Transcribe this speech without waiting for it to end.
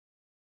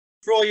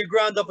For all you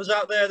groundhoppers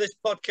out there, this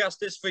podcast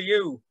is for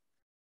you.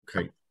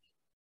 Okay.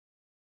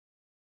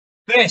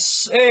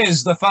 This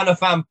is the FANA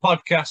Fan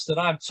Podcast, and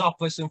I'm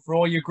Topliss, and for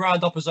all you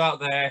groundhoppers out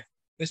there,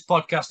 this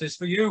podcast is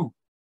for you.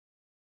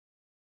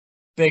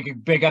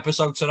 Big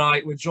episode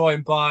tonight. We're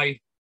joined by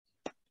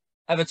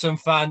Everton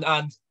fan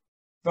and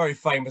very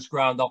famous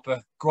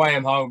groundhopper,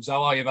 Graeme Holmes.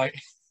 How are you, mate?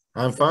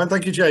 I'm fine,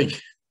 thank you, Jake.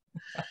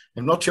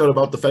 I'm not sure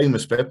about the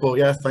famous bit, but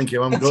yeah, thank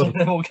you, I'm good.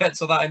 We'll get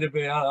to that in a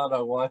bit. I don't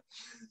know why.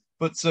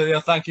 But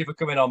thank you for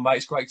coming on, mate.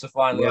 It's great to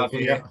finally have you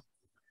here.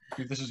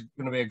 This is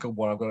going to be a good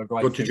one. I've got a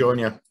great Good to join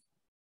you.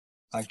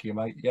 Thank you,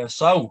 mate. Yeah,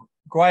 so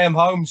Graeme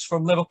Holmes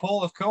from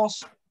Liverpool, of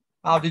course.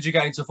 How did you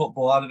get into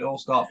football? How did it all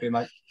start for you,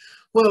 mate?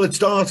 Well, it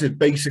started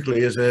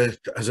basically as a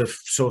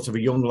sort of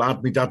a young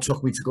lad. My dad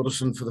took me to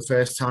Goodison for the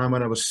first time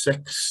when I was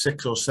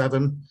six or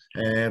seven,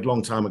 a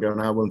long time ago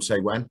now, I won't say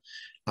when.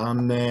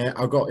 And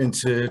I got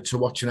into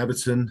watching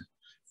Everton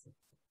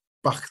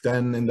back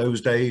then in those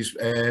days.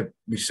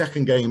 My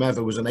second game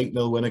ever was an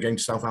 8-0 win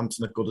against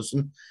Southampton at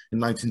Goodison in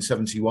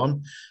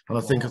 1971. And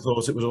I think I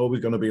thought it was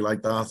always going to be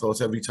like that. I thought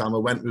every time I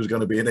went it was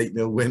going to be an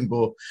 8-0 win,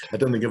 but I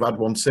don't think I've had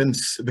one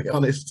since, to be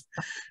honest.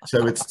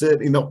 So it's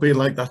certainly not been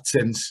like that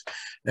since.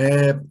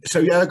 So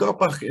yeah, I got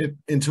back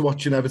into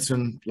watching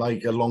Everton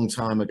like a long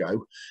time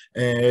ago.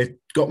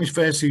 Got my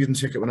first season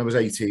ticket when I was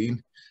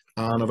 18.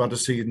 And I've had a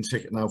season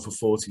ticket now for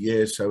 40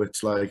 years, so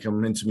it's like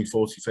I'm into my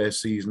 41st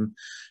season.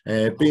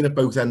 Been at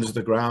both ends of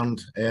the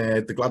ground,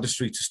 the Gladys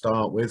Street to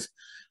start with,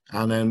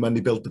 and then when they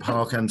built the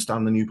Park End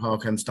stand, the new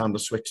Park End stand, I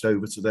switched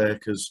over to there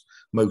because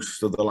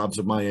most of the lads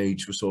of my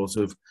age were sort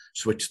of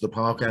switched to the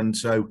Park End.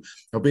 So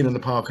I've been in the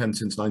Park End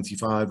since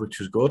 '95, which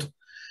was good.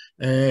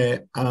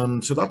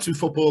 And so that's the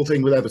football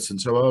thing with Everton.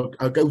 So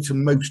I'll go to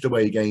most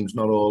away games,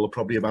 not all,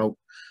 probably about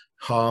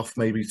half,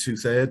 maybe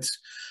 2/3.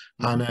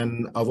 And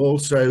then I've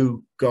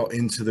also got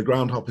into the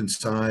groundhopping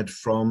side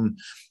from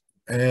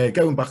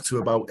going back to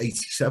about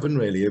 87,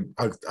 really.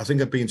 I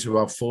think I've been to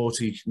about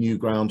 40 new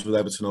grounds with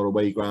Everton or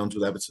away grounds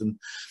with Everton.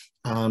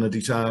 And I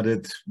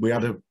decided we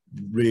had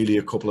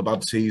a couple of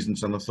bad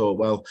seasons. And I thought,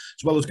 well,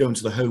 as well as going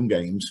to the home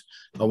games,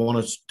 I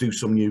want to do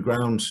some new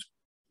grounds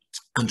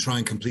and try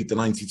and complete the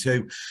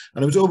 92.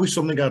 And it was always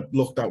something I'd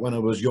looked at when I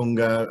was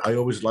younger. I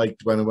always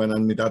liked when I went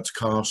in my dad's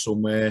car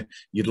somewhere,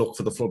 you'd look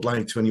for the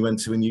floodlights when you went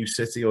to a new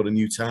city or a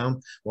new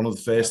town. One of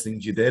the first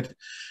things you did.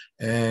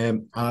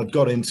 And I'd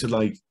got into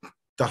like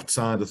that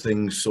side of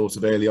things sort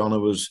of early on.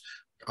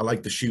 I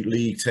like the shoot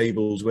league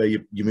tables where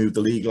you move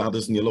the league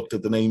ladders and you looked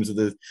at the names of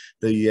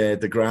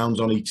the grounds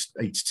on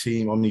each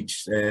team on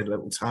each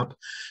little tab.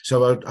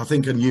 So I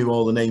think I knew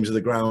all the names of the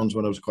grounds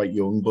when I was quite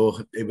young,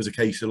 but it was a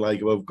case of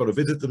like, well, I've got to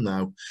visit them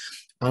now.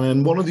 And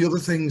then one of the other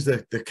things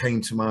that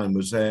came to mind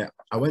was I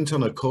went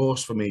on a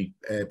course for me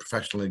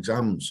professional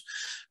exams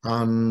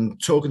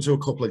and talking to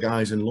a couple of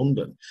guys in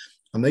London,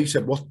 and they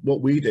said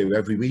what we do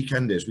every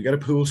weekend is we get a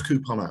pools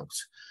coupon out.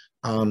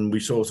 And we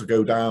sort of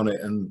go down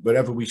it, and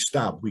wherever we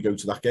stab, we go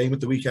to that game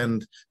at the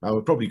weekend. Now,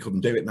 we probably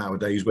couldn't do it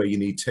nowadays where you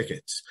need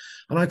tickets.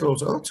 And I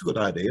thought, oh, that's a good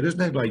idea, isn't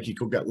it? Like, you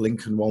could get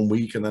Lincoln one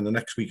week, and then the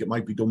next week it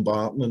might be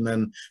Dumbarton, and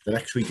then the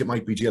next week it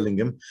might be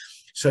Gillingham.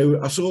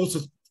 So I sort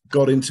of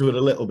got into it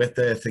a little bit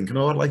there, thinking,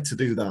 oh, I'd like to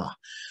do that.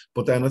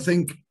 But then I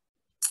think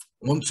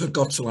once I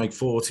got to like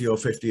 40 or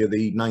 50 of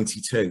the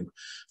 92,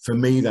 for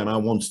me, then I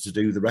wanted to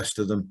do the rest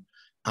of them.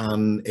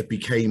 And it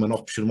became an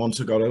option once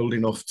I got old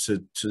enough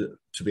to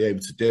be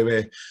able to do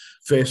it.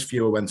 First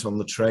few I went on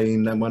the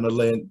train. Then when I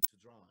learned to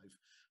drive,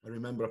 I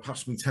remember I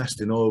passed my test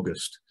in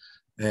August.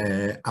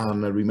 And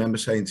I remember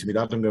saying to me,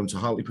 Dad, I'm going to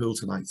Hartlepool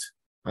tonight.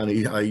 And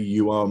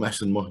you are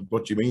messing.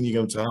 What do you mean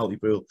you're going to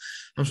Hartlepool?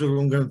 I said,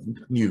 well, I'm going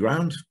to new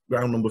ground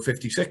number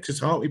 56. It's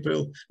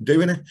Hartlepool. I'm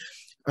doing it.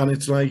 And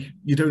it's like,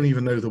 you don't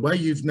even know the way.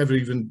 You've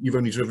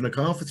only driven a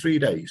car for 3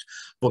 days.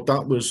 But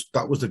that was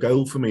the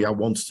goal for me. I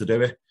wanted to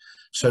do it.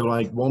 So,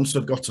 like, once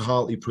I'd got to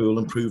Hartlepool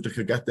and proved I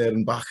could get there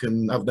and back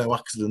and have no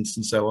accidents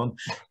and so on,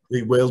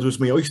 the world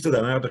was my oyster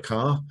then. I had a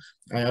car.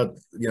 I had,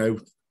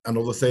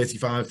 another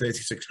 35,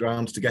 36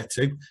 grounds to get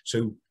to.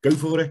 So, go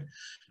for it.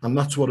 And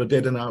that's what I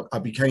did. And I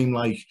became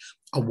like,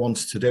 I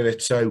wanted to do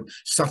it. So,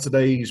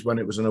 Saturdays, when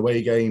it was an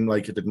away game,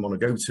 like I didn't want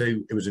to go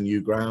to, it was a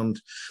new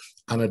ground.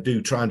 And I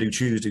do try and do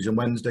Tuesdays and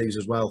Wednesdays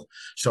as well.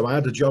 So I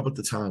had a job at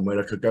the time where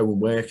I could go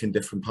and work in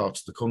different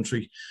parts of the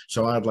country.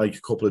 So I had like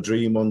a couple of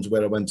dream ones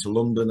where I went to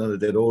London and I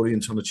did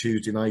Orient on a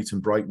Tuesday night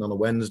and Brighton on a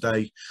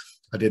Wednesday.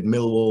 I did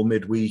Millwall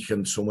midweek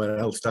and somewhere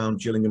else down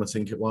Gillingham, I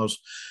think it was.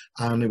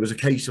 And it was a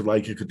case of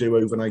like I could do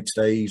overnight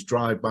stays,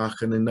 drive back.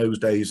 And in those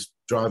days,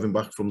 driving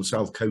back from the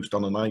South Coast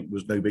on a night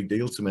was no big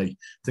deal to me.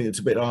 I think it's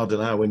a bit harder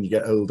now when you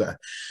get older.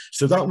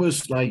 So that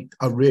was like,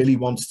 I really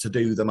wanted to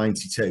do the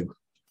 92.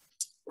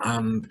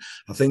 And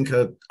I think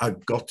I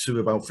got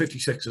to about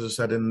 56, as I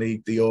said, in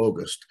the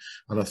August.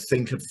 And I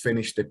think I'd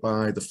finished it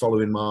by the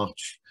following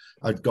March.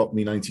 I'd got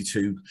me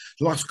 92.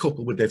 The last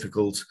couple were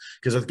difficult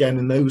because, again,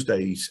 in those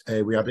days,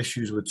 we had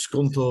issues with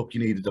Scunthorpe. You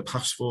needed a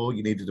passport,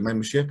 you needed a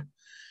membership.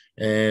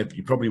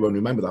 You probably won't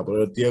remember that,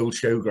 but at the old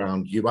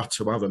showground, you had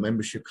to have a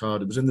membership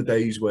card. It was in the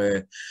days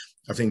where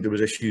I think there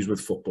was issues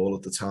with football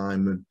at the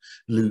time, and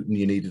Luton,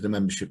 you needed a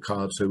membership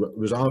card, so it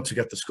was hard to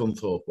get the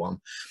Scunthorpe one.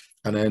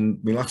 And then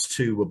my last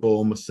two were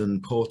Bournemouth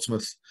and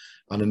Portsmouth,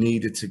 and I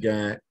needed to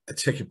get a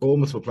ticket.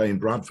 Bournemouth were playing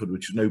Bradford,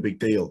 which was no big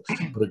deal,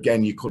 but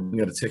again, you couldn't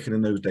get a ticket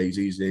in those days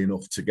easily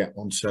enough to get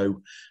one.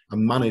 So I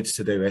managed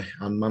to do it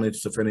and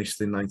managed to finish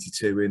in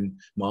 92 in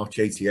March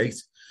 88.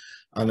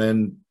 And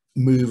then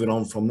moving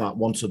on from that,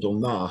 once I'd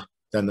done that,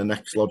 then the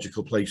next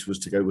logical place was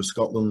to go with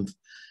Scotland.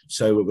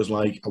 So it was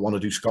like, I want to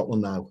do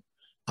Scotland now.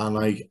 And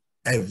like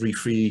every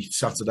free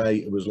Saturday,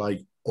 it was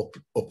like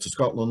up to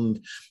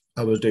Scotland.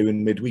 I was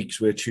doing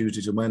midweeks where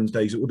Tuesdays and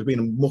Wednesdays. It would have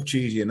been much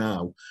easier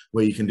now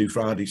where you can do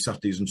Fridays,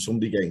 Saturdays and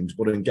Sunday games.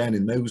 But again,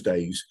 in those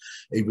days,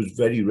 it was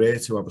very rare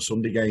to have a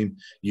Sunday game.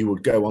 You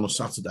would go on a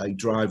Saturday,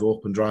 drive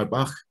up and drive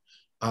back.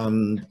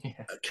 And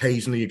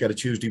occasionally you get a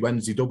Tuesday,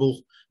 Wednesday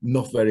double.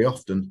 Not very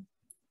often.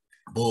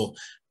 But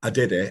I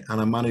did it and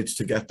I managed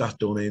to get that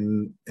done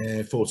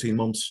in 14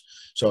 months.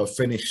 So I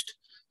finished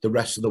the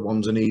rest of the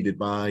ones I needed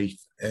by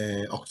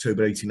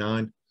October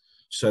 89.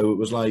 So it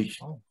was like,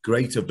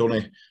 great, I've done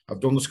it. I've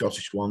done the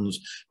Scottish ones.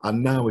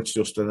 And now it's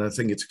just, and I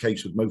think it's a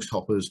case with most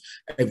hoppers,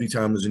 every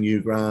time there's a new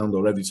ground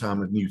or every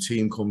time a new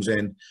team comes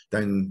in,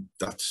 then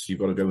you've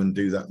got to go and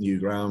do that new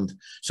ground.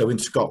 So in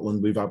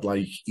Scotland, we've had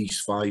like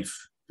East Fife,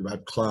 we've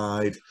had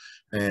Clyde.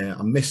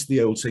 I missed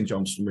the old St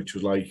Johnstone, which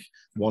was like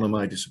one of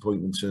my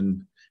disappointments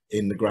in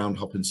the ground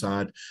hopping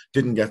side.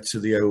 Didn't get to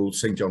the old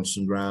St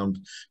Johnstone ground,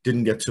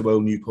 didn't get to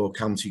old Newport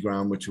County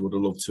ground, which I would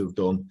have loved to have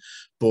done.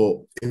 But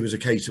it was a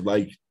case of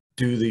like,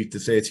 do the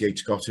 38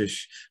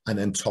 Scottish and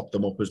then top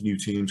them up as new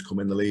teams come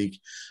in the league.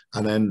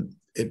 And then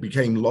it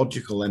became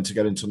logical then to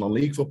get into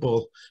non-league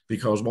football,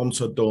 because once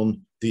I'd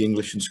done the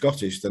English and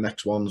Scottish, the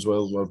next ones,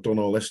 well, I've done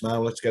all this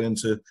now, let's get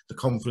into the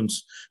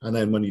conference. And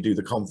then when you do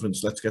the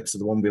conference, let's get to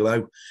the one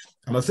below.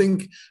 And I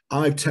think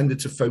I've tended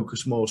to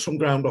focus more. Some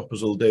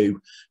groundhoppers will do,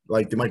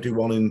 like they might do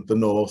one in the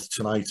north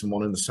tonight and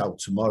one in the south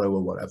tomorrow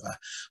or whatever.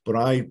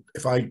 But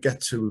if I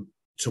get to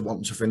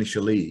wanting to finish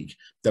a league,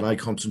 then I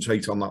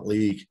concentrate on that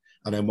league.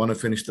 And then when I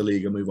finish the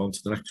league, I move on to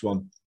the next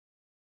one.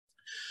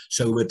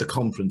 So with the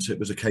conference, it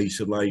was a case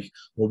of like,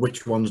 well,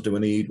 which ones do I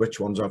need? Which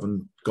ones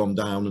haven't gone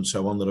down and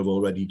so on that I've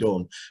already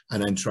done?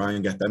 And then try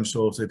and get them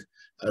sorted.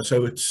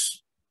 So it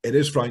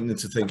is frightening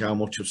to think how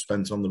much I've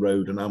spent on the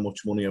road and how much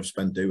money I've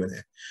spent doing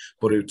it.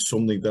 But it's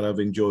something that I've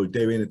enjoyed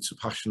doing. It's a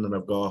passion that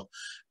I've got.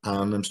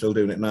 And I'm still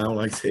doing it now,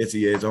 like 30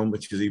 years on,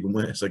 which is even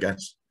worse, I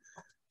guess.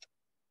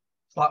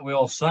 Like we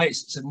all say,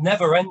 it's a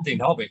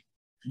never-ending hobby.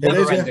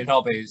 Never-ending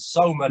hobbies.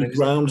 So many. The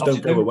grounds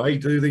don't go away,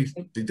 do they?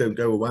 They don't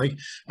go away.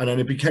 And then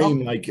it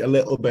became like a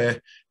little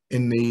bit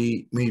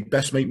my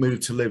best mate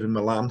moved to live in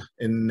Milan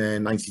in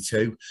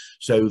 92.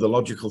 So the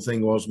logical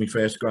thing was my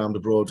first ground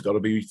abroad's got to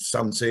be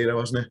San Siro,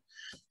 wasn't it?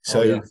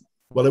 So,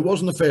 well, it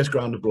wasn't the first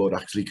ground abroad,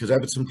 actually, because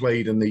Everton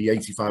played in the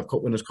 85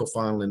 Cup Winners' Cup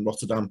final in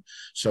Rotterdam.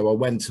 So I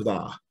went to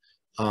that.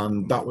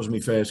 And that was my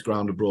first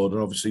ground abroad.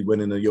 And obviously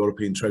winning a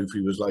European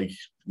trophy was like,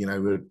 you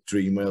know, a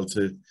dream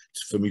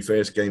for my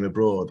first game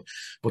abroad.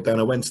 But then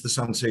I went to the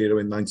San Siro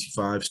in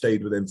 95,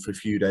 stayed with him for a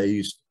few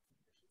days.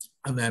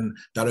 And then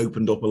that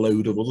opened up a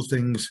load of other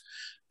things.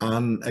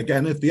 And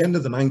again, at the end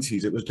of the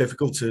 90s, it was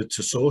difficult to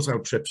sort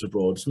out trips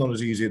abroad. It's not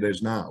as easy as it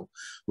is now,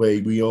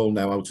 where we all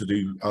know how to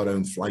do our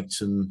own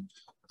flights and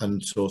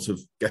sort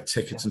of get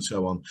tickets and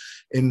so on.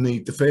 In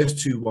the first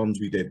two ones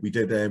we did with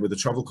a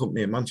travel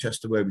company in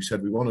Manchester, where we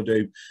said we want to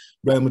do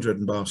Real Madrid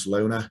and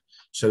Barcelona.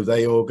 So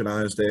they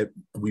organised it.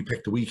 We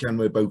picked a weekend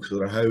where both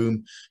are at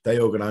home. They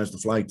organised the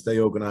flights. They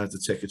organised the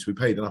tickets. We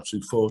paid an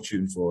absolute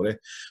fortune for it.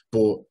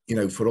 But, you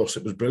know, for us,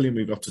 it was brilliant.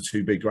 We got to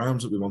two big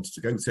grounds that we wanted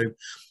to go to.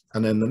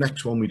 And then the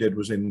next one we did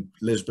was in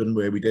Lisbon,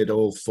 where we did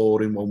all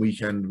four in one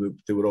weekend.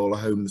 They were all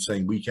at home the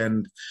same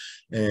weekend.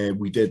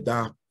 We did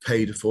that,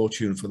 paid a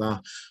fortune for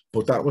that.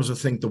 But that was, I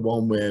think, the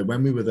one where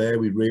when we were there,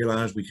 we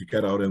realised we could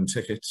get our own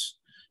tickets.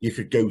 You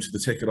could go to the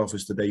ticket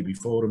office the day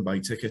before and buy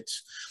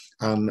tickets.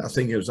 And I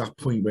think it was that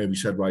point where we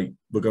said, right,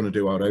 we're going to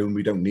do our own.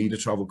 We don't need a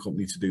travel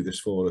company to do this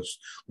for us.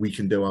 We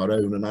can do our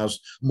own. And as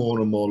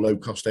more and more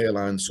low-cost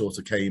airlines sort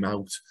of came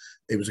out,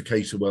 it was a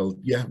case of, well,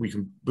 yeah, we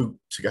can book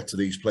to get to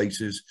these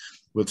places.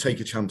 We'll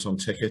take a chance on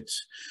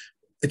tickets.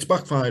 It's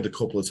backfired a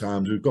couple of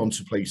times. We've gone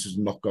to places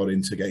and not got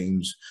into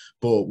games.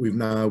 But we've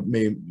now,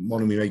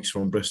 one of my mates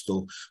from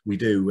Bristol, we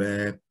do,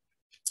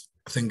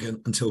 I think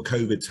until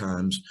COVID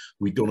times,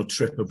 we'd done a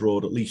trip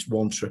abroad, at least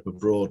one trip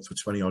abroad for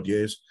 20 odd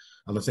years.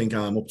 And I think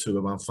I'm up to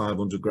about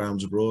 500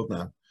 grounds abroad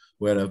now,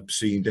 where I've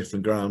seen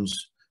different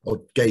grounds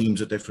or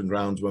games at different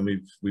grounds when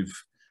we've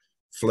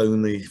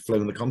flown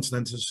the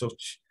continent as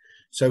such.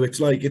 So it's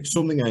like, it's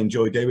something I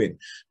enjoy doing.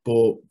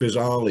 But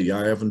bizarrely,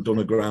 I haven't done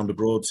a ground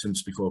abroad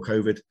since before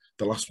COVID.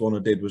 The last one I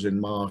did was in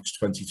March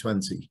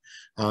 2020.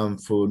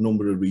 For a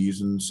number of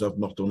reasons, I've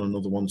not done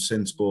another one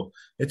since, but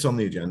it's on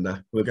the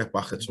agenda. We'll get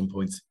back at some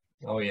point.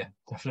 Oh yeah,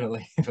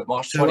 definitely. But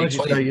March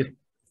 2020.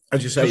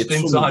 As you say,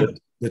 it's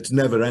That's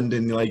never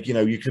ending. Like, you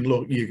know, you can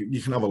look,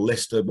 you can have a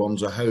list of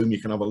ones at home, you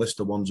can have a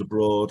list of ones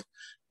abroad,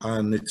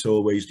 and it's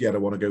always, yeah, I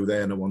want to go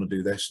there and I want to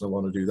do this and I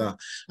want to do that.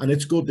 And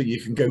it's good that you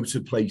can go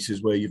to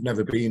places where you've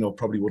never been or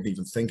probably wouldn't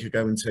even think of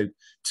going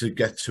to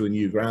get to a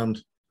new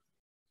ground.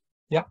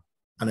 Yeah.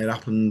 And it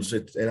happens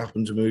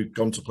and we've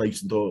gone to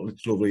place and thought,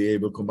 it's lovely here,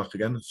 we'll come back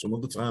again some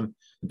other time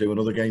and do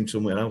another game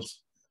somewhere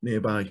else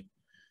nearby.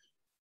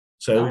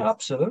 So no,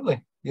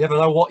 absolutely. You never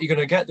know what you're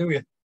going to get, do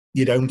you?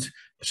 You don't.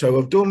 So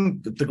I've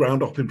done the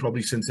ground hopping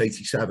probably since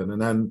 '87,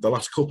 and then the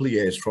last couple of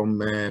years from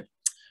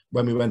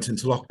when we went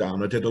into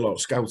lockdown, I did a lot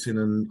of scouting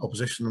and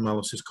opposition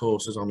analysis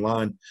courses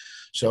online.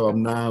 So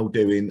I'm now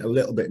doing a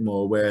little bit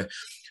more where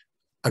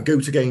I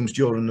go to games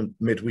during the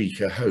midweek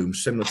at home,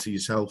 similar to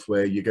yourself,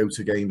 where you go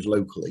to games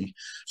locally.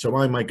 So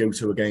I might go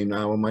to a game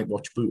now, I might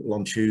watch Bootle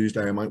on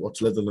Tuesday, I might watch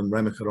Litherland and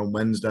Remaker on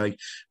Wednesday.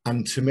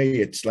 And to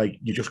me, it's like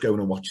you're just going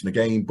and watching the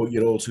game, but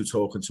you're also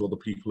talking to other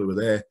people who are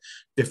there,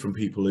 different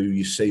people who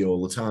you see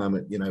all the time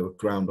at, you know,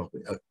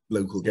 at at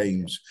local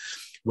games.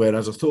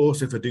 Whereas I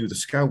thought if I do the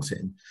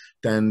scouting,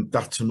 then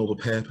that's another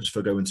purpose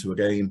for going to a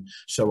game.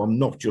 So I'm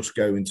not just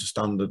going to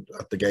stand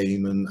at the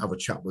game and have a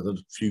chat with a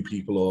few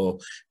people, or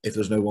if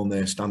there's no one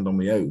there, stand on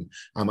my own.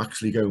 I'm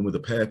actually going with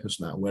a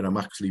purpose now, where I'm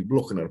actually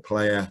looking at a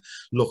player,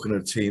 looking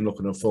at a team,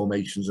 looking at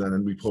formations, and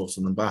then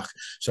reporting them back.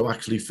 So I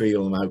actually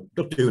feel, and I'm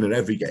not doing it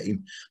every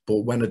game, but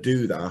when I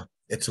do that,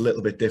 it's a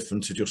little bit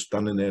different to just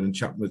standing there and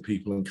chatting with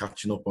people and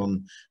catching up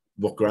on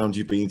what ground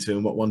you've been to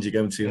and what ones you're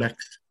going to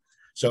next.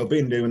 So I've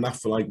been doing that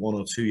for like 1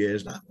 or 2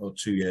 years now, or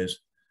 2 years.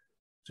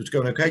 So it's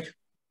going okay.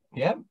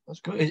 Yeah,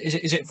 that's good.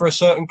 Is it for a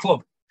certain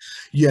club?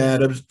 Yeah,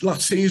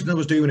 last season I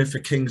was doing it for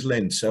Kings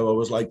Lynn. So I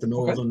was like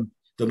the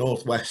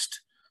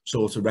northwest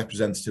sort of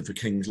representative for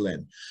Kings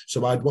Lynn.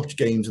 So I'd watch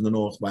games in the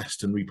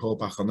northwest and report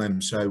back on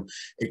them. So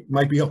it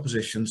might be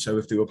opposition. So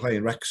if they were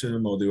playing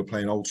Wrexham or they were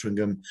playing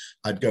Altrincham,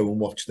 I'd go and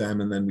watch them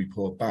and then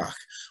report back.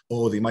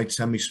 Or they might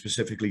send me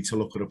specifically to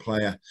look at a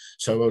player.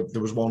 So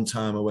there was one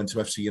time I went to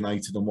FC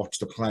United and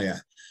watched a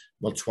player.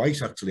 Well,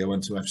 twice actually I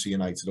went to FC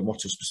United and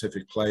watched a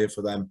specific player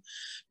for them.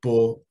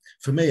 But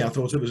for me, I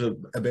thought it was a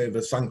bit of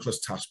a thankless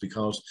task,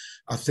 because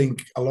I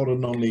think a lot of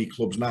non-league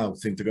clubs now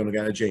think they're going to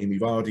get a Jamie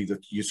Vardy,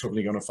 that you're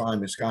suddenly going to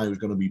find this guy who's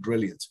going to be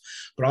brilliant.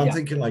 But I'm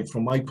thinking, like,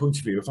 from my point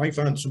of view, if I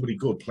find somebody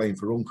good playing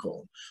for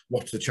Runcorn,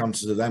 what's the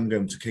chances of them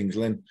going to Kings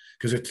Lynn?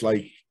 Because it's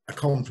like a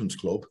conference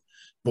club,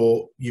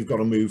 but you've got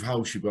to move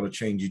house, you've got to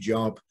change your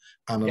job.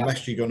 And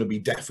unless you're going to be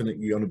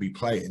definitely going to be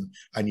playing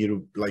and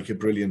you're like a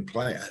brilliant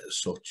player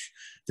as such,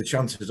 the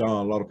chances are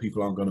a lot of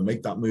people aren't going to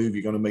make that move.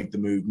 You're going to make the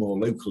move more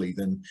locally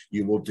than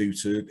you would do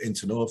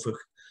into Norfolk.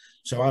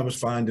 So I was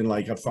finding,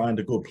 like, I'd find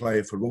a good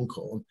player for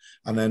Runcorn,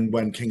 and then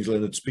when Kings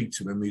Lynn would speak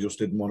to him, he just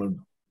didn't want to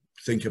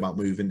think about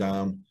moving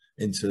down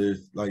into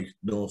like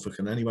Norfolk.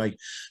 And anyway,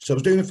 so I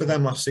was doing it for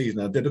them last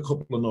season. I did a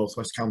couple of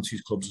Northwest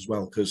Counties clubs as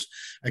well, because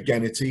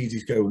again, it's easy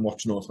to go and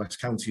watch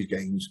Northwest Counties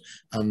games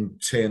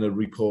and turn a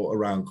report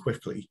around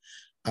quickly.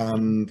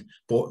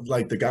 But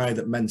like the guy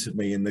that mentored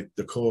me in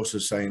the course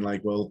is saying,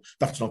 like, well,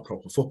 that's not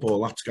proper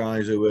football, that's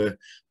guys who are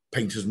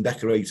painters and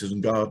decorators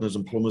and gardeners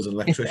and plumbers and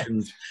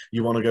electricians.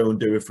 You want to go and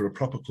do it for a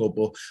proper club.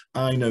 But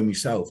I know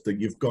myself that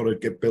you've got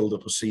to build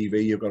up a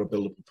CV, you've got to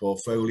build up a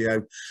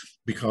portfolio,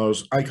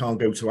 because I can't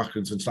go to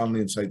Accrington Stanley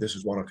and say this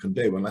is what I can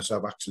do unless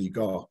I've actually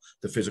got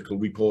the physical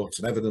reports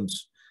and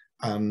evidence.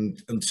 And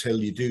until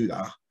you do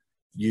that,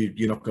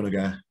 you're not going to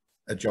get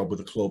a job with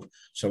a club.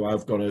 So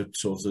I've got to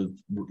sort of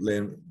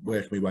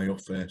work my way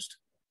up first.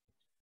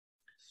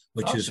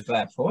 Which is a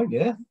fair point,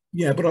 yeah.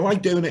 Yeah, but I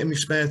like doing it in my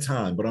spare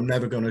time, but I'm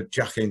never going to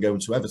jack in going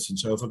to Everton.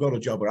 So if I got a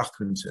job at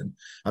Accrington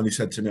and they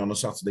said to me on a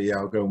Saturday, yeah,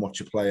 I'll go and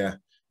watch a player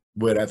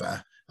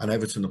wherever, and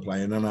Everton are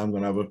playing, then I'm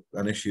going to have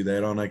an issue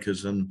there, aren't I?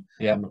 Because I'm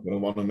not going to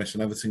want to miss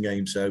an Everton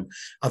game. So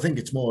I think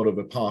it's more of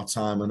a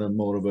part-time and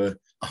more of a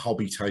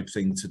hobby type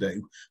thing to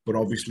do, but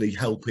obviously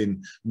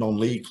helping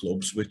non-league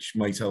clubs, which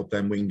might help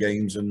them win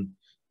games and,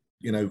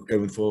 you know,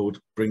 going forward,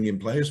 bring in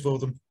players for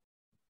them.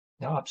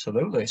 No,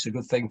 absolutely. It's a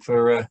good thing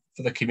for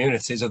the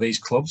communities of these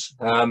clubs.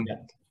 I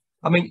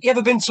mean, you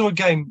ever been to a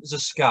game as a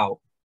scout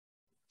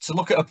to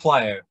look at a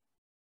player,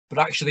 but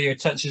actually your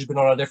attention's been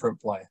on a different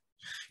player?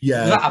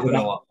 Yeah. Does that happen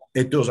a lot?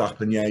 It does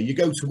happen, yeah. You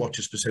go to watch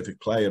a specific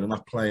player and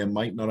that player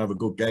might not have a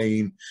good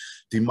game.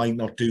 They might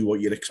not do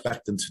what you'd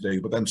expect them to do,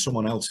 but then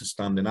someone else is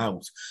standing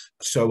out.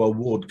 So I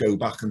would go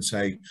back and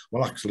say,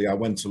 well, actually, I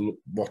went to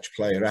watch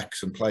player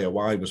X and player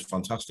Y was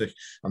fantastic,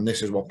 and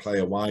this is what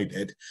player Y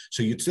did.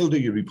 So you'd still do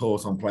your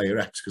report on player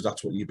X because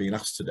that's what you've been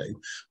asked to do,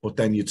 but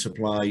then you'd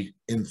supply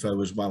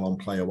info as well on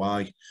player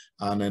Y,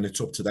 and then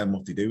it's up to them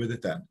what they do with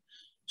it then.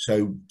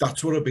 So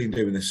that's what I've been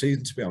doing this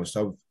season, to be honest.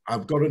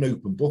 I've got an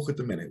open book at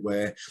the minute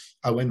where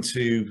I went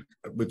to,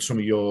 with some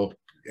of your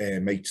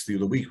mates the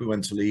other week, we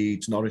went to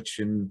Leeds, Norwich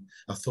and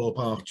Thorpe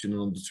Arch in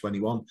under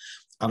 21,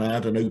 and I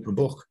had an open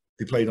book.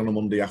 They played on a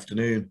Monday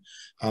afternoon,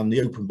 and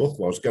the open book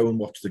was go and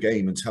watch the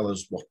game and tell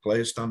us what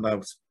players stand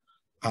out.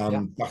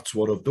 And that's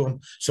what I've done.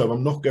 So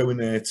I'm not going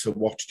there to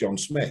watch John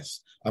Smith.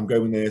 I'm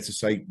going there to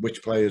say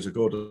which players are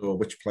good or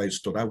which players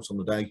stood out on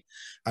the day.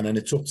 And then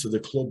it's up to the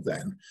club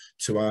then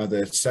to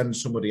either send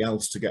somebody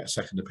else to get a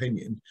second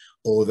opinion,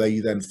 or they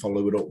then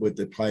follow it up with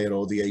the player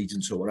or the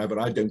agent or whatever.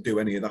 I don't do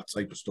any of that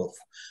type of stuff.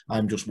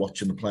 I'm just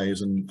watching the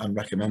players and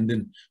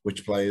recommending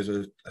which players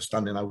are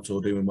standing out or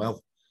doing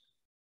well.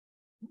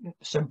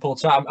 Simple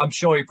time. I'm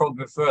sure you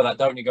probably prefer that,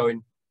 don't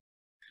you?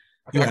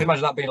 I can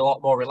imagine that being a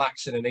lot more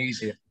relaxing and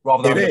easier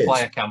rather than having a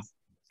player camp.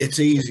 It's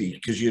easy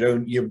because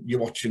you're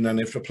watching, and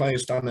if a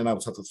player's standing out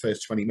after the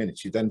first 20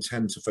 minutes, you then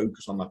tend to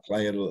focus on that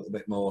player a little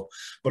bit more.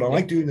 But I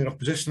like doing the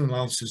opposition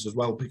analysis as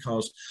well,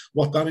 because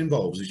what that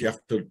involves is you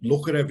have to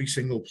look at every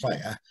single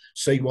player,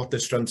 say what their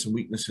strengths and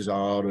weaknesses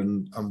are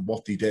and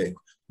what they do,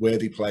 where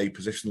they play,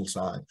 positional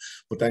side.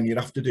 But then you'd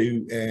have to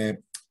do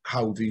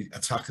how they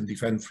attack and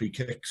defend free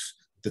kicks,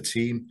 the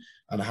team,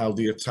 and how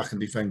they attack and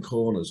defend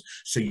corners.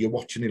 So you're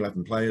watching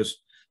 11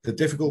 players. The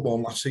difficult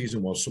one last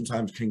season was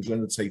sometimes Kings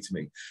Lynn would say to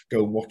me,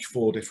 go and watch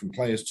 4 different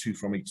players, 2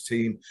 from each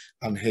team,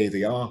 and here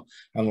they are.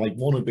 And like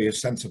one would be a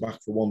centre-back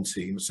for one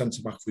team, a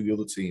centre-back for the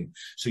other team.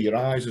 So your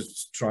eyes are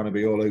trying to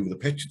be all over the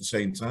pitch at the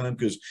same time,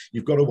 because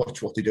you've got to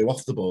watch what they do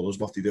off the ball as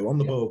what they do on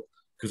the ball,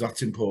 because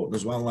that's important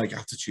as well, like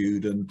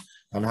attitude and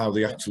how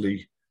they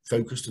actually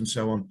focused and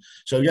so on.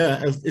 So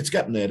yeah, it's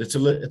getting there. It's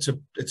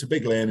a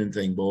big learning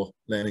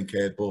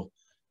curve, but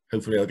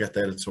hopefully I'll get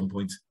there at some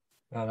point.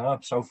 I know.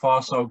 So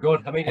far, so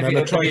good. I mean, and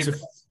I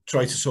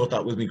try to sort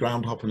that with me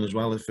groundhopping as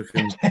well, if I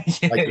can.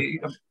 Like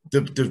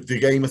the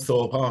game of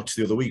Thorpe Arch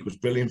the other week was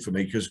brilliant for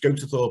me, because go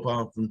to Thorpe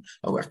Arch and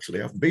actually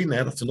I haven't been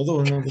there. That's another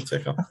one I'll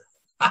tick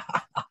off.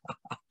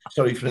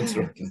 Sorry for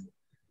interrupting.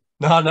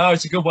 No,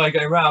 it's a good way of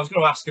getting around. I was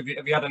going to ask, have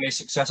you had any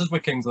successes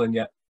with Kings Lynn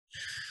yet?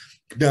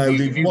 No, have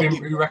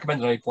you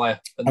recommended any player?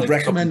 I've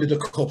recommended a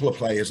couple of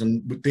players,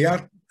 and they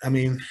had, I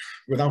mean,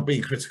 without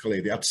being critical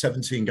here, they had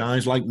 17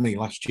 guys like me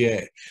last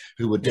year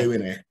who were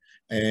doing it.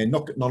 And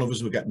none of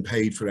us were getting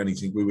paid for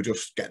anything. We were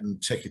just getting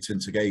tickets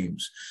into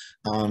games.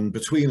 And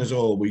between us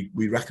all, we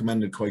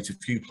recommended quite a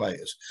few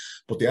players.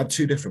 But they had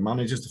 2 different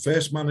managers. The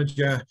first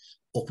manager,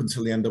 up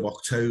until the end of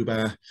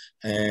October,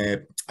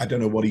 I don't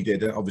know what he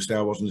did. Obviously,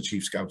 I wasn't the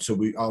chief scout,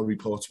 so our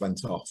reports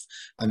went off.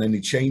 And then he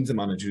changed the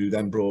manager, who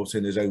then brought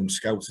in his own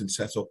scouting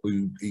setup,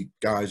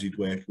 guys he'd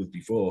worked with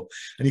before.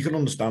 And you can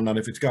understand that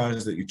if it's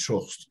guys that you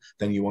trust,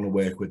 then you want to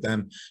work with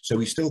them. So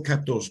he still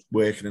kept us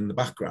working in the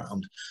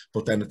background,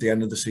 but then at the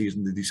end of the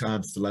season, they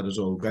decided to let us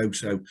all go.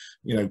 So,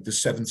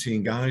 there's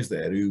 17 guys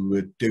there who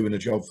were doing a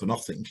job for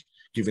nothing,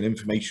 giving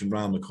information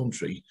around the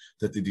country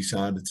that they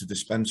decided to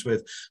dispense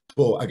with.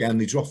 But again,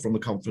 they dropped from the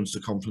conference to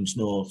Conference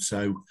North,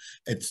 so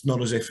it's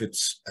not as if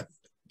it's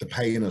they're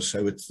paying us,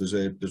 so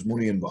there's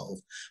money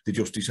involved. They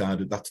just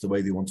decided that's the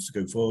way they wanted to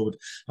go forward.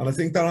 And I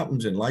think that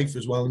happens in life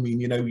as well. I mean,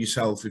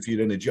 yourself, if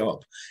you're in a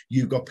job,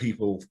 you've got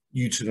people,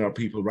 you two know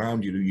people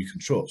around you who you can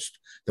trust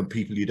than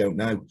people you don't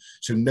know.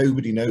 So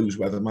nobody knows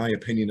whether my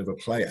opinion of a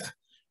player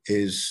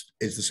is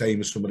the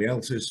same as somebody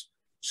else's.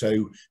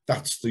 So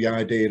that's the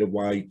idea of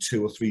why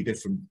 2 or 3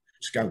 different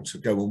scouts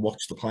go and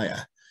watch the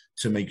player,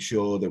 to make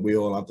sure that we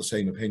all had the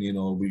same opinion,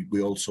 or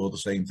we all saw the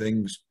same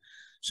things.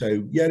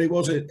 So yeah, it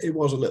was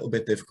a little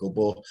bit difficult,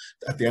 but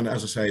at the end,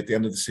 as I say, at the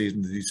end of the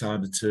season, they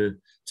decided to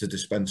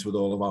dispense with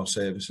all of our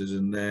services,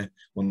 and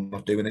we're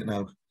not doing it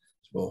now.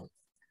 So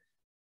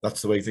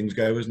that's the way things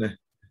go, isn't it?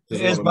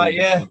 It is, mate.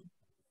 Yeah,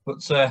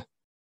 but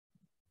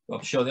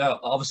I'm sure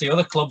obviously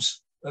other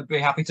clubs would be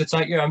happy to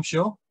take you, I'm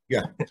sure.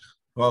 Yeah.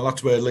 Well,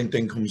 that's where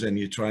LinkedIn comes in.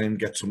 You try and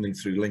get something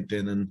through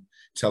LinkedIn and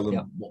tell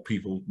them what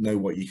people know,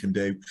 what you can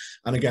do.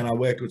 And again, I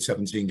worked with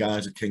 17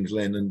 guys at Kings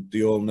Lynn, and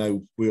we all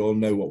know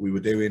what we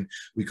were doing.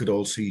 We could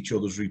all see each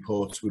other's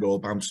reports. We'd all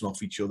bouncing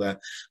off each other.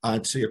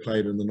 I'd see a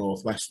player in the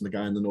Northwest, and the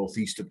guy in the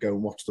Northeast would go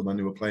and watch them when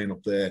they were playing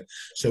up there.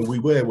 So we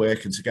were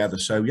working together.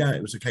 So yeah,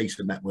 it was a case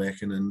of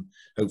networking, and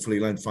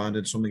hopefully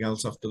finding something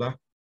else after that.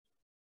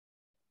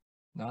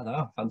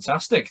 No,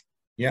 fantastic.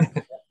 Yeah.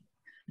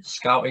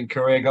 Scouting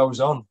career goes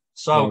on.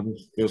 So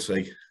we'll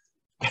see.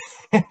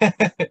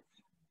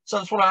 So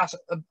I just want to ask,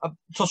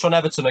 touch on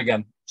Everton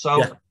again.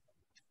 So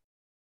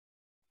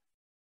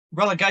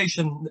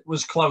relegation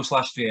was close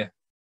last year.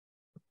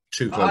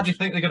 Too close. How do you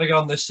think they're going to go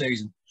on this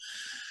season?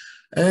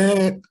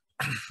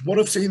 What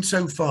I've seen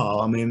so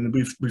far, I mean,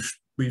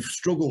 we've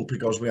struggled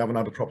because we haven't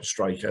had a proper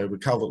striker.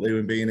 With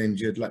Calvert-Lewin being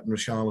injured, letting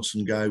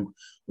Richarlison go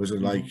was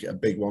a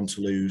big one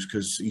to lose,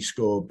 because he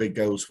scored big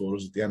goals for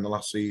us at the end of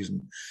last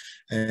season.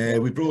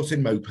 We brought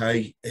in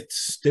Mopé.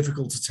 It's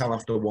difficult to tell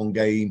after one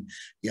game.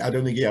 I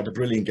don't think he had a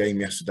brilliant game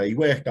yesterday. He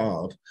worked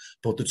hard,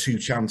 but the 2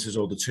 chances,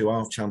 or the 2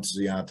 half chances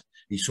he had,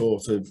 he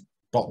sort of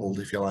bottled,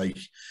 if you like.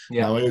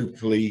 Yeah. Now,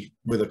 hopefully,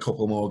 with a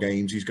couple more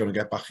games, he's going to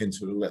get back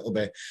into it a little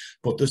bit.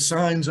 But the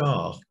signs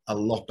are a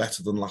lot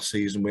better than last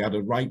season. We had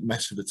a right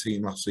mess of a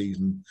team last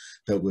season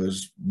that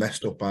was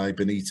messed up by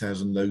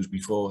Benitez and those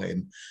before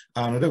him.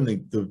 And I don't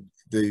think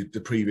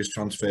the previous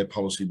transfer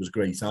policy was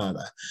great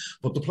either.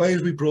 But the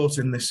players we brought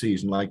in this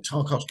season, like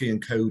Tarkowski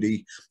and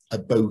Cody, are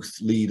both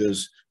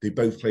leaders. They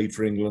both played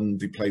for England.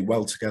 They play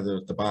well together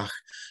at the back.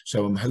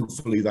 So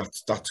hopefully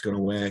that's going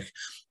to work.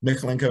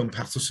 Mikalenko and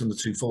Patterson, the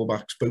two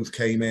fullbacks, both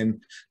came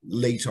in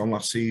late on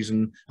last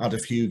season, had a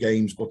few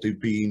games, but they've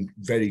been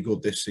very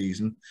good this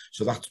season.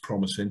 So that's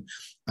promising.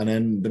 And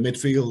then the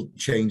midfield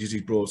changes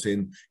he brought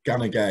in,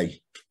 Ganagay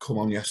come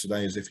on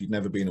yesterday as if he'd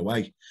never been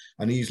away.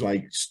 And he's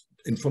like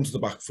in front of the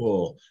back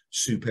four,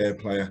 superb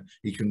player.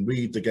 He can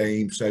read the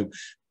game. So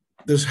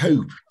there's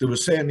hope. There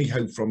was certainly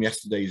hope from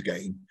yesterday's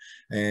game.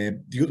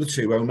 The other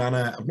two,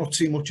 Onana, I've not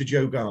seen much of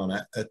Joe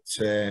Garner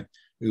at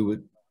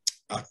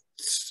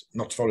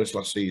Notts Forest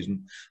last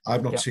season.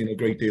 I've not seen a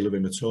great deal of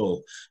him at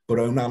all. But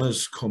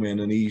Onana's come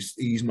in and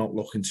he's not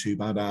looking too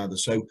bad either.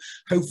 So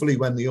hopefully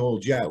when they all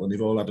gel and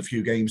they've all had a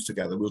few games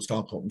together, we'll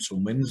start putting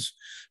some wins.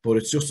 But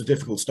it's just a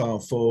difficult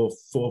start. 4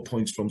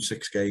 points from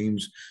 6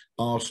 games.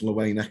 Arsenal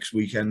away next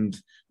weekend,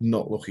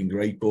 not looking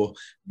great. But,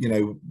 you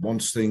know,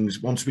 once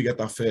we get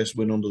that first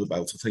win under the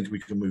belt, I think we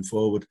can move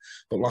forward.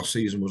 But last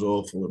season was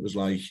awful. It was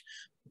like,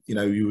 you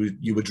know,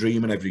 you were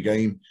dreaming every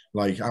game.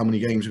 Like, how many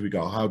games have we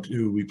got?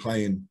 Who are we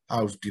playing?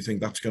 How do you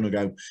think that's going to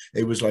go?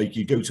 It was like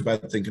you go to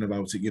bed thinking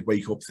about it, you'd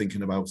wake up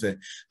thinking about it.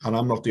 And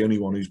I'm not the only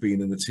one who's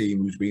been in the team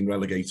who's been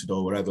relegated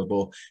or whatever,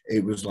 but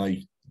it was like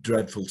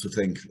dreadful to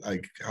think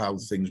like how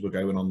things were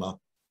going on that.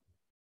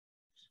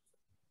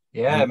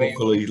 Yeah, and I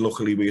mean,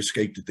 luckily we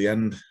escaped at the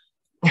end.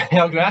 I was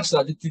going to ask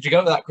that. Did you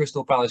go to that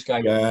Crystal Palace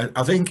game? Yeah,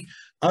 I think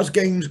as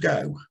games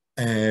go,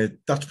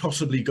 that's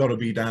possibly got to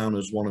be down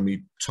as one of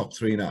my top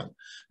 3 now.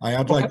 I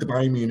had like the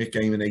Bayern Munich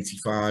game in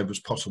 '85 was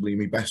possibly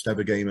my best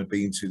ever game I'd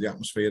been to. The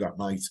atmosphere that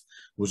night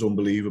was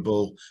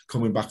unbelievable.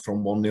 Coming back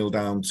from 1-0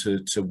 down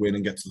to win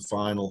and get to the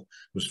final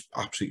was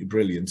absolutely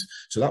brilliant.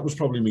 So that was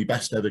probably my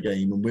best ever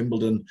game. And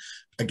Wimbledon,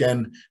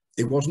 again,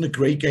 it wasn't a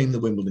great game, the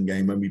Wimbledon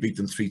game, when we beat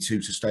them 3-2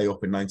 to stay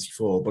up in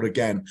 '94. But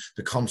again,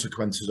 the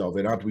consequences of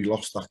it, had we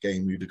lost that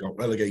game, we'd have got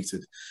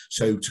relegated.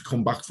 So to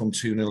come back from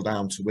 2-0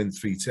 down to win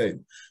 3-2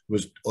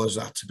 was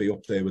that to be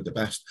up there with the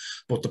best.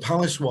 But the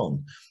Palace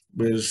one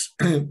was,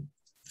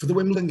 for the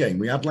Wimbledon game,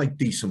 we had like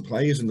decent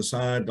players in the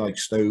side, like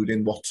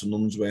Stodin, Watson,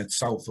 Unsworth,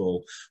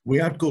 Southall. We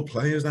had good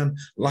players then.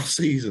 Last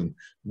season,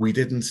 we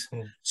didn't.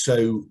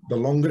 So the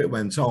longer it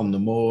went on, the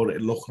more it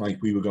looked like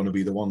we were going to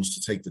be the ones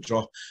to take the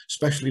drop,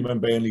 especially when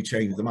Burnley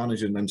changed the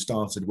manager and then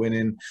started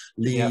winning.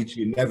 Leeds,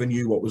 you never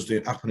knew what was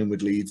happening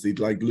with Leeds. They'd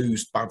like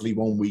lose badly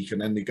one week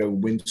and then they go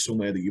and win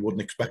somewhere that you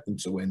wouldn't expect them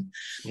to win.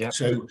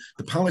 So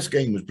the Palace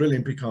game was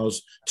brilliant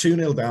because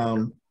 2-0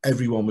 down,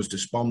 everyone was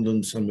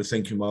despondent and we're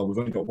thinking, well, we've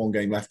only got one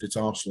game left. It's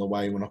Arsenal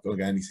away. We're not going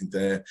to get anything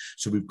there.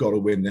 So we've got to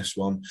win this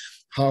one.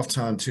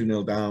 Half-time,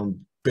 2-0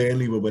 down.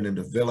 Burnley were winning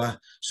at Villa.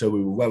 So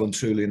we were well and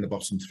truly in the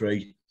bottom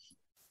 3.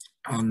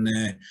 And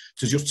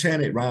to just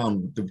turn it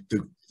round,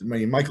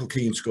 Michael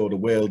Keane scored a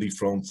worldie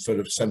for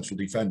a central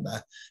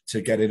defender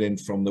to get it in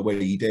from the way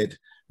he did.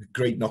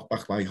 Great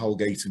knockback by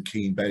Holgate and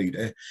Keane buried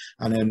it.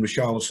 And then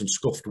Richarlison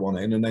scuffed one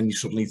in. And then you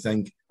suddenly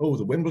think, oh,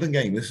 the Wimbledon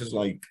game, this is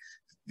like,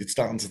 it's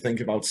starting to think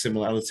about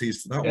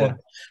similarities to that one.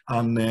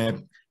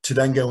 And to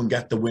then go and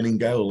get the winning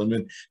goal. And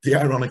then the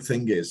ironic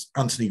thing is,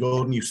 Anthony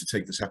Gordon used to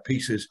take the set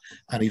pieces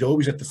and he'd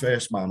always hit the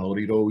first man or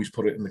he'd always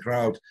put it in the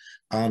crowd.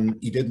 And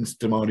he didn't.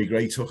 Damari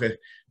Gray took it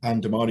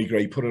and Damari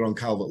Gray put it on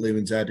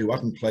Calvert-Lewin's head, who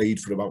hadn't played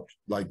for about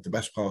like the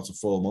best part of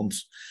 4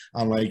 months.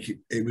 And like,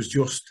 it was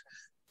just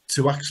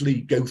to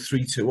actually go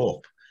 3-2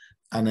 up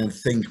and then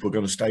think we're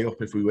going to stay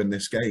up if we win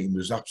this game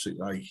was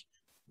absolutely like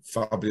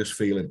fabulous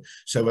feeling.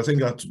 So I think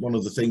that's one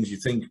of the things you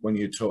think when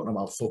you're talking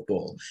about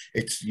football.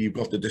 It's you've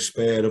got the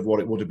despair of what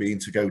it would have been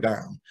to go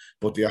down,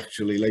 but the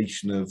actual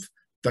elation of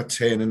that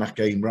turning that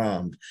game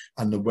round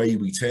and the way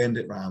we turned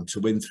it round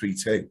to win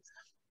 3-2.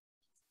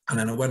 And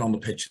then I went on the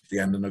pitch at the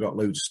end and I got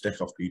loads of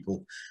stick off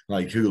people,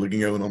 like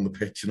hooligan going on the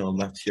pitch and all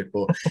that shit.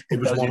 But it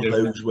was one of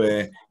those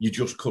where you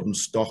just couldn't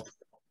stop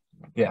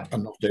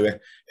and not do it.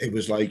 It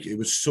was like, it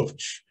was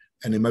such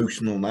an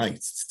emotional night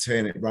to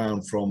turn it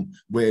round from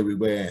where we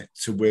were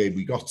to where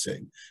we got to,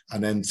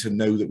 and then to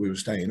know that we were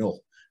staying up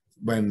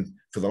when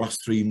for the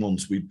last 3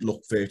 months we'd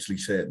looked virtually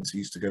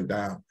certainties to go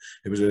down.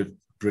 It was a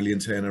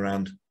brilliant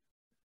turnaround.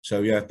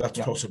 So yeah, that's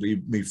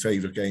possibly my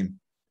favourite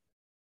game.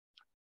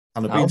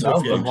 And I've been to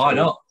a few. Why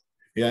not?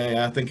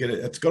 Yeah, I think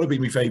it's got to be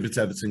my favourite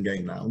Everton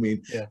game now. I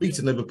mean,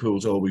 beating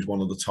Liverpool's always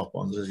one of the top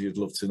ones, as you'd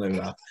love to know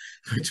that,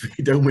 which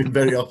we don't win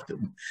very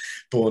often.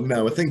 But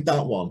no, I think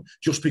that one,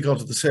 just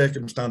because of the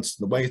circumstances,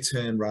 the way it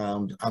turned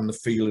round and the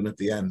feeling at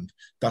the end,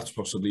 that's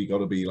possibly got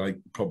to be like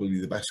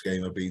probably the best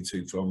game I've been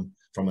to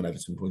from an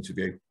Everton point of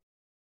view.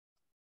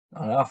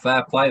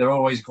 Fair play. They're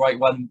always great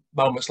when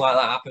moments like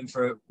that happen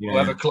for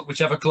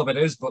whichever club it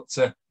is. But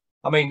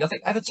I mean, I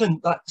think Everton,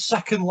 that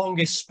second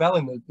longest spell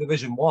in the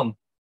Division 1.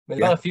 I mean,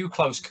 they've had a few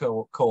close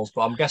calls,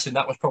 but I'm guessing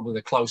that was probably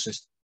the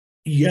closest.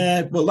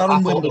 Yeah, well, that I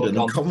and thought they were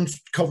Wimbledon and gone.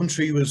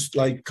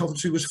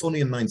 Coventry was funny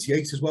in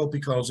 '98 as well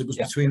because it was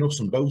between us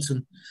and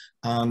Bolton,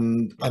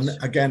 and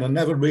again I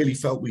never really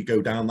felt we'd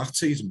go down that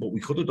season, but we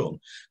could have done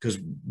because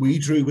we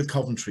drew with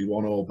Coventry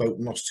 1-1,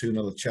 Bolton lost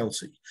 2-0 at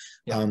Chelsea,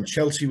 and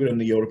Chelsea were in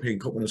the European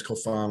Cup Winners' Cup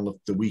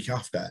final the week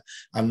after,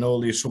 and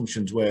all the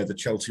assumptions were that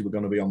Chelsea were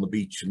going to be on the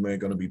beach and we're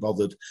going to be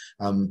bothered,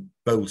 and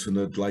Bolton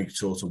had like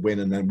sort of win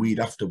and then we'd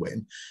have to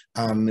win,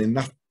 and in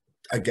that.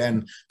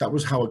 Again, that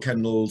was Howard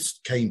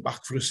Kendall's came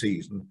back for a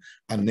season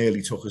and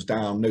nearly took us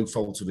down. No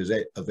fault of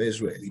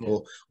his really,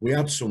 but we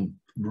had some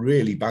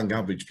really bang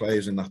average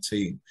players in that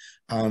team.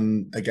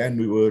 And again,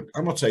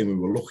 I'm not saying we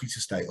were lucky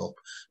to stay up,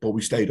 but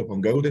we stayed up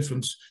on goal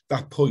difference.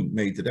 That point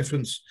made the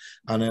difference.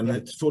 And then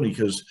it's funny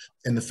because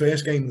in the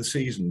first game of the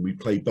season, we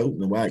played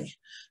Bolton away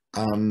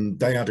and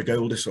they had a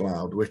goal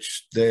disallowed,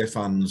 which their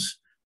fans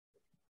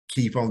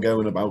keep on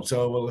going about,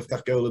 oh, well, if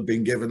that goal had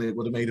been given, it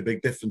would have made a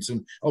big difference.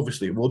 And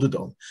obviously it would have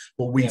done.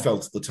 But we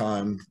felt at the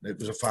time it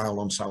was a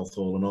foul on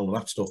Southall and all of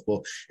that stuff.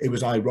 But it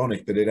was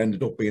ironic that it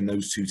ended up being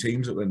those two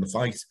teams that were in the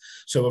fight.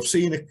 So I've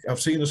seen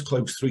us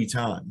close 3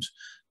 times,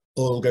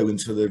 all go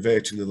into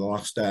virtually the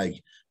last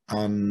day.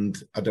 And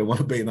I don't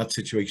want to be in that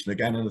situation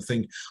again. And I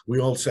think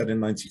we all said in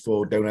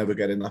 '94, don't ever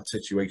get in that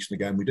situation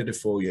again. We did it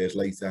 4 years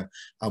later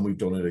and we've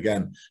done it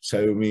again.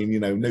 So, I mean,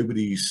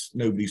 nobody's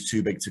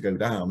too big to go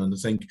down. And I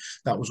think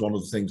that was one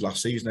of the things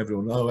last season.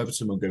 Everyone,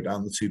 Everton will go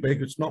down, they're too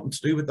big. It's nothing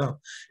to do with that.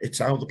 It's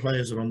how the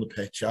players are on the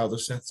pitch, how they're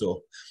set up.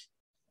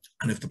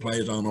 And if the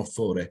players aren't off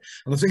for it.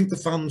 And I think the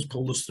fans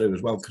pulled us through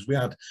as well, because we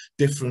had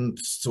different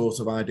sort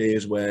of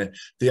ideas where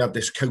they had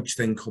this coach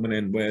thing coming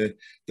in where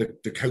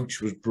the coach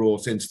was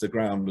brought into the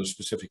ground at a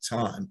specific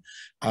time.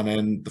 And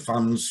then the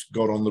fans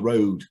got on the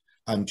road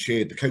and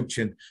cheered the coach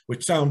in,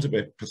 which sounds a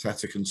bit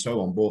pathetic and so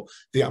on. But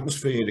the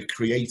atmosphere it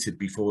created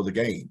before the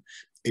game,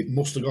 it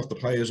must have got the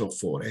players up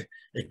for it.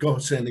 It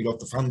certainly got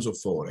the fans up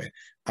for it.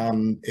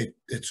 And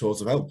it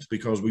sort of helped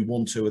because we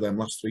won 2 of them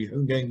last 3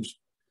 home games.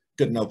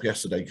 Didn't help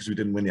yesterday because we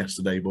didn't win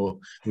yesterday, but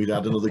we'd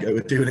had another go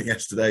at doing it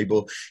yesterday.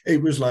 But it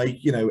was like,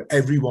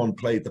 everyone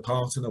played the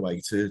part in a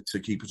way to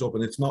keep us up.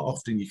 And it's not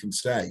often you can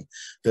say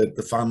that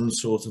the fans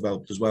sort of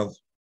helped as well.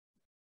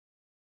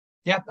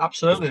 Yeah,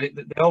 absolutely.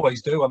 They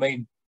always do. I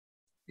mean,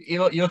 you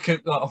look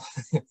at, I'm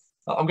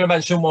going to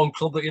mention one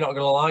club that you're not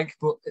going to like,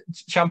 but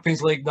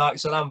Champions League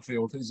nights at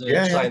Anfield is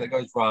a saying that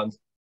goes round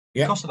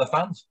because of the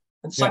fans.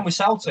 And same with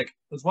Celtic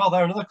as well.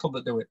 They're another club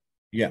that do it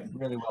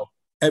really well.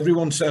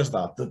 Everyone says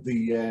that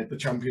the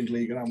Champions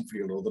League at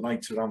Anfield or the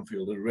nights at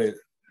Anfield are really,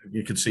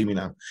 you can see me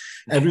now.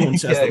 Everyone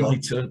says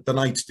the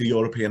nights, the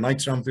European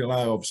nights at Anfield.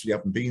 I obviously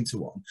haven't been to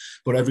one,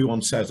 but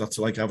everyone says that's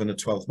like having a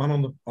 12th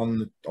man on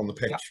the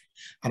pitch,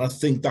 and I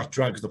think that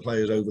drags the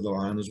players over the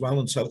line as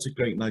well. And Celtic,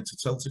 great nights at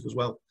Celtic as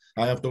well.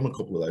 I have done a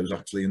couple of those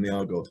actually, and they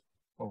are good.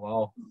 Oh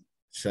wow!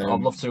 So I'd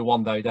love to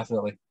one day,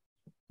 definitely.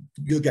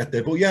 You'll get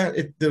there, but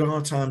there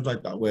are times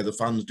like that where the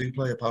fans do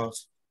play a part.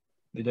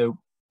 They do.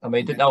 I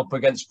mean, it didn't help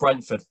against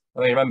Brentford. I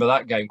mean, remember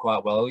that game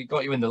quite well. He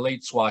got you in the lead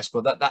twice,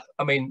 but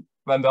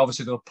remember,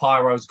 obviously there were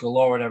pyros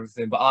galore and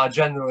everything, but I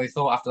genuinely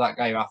thought after that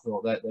game, I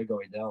thought they're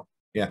going down.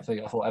 Yeah.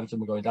 I thought Everton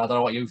were going down. I don't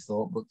know what you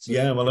thought, but...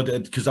 Yeah, well, I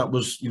did, because it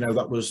was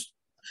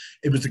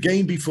the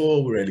game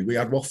before, really. We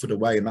had Watford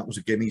away, and that was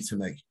a gimme to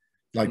me.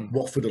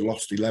 Watford had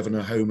lost 11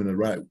 at home in a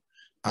row,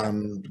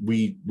 and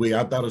we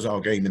had that as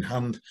our game in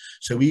hand.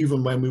 So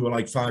even when we were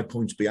like 5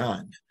 points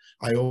behind,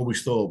 I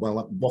always thought,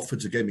 well,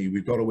 Watford's a gimme.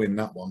 We've got to win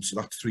that one. So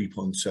that's 3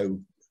 points. So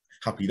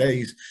happy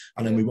days.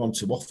 And then we went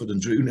to Watford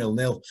and drew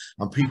 0-0.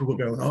 And people were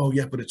going, oh,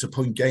 yeah, but it's a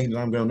point game. And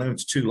I'm going, no,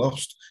 it's 2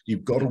 lost.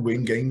 You've got to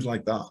win games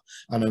like that.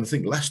 And then I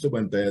think Leicester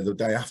went there the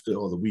day after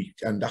or the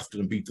weekend after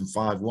and beat them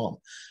 5-1.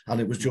 And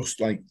it was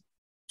just like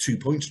 2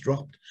 points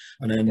dropped.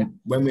 And then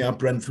when we had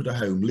Brentford at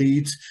home,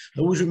 Leeds, I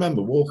always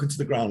remember walking to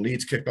the ground,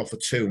 Leeds kicked off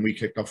at 2 and we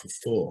kicked off at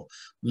 4.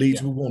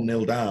 Leeds were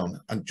 1-0 down.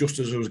 And just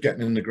as I was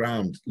getting in the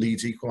ground,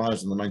 Leeds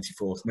equalised in the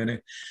 94th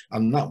minute.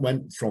 And that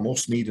went from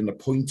us needing a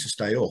point to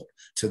stay up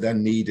to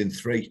then needing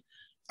 3.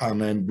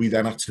 And then we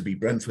had to beat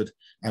Brentford.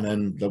 And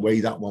then the way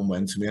that one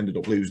went, and we ended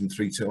up losing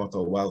 3-2. I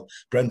thought, well,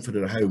 Brentford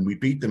at home, we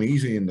beat them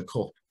easy in the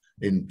cup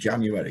in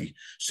January.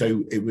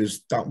 So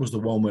that was the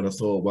one where I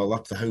thought, well,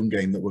 that's the home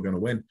game that we're going to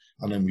win.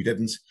 And then we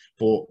didn't.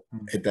 But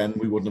then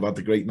we wouldn't have had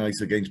the great night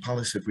against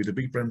Palace if we'd have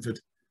beat Brentford.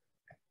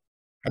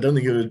 I don't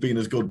think it would have been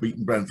as good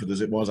beating Brentford as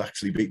it was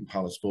actually beating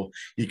Palace. But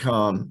you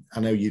can't,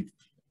 I know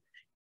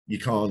you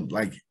can't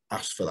like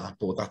ask for that,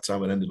 but that's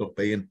how it ended up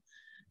being.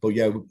 But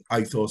yeah,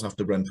 I thought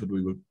after Brentford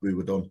we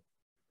were done.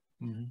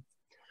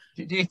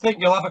 Mm-hmm. Do you think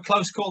you'll have a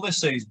close call this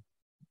season?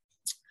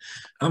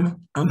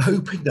 I'm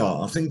hoping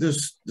not. I think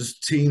there's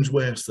teams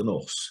worse than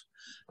us.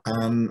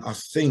 And I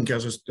think,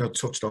 as I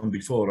touched on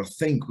before, I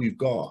think we've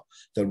got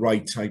the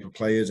right type of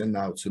players in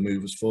now to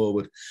move us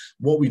forward.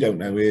 What we don't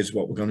know is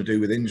what we're going to do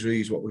with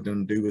injuries, what we're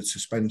going to do with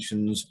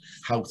suspensions,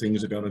 how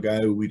things are going to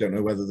go. We don't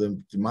know whether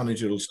the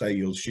manager will stay.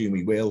 You'll assume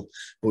he will,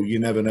 but you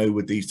never know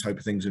with these type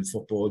of things in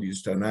football. You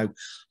just don't know.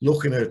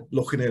 Looking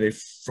at it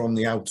from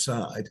the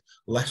outside,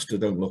 Leicester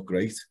don't look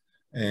great.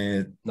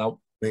 No.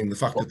 I mean, the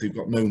fact that they've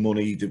got no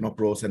money, they've not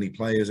brought any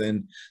players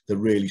in, they're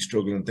really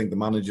struggling. I think the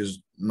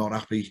manager's not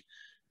happy.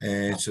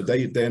 So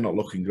they're not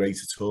looking great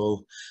at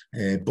all.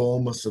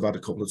 Bournemouth have had a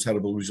couple of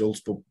terrible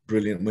results, but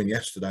brilliant win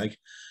yesterday.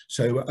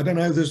 So I don't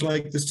know.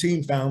 There's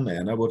teams down there,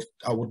 and I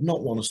would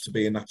not want us to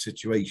be in that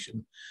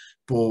situation.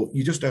 But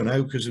you just don't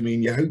know, because I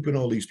mean, you're hoping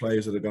all these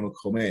players that are going to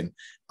come in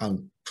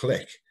and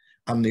click,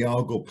 and they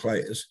are good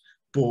players.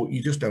 But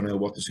you just don't know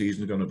what the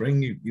season is going to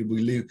bring.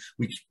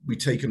 We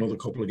take another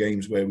couple of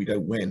games where we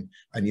don't win,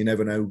 and you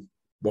never know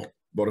what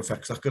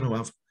effects that's going to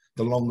have.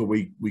 The longer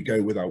we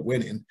go without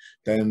winning,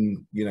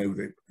 then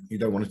you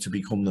don't want it to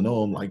become the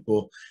norm.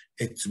 But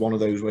it's one of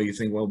those where you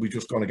think, well, we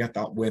just got to get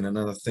that win, and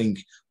then I think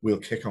we'll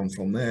kick on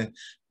from there.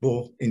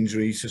 But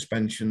injuries,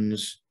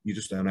 suspensions, you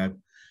just don't know.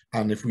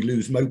 And if we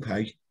lose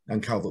Mopey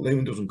and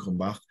Calvert-Lewin doesn't come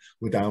back,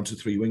 we're down to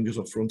 3 wingers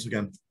up front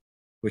again,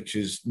 which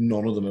is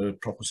none of them are a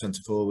proper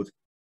centre forward.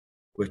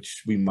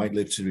 Which we might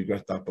live to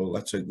regret that, but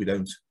let's hope we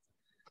don't.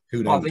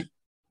 Who knows? I think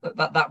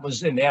that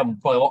was in the end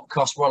probably what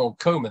cost Ronald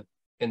Koeman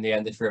in the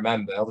end, if you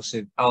remember.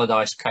 Obviously,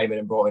 Allardyce came in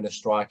and brought in a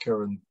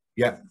striker, and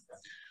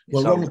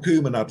well, Ronald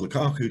Koeman had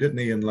Lukaku, didn't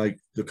he? And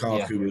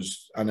Lukaku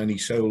was, and then he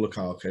sold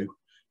Lukaku,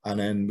 and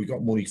then we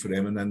got money for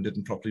him, and then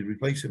didn't properly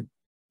replace him.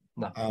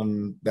 No.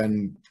 And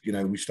then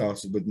we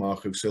started with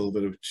Marco Silva,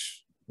 which.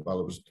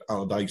 Well, it was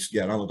Allardyce,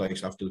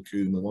 Allardyce after the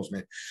Koeman, wasn't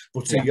it?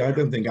 But see, I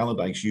don't think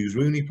Allardyce used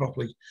Rooney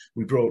properly.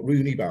 We brought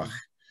Rooney back,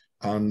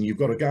 and you've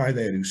got a guy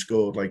there who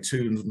scored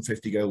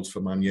 250 goals for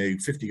Man U,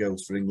 50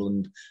 goals for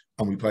England,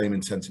 and we play him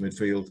in centre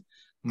midfield.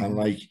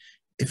 And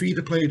if he'd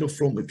have played up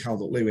front with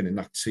Calvert-Lewin in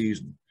that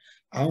season,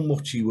 how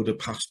much he would have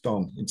passed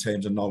on in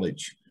terms of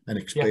knowledge and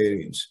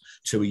experience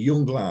to a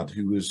young lad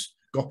who was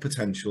got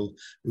potential,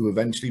 who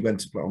eventually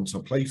went on to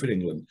play for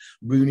England.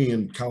 Rooney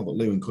and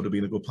Calvert-Lewin could have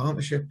been a good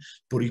partnership,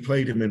 but he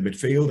played him in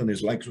midfield and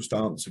his legs were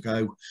starting to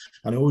go.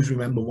 And I always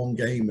remember one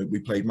game that we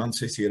played Man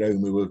City at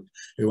home,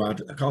 who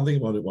had, I can't think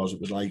of what it was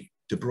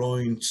De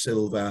Bruyne,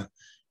 Silva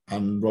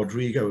and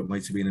Rodrigo, it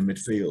might have been in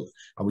midfield,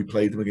 and we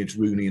played them against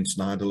Rooney and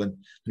Schneiderlin. And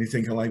you're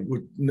thinking,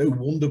 no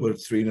wonder we're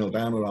 3-0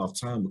 down at half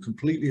time, we're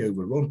completely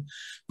overrun.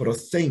 But I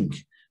think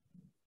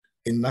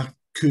in that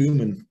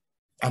Koeman,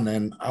 and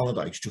then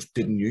Allardyce just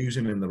didn't use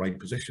him in the right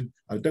position.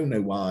 I don't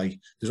know why.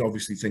 There's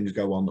obviously things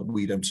go on that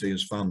we don't see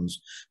as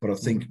fans, but I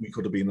think we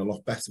could have been a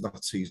lot better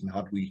that season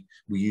had we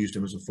used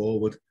him as a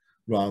forward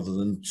rather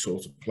than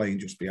sort of playing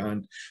just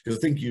behind. Because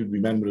I think you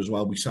remember as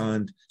well, we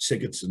signed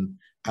Sigurdsson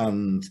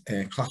and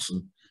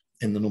Klaassen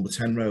in the number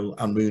 10 role,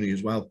 and Rooney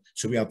as well.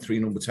 So we had 3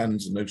 number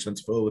 10s and no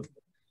centre forward.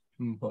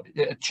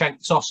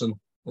 Cenk Tosun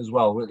as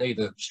well,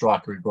 the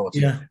striker he brought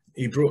in.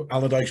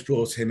 Allardyce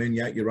brought him in,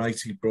 you're right,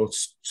 he brought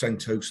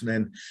Cenk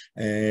Tosun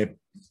in.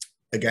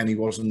 Again, he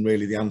wasn't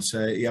really the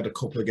answer. He had a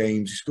couple of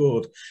games,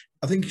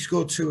 I think he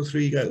scored 2 or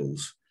 3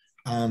 goals,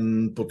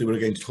 but they were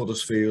against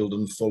Huddersfield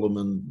and Fulham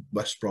and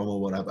West Brom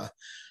or whatever.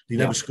 He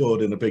never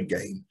scored in a big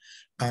game.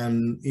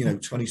 And,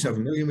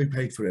 27 million we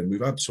paid for him.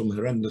 We've had some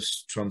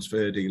horrendous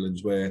transfer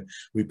dealings where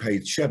we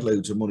paid shed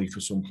loads of money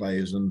for some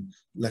players and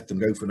let them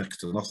go for next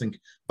to nothing.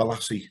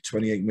 Balassi,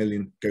 28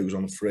 million, goes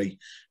on a free.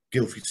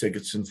 Gylfi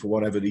Sigurdsson, for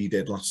whatever he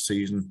did last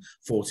season,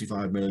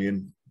 45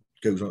 million,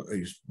 goes on,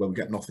 we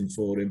get nothing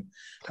for him.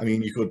 I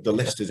mean, the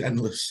list is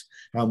endless,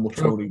 how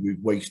much money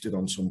we've wasted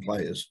on some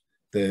players.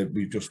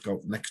 We've just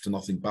got next to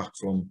nothing back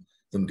from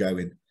them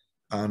going.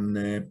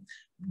 And,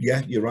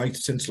 you're right.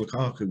 Since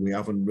Lukaku, we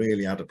haven't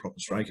really had a proper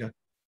striker.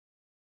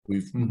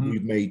 We've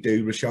made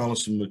do.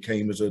 Richarlison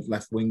came as a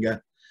left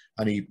winger,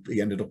 and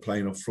he ended up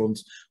playing up front.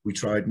 We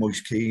tried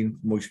Moise Kean.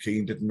 Moise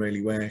Kean didn't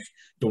really work.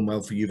 Done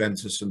well for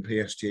Juventus and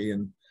PSG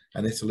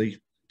and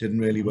Italy. Didn't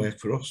really work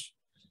for us.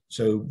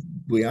 So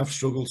we have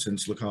struggled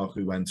since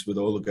Lukaku went with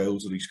all the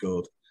goals that he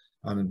scored,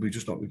 and we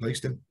just not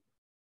replaced him.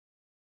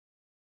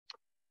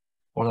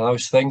 One of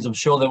those things. I'm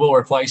sure they will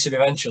replace him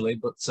eventually,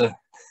 but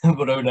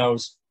who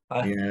knows?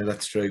 Yeah,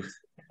 that's true.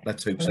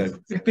 Let's hope so.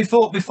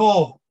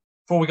 Before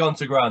we go on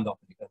to Groundhopping,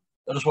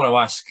 I just want to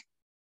ask.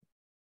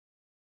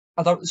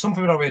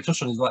 Something we don't really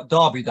touch on is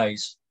derby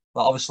days.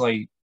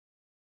 Obviously,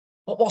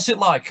 what's it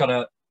like on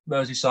a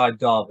Merseyside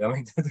derby? I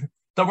mean,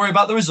 don't worry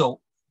about the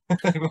result.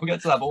 We'll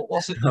get to that. But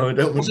what's it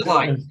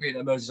like being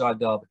a Merseyside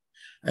derby?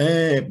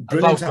 Brilliant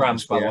both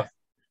grounds, by the way.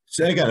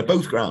 Say again, at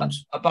both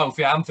grounds. At both,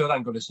 Anfield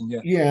and Goodison,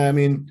 yeah. Yeah, I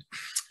mean,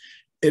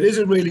 it is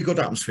a really good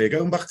atmosphere.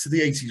 Going back to the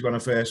 80s when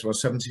 70s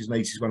and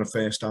 80s when I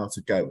first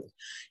started going,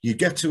 you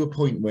get to a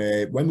point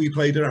where when we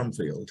played at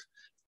Anfield,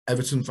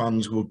 Everton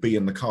fans would be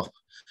in the Kop.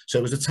 So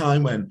it was a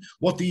time when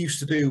what they used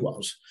to do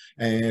was,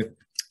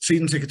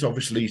 season ticket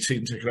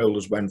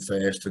holders went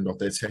first and got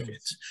their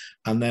tickets.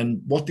 And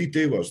then what they'd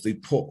do was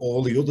they'd put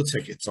all the other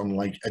tickets on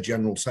a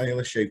general sale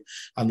issue,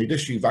 and they'd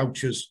issue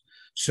vouchers.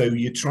 So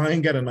you try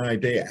and get an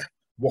idea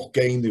what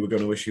game they were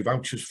going to issue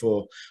vouchers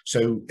for.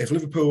 So if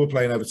Liverpool were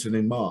playing Everton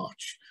in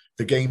March,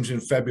 the games in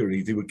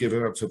February, they would give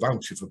out a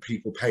voucher for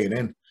people paying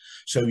in.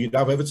 So you'd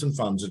have Everton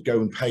fans that go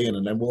and pay in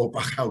and then walk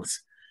back out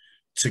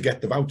to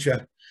get the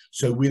voucher.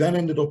 So we then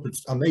ended up,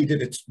 and they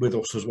did it with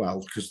us as well,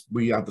 because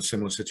we had the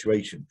similar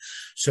situation.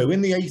 So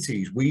in the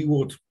 80s, we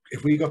would,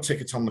 if we got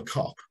tickets on the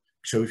Cop,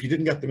 so if you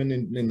didn't get them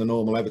in the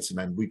normal Everton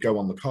end, we'd go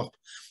on the Cop,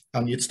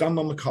 and you'd stand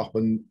on the Cop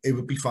and it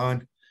would be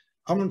fine.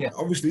 And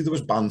obviously there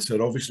was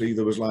banter, obviously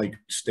there was like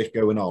stick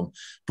going on,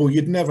 but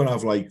you'd never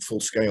have like full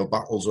scale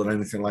battles or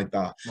anything like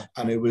that. No.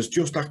 And it was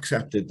just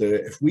accepted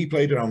that if we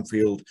played at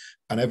Anfield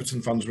and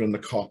Everton fans were in the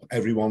Cop,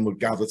 everyone would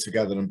gather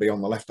together and be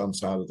on the left-hand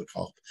side of the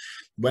Cop.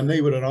 When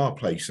they were at our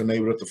place and they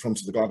were at the front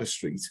of the Gladys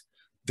Street,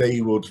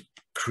 they would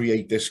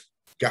create this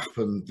gap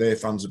and their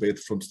fans would be at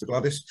the front of the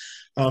Gladys.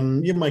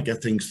 You might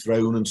get things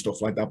thrown and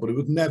stuff like that, but it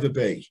would never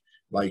be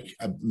like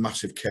a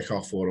massive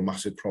kick-off or a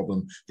massive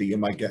problem that you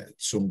might get at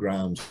some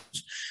grounds.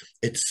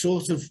 It's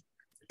sort of,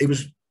 it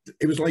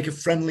was like a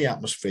friendly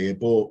atmosphere,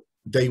 but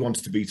they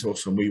wanted to beat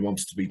us and we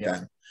wanted to beat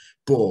them.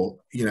 But,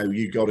 you know,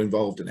 you got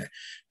involved in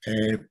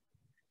it.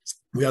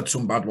 We had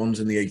some bad ones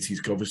in the 80s,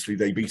 because obviously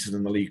they beat us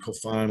in the League Cup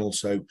final.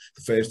 So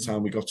the first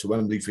time we got to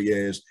Wembley for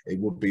years, it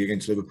would be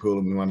against Liverpool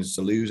and we managed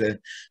to lose it.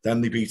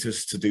 Then they beat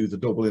us to do the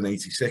double in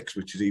 86,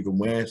 which is even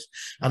worse.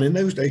 And in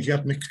those days, you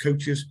had mixed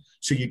coaches.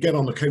 So you get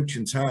on the coach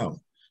in town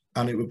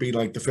and it would be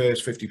like the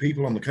first 50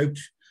 people on the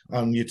coach.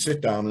 And you'd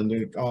sit down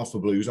and half were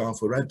blues,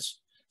 half were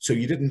reds. So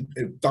you didn't,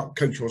 if that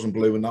coach wasn't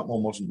blue and that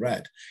one wasn't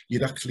red,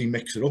 you'd actually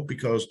mix it up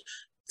because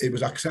it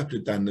was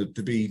accepted then that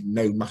there'd be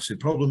no massive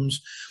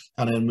problems.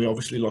 And then we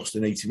obviously lost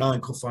in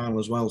 89 cup final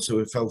as well. So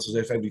it felt as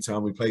if every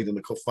time we played in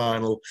the cup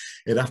final,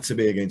 it had to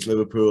be against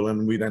Liverpool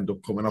and we'd end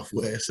up coming off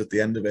worse at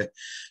the end of it.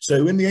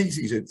 So in the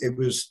 80s, it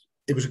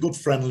was a good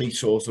friendly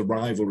sort of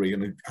rivalry,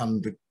 and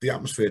the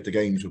atmosphere at the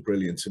games were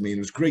brilliant. I mean,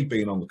 it was great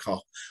being on the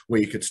Cop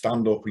where you could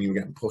stand up and you were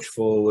getting pushed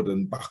forward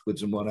and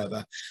backwards and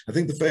whatever. I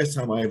think the first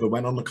time I ever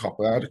went on the Cop,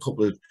 I had a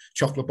couple of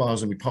chocolate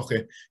bars in my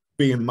pocket,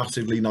 being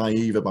massively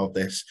naive about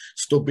this,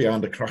 stood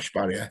behind a crash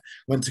barrier,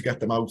 went to get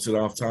them out at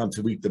half time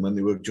to eat them, and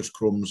they were just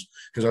crumbs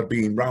because I'd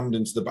been rammed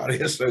into the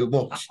barrier so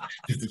much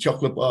that the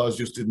chocolate bars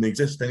just didn't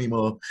exist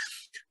anymore.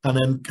 And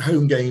then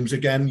home games,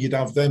 again, you'd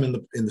have them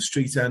in the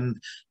street end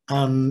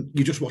and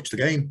you just watch the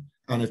game.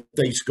 And if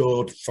they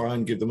scored,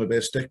 fine, give them a bit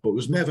of stick, but it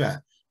was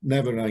never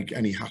like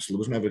any hassle. There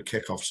was never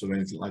kickoffs or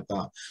anything like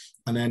that.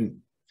 And then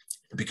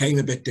it became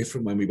a bit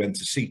different when we went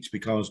to seats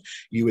because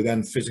you were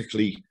then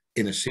physically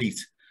in a seat.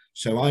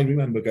 So I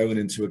remember going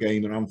into a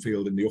game at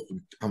Anfield in the upper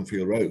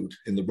Anfield Road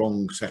in the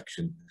wrong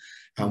section,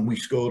 and we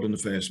scored in the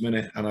first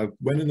minute. And I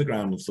went in the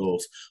ground and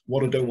thought,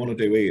 what I don't want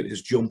to do here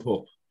is jump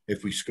up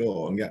if we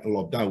score and get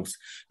lobbed out,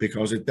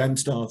 because it then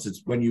started,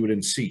 when you were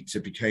in seats,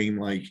 it became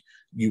like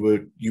you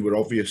were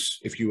obvious.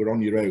 If you were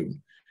on your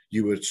own,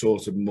 you were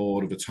sort of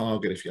more of a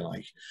target, if you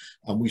like.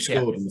 And we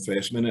scored in the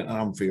first minute at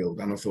Anfield,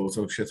 and I thought,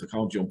 oh shit, I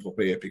can't jump up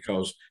here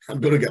because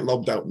I'm going to get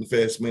lobbed out in the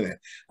first minute.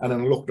 And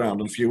then I looked around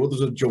and a few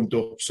others had jumped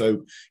up.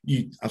 So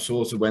I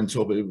sort of went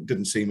up. It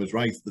didn't seem as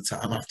right at the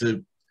time after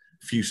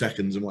a few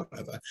seconds and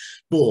whatever.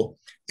 But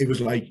it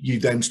was like you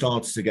then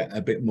started to get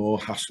a bit more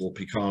hassle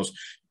because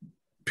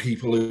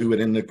people who were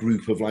in a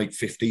group of like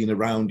 15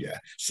 around you,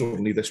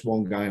 suddenly this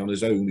one guy on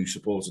his own who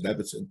supported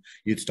Everton,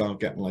 you'd start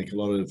getting like a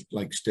lot of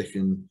like stick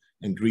and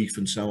grief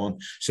and so on.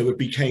 So it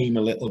became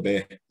a little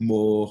bit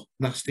more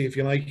nasty, if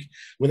you like,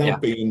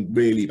 without being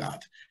really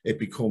bad. It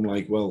become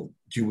like, well,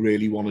 do you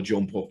really want to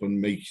jump up and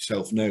make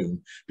yourself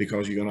known?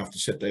 Because you're going to have to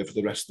sit there for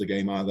the rest of the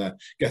game, either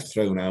get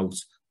thrown out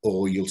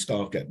or you'll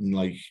start getting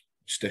like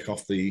stick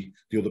off the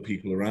other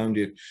people around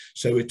you.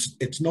 So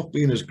it's not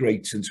been as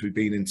great since we've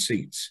been in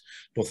seats.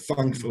 But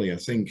thankfully, I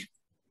think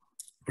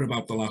for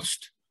about the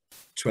last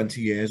 20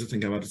 years, I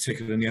think I've had a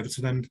ticket in the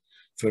Everton end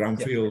for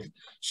Anfield.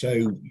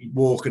 So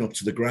walking up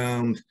to the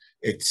ground,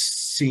 it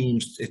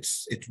seems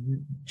it's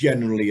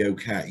generally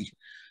okay.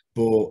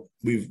 But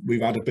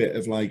we've had a bit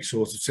of like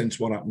sort of since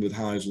what happened with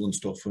Heysel and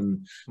stuff,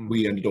 and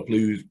we ended up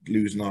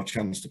losing our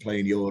chance to play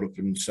in Europe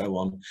and so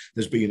on.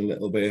 There's been a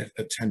little bit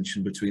of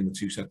tension between the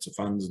two sets of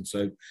fans, and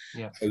so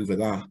over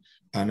that.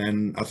 And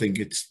then I think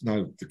it's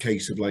now the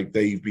case of like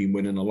they've been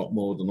winning a lot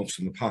more than us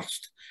in the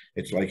past.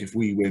 It's like if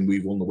we win,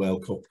 we've won the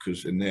World Cup,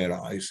 because in their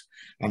eyes.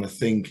 And I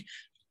think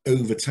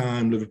over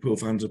time, Liverpool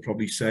fans will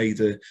probably say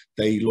that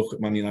they look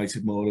at Man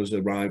United more as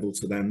a rival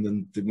to them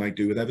than they might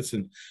do with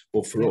Everton.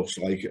 But for us,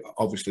 like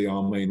obviously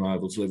our main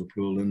rival's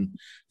Liverpool, and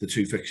the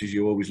two fixtures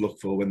you always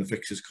look for when the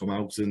fixtures come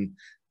out. And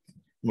I'm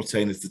not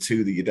saying it's the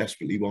two that you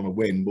desperately want to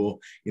win, but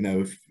you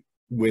know, if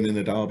winning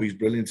a derby is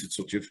brilliant. It's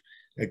such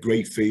a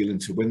great feeling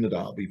to win the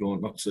derby,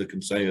 but not to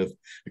can say I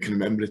can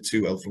remember it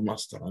too well from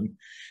last time.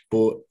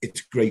 But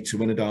it's great to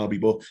win a derby.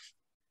 But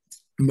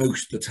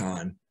most of the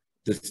time,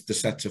 the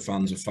sets of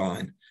fans are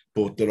fine.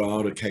 But there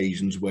are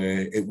occasions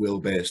where it will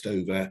burst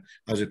over,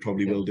 as it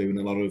probably will do in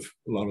a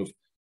lot of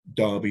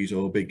derbies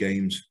or big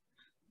games.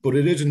 But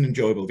it is an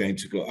enjoyable game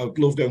to go. I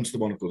love going to the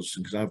one at Goodison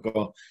because I've got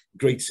a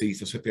great seat.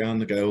 I sit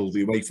behind the goal.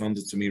 The away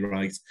fans are to me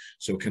right,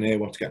 so I can hear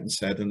what's getting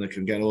said and I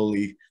can get all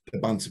the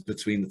banter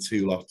between the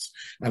two lots.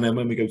 And then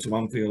when we go to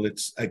Anfield,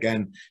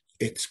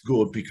 it's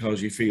good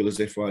because you feel as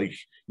if, like,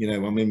 you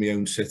know, I'm in my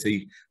own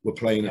city. We're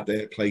playing at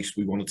their place.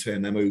 We want to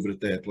turn them over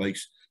at their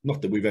place.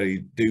 Not that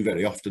we do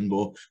very often,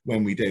 but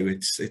when we do,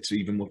 it's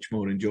even much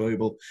more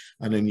enjoyable.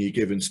 And then you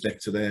give and stick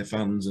to their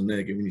fans, and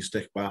they're giving you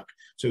stick back.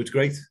 So it's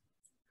great.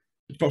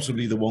 It's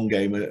possibly the one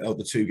game or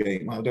the two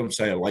game. I don't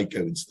say I like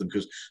going to them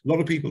because a lot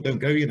of people don't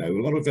go. You know,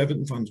 a lot of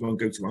Everton fans won't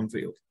go to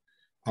Anfield.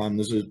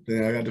 And I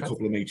had a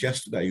couple of mates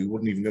yesterday who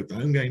wouldn't even go to the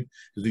home game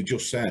because they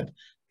just said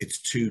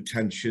it's too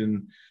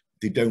tension.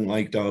 They don't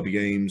like derby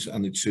games,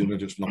 and they'd sooner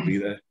just not be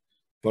there.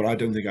 But I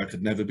don't think I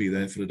could never be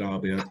there for a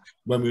derby.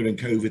 When we were in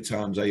COVID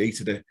times, I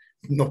hated it,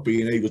 not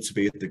being able to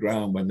be at the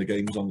ground when the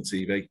game was on the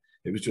TV.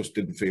 It just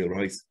didn't feel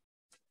right.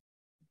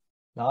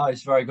 No,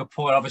 it's a very good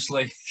point,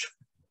 obviously.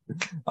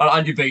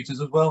 And you beat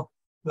us as well.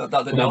 That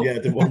didn't help. Yeah,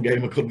 the one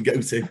game I couldn't go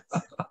to.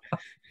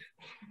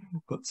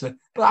 But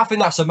I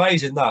think that's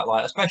amazing, that,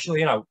 like,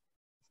 especially, you know,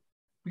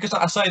 because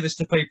I say this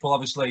to people,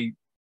 obviously,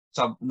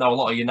 so I know a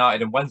lot of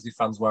United and Wednesday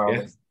fans where I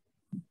live.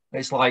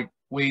 It's like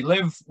we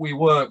live, we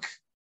work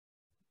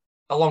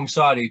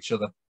alongside each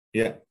other.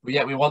 Yeah. But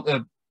yet we want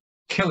to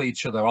kill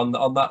each other on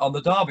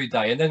the derby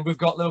day, and then we've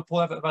got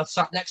Liverpool Everton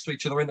sat next to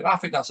each other. I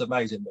think that's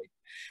amazing, mate.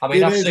 I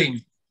mean,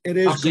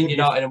 I've seen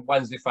United and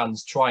Wednesday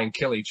fans try and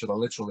kill each other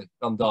literally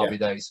on derby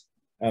days.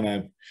 I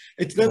know.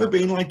 It's never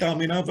been like that. I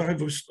mean, I've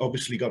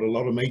obviously got a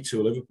lot of mates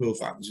who are Liverpool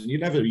fans, and you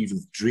never even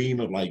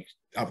dream of like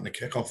having a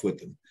kick off with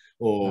them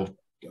or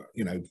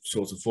you know,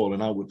 sort of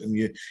falling out with them.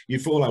 You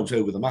fall out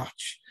over the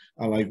match.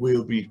 And like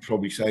we'll be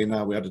probably saying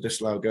now we had a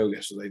disallowed goal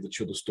yesterday that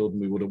should have stood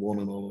and we would have won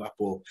and all of that.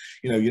 But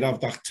you know, you'd have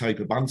that type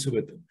of banter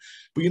with them.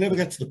 But you never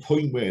get to the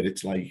point where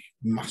it's like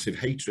massive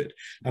hatred.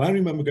 And I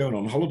remember going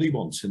on holiday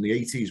once in the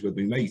 80s with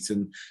my mate,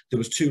 and there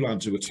was two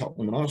lads who were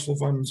Tottenham and Arsenal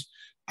fans.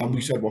 And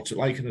we said, what's it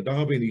like in a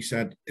derby? And he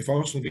said, if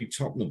Arsenal beat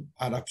Tottenham,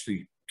 I'd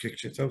actually kick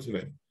shit out of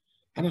him.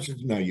 And I said,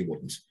 no, you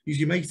wouldn't. He's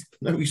your mate.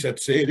 No, he said,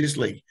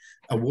 seriously,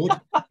 I would.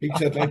 He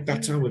said, like,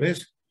 that's how it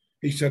is.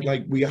 He said,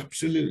 like, we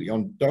absolutely,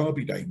 on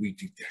derby day, we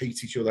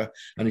hate each other.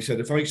 And he said,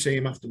 if I see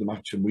him after the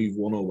match and we've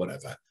won or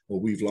whatever, or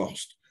we've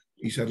lost,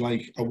 he said,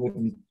 like, I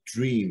wouldn't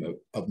dream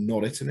of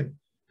not hitting him.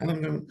 And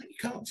I'm going, you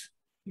can't.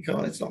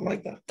 It's not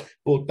like that.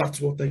 But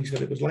that's what they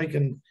said it was like.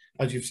 And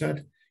as you've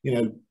said, you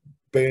know,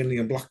 Burnley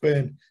and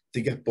Blackburn,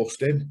 they get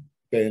bussed in,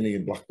 Burnley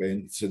and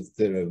Blackburn, to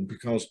their own,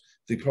 because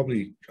they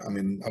probably, I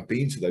mean, I've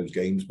been to those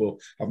games, but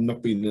I've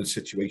not been in a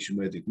situation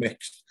where they've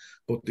mixed.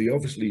 But they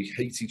obviously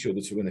hate each other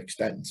to an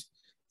extent.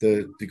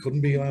 They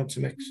couldn't be allowed to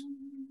mix.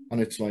 And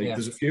it's like,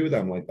 there's a few of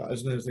them like that,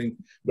 isn't there? I think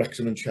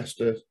Wrexham and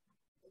Chester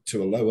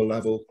to a lower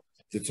level,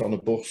 it's on a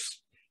bus.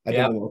 I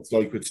don't know what it's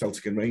like with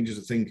Celtic and Rangers.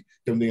 I think,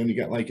 don't they only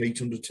get like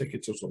 800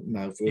 tickets or something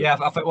now?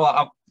 I think,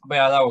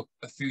 I know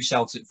a few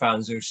Celtic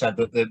fans who said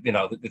that,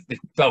 the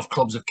both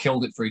clubs have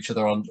killed it for each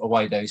other on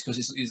away days, because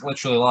it's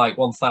literally like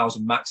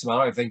 1,000 maximum.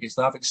 I don't think it's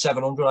now. I think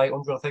 700,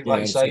 800, I think, like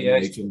you say.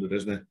 800,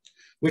 isn't it?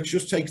 Which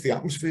just takes the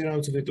atmosphere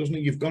out of it, doesn't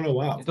it? You've got to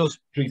have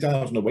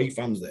 3,000 away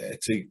fans there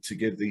to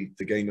give the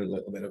game a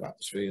little bit of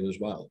atmosphere as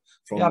well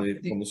from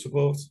the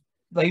support.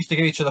 They used to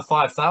give each other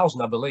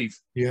 5,000, I believe.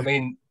 Yeah. I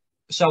mean,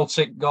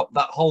 Celtic got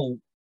that whole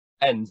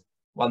end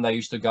when they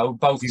used to go,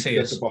 both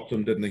tiers. At the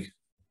bottom, didn't they?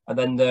 And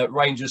then the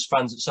Rangers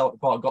fans at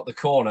Celtic Park got the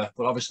corner,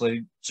 but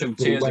obviously two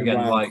tiers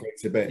again. Like,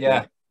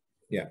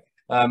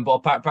 but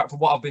apart from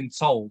what I've been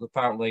told,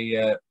 apparently,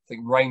 I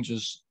think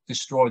Rangers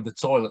destroyed the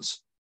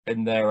toilets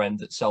in their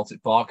end at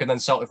Celtic Park, and then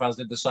Celtic fans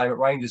did the same at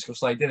Rangers because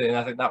they did it, and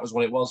I think that was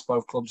what it was.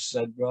 Both clubs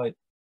said, right,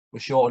 we're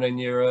shortening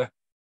your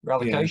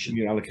allocation.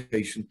 Yeah,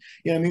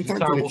 I mean,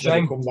 thankfully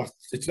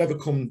it's never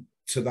come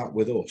to that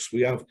with us.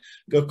 We have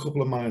got a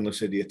couple of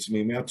mindless idiots. I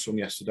mean, we had some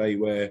yesterday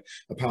where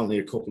apparently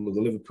a couple of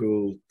the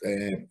Liverpool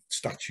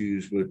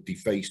statues were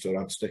defaced or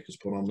had stickers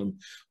put on them.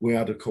 We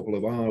had a couple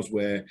of ours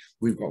where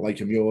we've got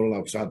like a mural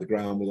outside the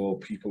ground with all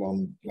people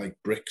on like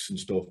bricks and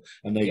stuff,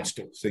 and they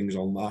stuck things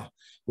on that,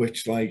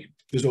 which, like,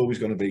 there's always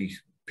going to be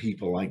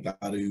people like that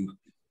who,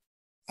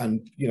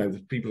 and, you know,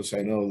 people are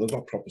saying, oh, they're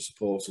not proper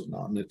supporters and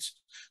that. And it's,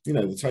 you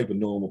know, the type of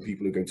normal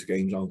people who go to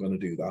games aren't going to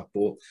do that.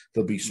 But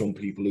there'll be some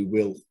people who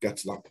will get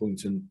to that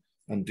point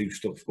and do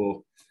stuff. But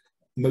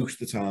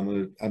most of the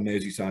time, a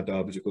Merseyside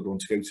derby is a good one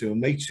to go to. And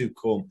mates who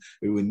come,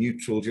 who are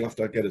neutrals, you'll have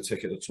to get a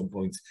ticket at some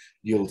point.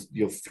 You'll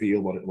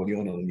feel well,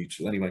 you're not a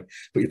neutral anyway,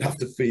 but you'd have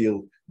to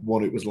feel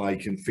what it was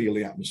like and feel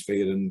the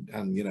atmosphere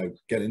and you know,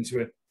 get into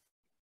it.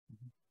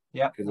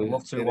 Yeah, I'd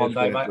love to one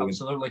day, mate.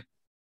 Absolutely.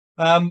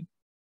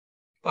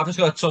 I've just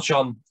got to touch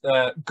on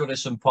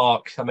Goodison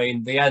Park. I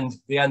mean, the end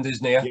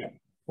is near. Yeah.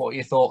 What are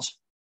your thoughts?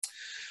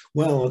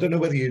 Well, I don't know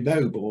whether you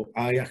know, but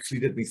I actually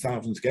did my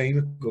 1000th game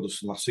at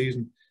Goodison last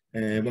season.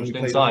 When we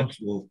played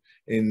Arsenal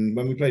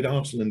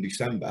in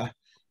December,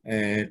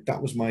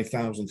 that was my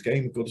 1000th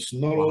game at Goodison.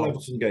 Not all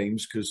Everton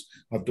games, because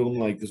I've done,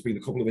 like, there's been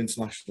a couple of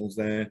internationals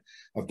there.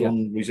 I've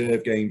done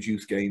reserve games,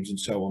 youth games, and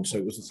so on. So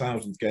it was the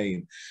 1000th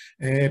game.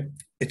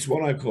 It's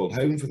what I've called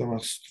home for the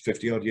last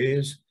 50 odd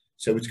years.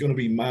 So it's going to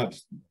be mad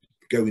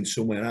going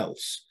somewhere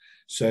else.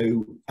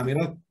 So, I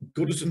mean,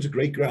 Goodison's a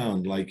great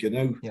ground. Like, you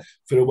know,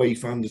 for away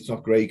fans, it's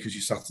not great because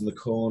you sat in the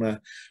corner.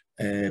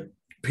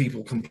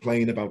 People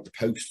complain about the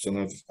posts, and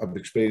I've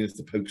experienced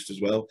the post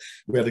as well.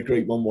 We had a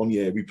great one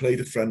year. We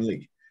played a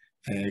friendly,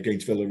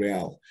 against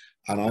Villarreal,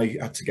 and I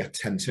had to get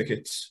 10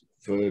 tickets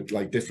for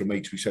like different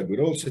mates. We said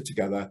we'd all sit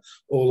together.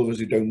 All of us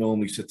who don't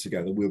normally sit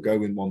together, we'll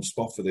go in one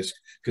spot for this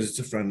because it's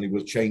a friendly.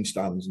 We'll change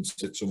stands and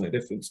sit somewhere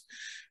different.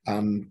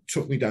 And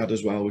took my dad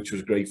as well, which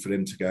was great for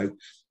him to go.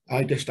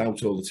 I dished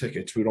out all the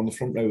tickets. We were on the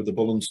front row of the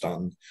Bullen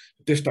stand.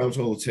 Dished out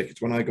all the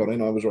tickets. When I got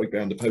in, I was right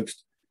behind the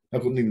post. I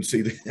couldn't even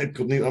see the. I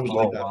couldn't even. I was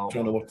like that, wow,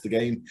 trying to watch the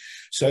game.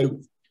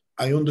 So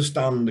I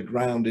understand the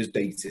ground is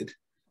dated.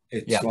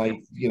 It's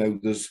like, you know,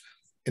 there's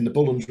in the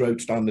Bullen's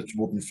Road stand, it's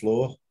wooden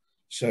floor.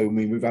 So, I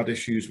mean, we've had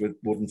issues with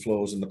wooden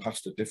floors in the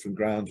past at different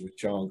grounds,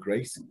 which aren't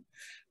great.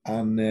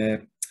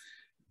 And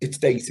it's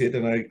dated,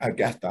 and I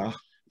get that.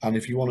 And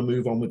if you want to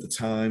move on with the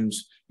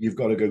times, you've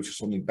got to go to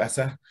something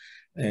better.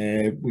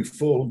 We've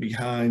fallen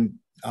behind,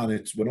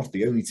 and we're not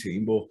the only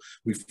team, but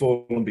we've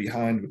fallen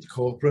behind with the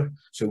corporate.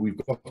 So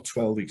we've got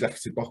 12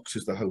 executive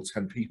boxes that hold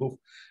 10 people.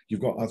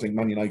 You've got, I think,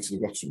 Man United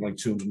have got something like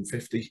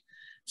 250.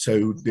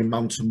 So the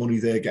amount of money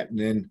they're getting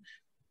in,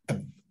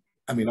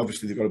 I mean,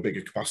 obviously they've got a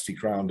bigger capacity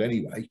crowd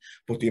anyway,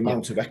 but the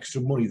amount of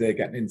extra money they're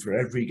getting in for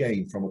every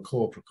game from a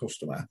corporate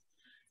customer,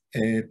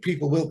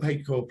 people will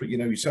pay corporate, you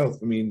know yourself.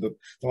 I mean, the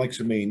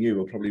likes of me and you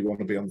will probably want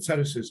to be on the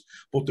terraces,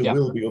 but there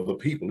will be other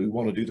people who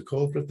want to do the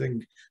corporate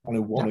thing and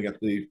who want to get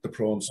the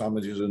prawn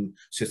sandwiches and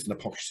sit in a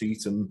posh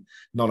seat and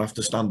not have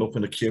to stand up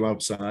in a queue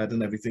outside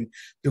and everything.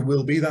 There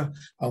will be that.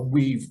 And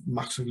we've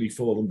massively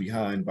fallen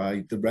behind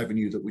by the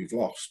revenue that we've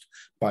lost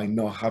by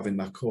not having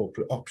that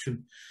corporate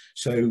option.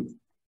 So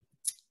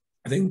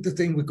I think the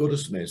thing with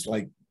Goodison is,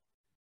 like,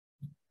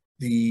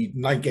 the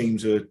night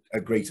games are a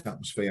great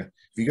atmosphere.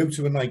 If you go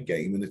to a night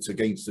game and it's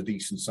against a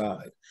decent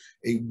side,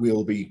 it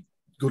will be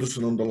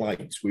Goodison under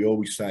lights. We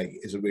always say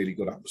is a really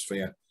good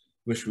atmosphere.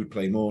 Wish we'd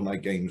play more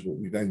night games, but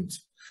we don't.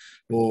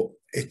 But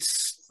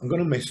I'm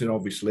going to miss it,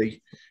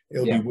 obviously.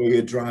 It'll be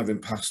weird driving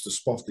past a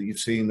spot that you've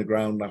seen the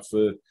ground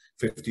after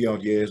 50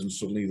 odd years and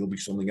suddenly there'll be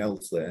something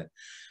else there.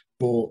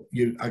 But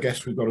I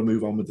guess we've got to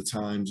move on with the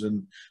times,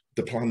 and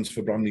the plans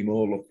for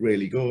Brandymore look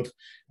really good.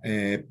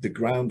 The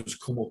ground has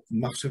come up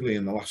massively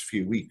in the last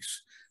few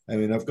weeks. I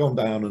mean, I've gone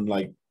down and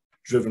like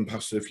driven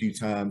past it a few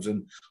times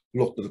and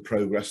looked at the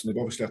progress, and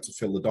they've obviously had to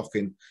fill the dock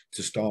in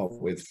to start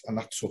with, and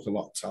that took a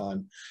lot of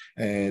time.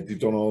 They've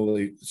done all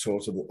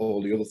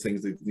the other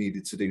things they've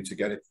needed to do to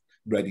get it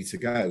ready to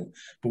go.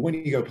 But when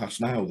you go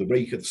past now, the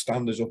rake of the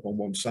stand is up on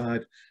one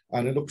side,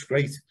 and it looks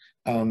great.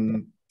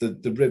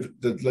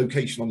 The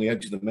location on the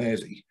edge of the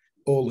Mersey,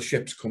 all the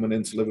ships coming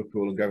into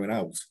Liverpool and going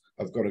out,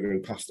 I've got to go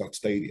past that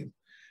stadium.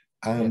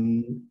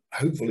 And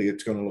hopefully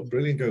it's going to look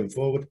brilliant going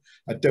forward.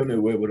 I don't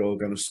know where we're all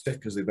going to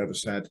stick, as they've ever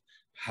said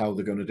how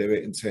they're going to do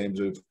it in terms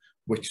of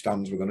which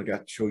stands we're going to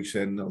get choice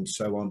in and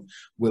so on.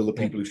 Will the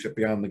people who sit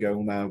behind the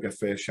goal now get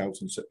fair shout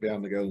and sit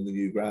behind the goal in the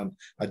new ground?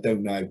 I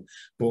don't know.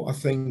 But I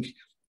think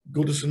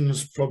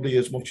Goodison's probably,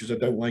 as much as I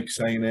don't like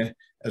saying it,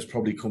 has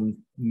probably come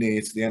near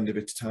to the end of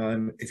its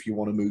time if you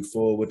want to move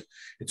forward.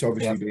 It's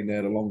obviously been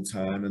there a long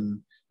time, and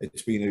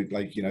it's been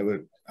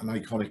an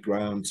iconic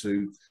ground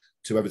to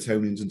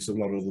Evertonians and to a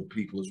lot of other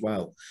people as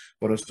well.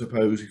 But I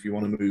suppose if you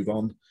want to move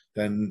on,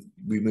 then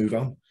we move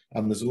on.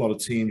 And there's a lot of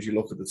teams, you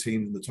look at the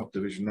teams in the top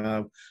division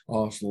now,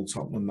 Arsenal,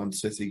 Tottenham, Man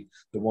City,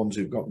 the ones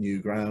who've got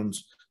new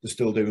grounds, they're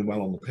still doing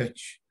well on the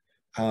pitch,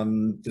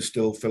 and they're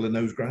still filling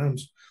those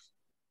grounds.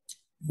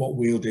 What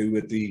we'll do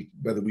with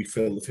whether we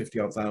fill the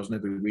 50-odd thousand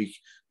every week,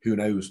 who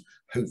knows?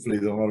 Hopefully,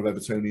 a lot of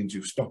Evertonians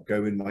who've stopped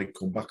going might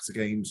come back to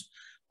games,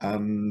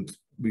 and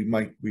we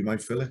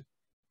might fill it.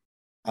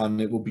 And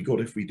it would be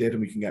good if we did,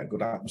 and we can get a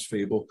good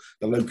atmosphere. But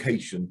the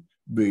location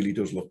really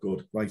does look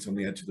good, right on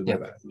the edge of the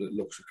river. It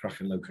looks a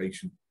cracking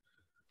location.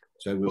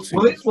 So we'll see.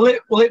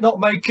 Will it not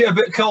make it a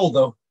bit cold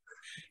though?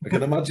 I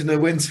can imagine the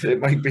winter, it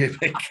might be a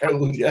bit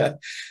cold, yeah.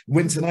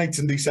 Winter nights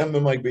in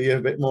December might be a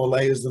bit more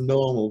layers than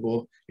normal,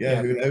 but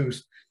who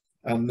knows?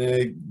 And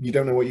you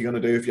don't know what you're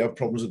going to do if you have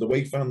problems with the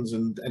away fans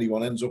and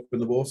anyone ends up in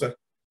the water. It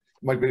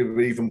might be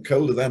even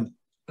colder then.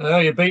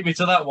 You beat me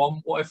to that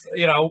one. What if,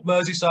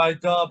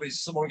 Merseyside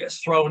derbies, someone gets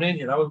thrown in,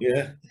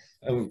 Yeah.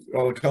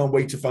 Well, I can't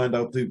wait to find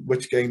out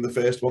which game the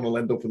first one will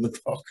end up in the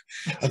dock.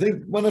 I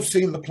think when I've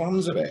seen the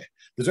plans of it,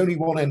 there's only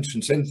one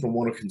entrance in from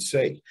what I can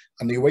see,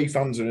 and the away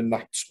fans are in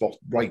that spot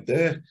right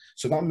there.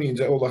 So that means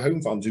that all the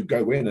home fans who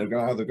go in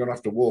are either going to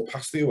have to walk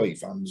past the away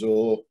fans,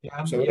 or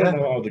I don't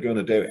know how they're going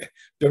to do it.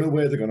 Don't know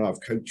where they're going to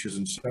have coaches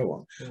and so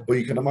on. Yeah. But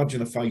you can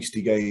imagine a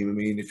feisty game. I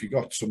mean, if you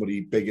got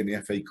somebody big in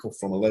the FA Cup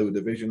from a lower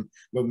division,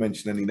 won't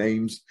mention any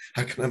names,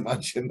 I can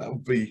imagine that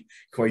would be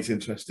quite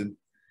interesting.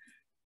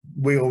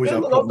 We always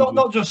have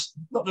not just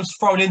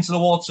thrown into the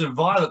water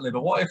violently,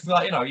 but what if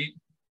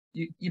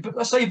you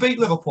let's say you beat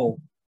Liverpool.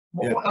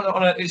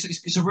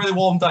 It's a really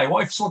warm day.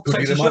 What if someone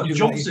takes a shot and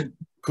jumps in?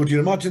 Could you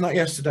imagine that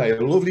yesterday?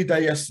 A lovely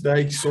day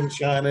yesterday, sun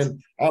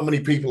shining. How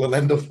many people will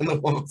end up in the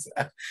water?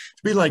 It'd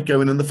be like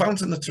going in the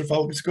fountain at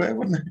Trafalgar Square,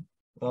 wouldn't it?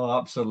 Oh,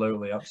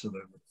 absolutely.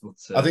 But,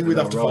 I think we'd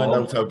have to find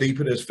out how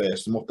deep it is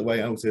first and what the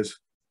way out is.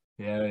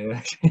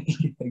 Yeah,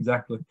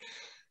 exactly.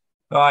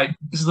 All right,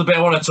 this is the bit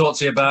I want to talk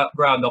to you about,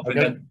 groundhopping.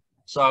 Okay.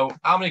 So,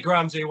 how many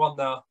grams do you want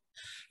now?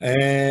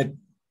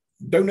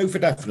 don't know for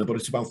definite, but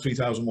it's about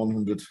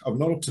 3,100. I'm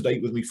not up to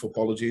date with me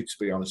footballogy, to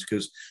be honest,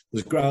 because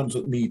there's grounds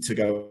that need to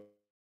go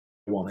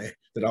on it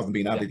that haven't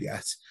been added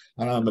yet,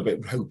 and I'm a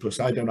bit hopeless.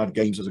 I don't have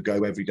games as a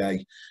go every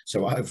day,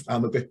 so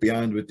I'm a bit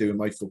behind with doing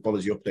my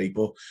footballogy update.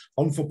 But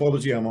on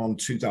footballogy, I'm on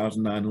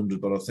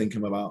 2,900, but I think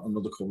I'm about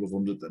another couple of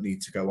hundred that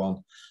need to go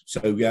on.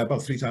 So yeah,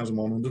 about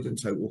 3,100 in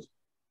total.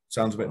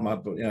 Sounds a bit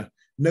mad, but yeah,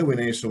 nowhere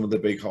near some of the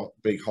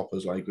big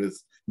hoppers like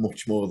with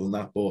much more than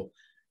that. But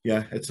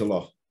yeah, it's a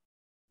lot.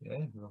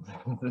 Yeah,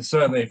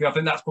 certainly. I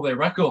think that's probably a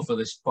record for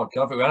this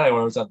podcast. I think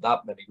anyone who's had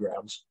that many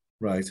grounds.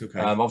 Right. Okay.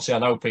 Obviously, I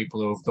know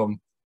people who have done.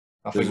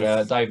 I think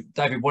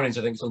David Winnings,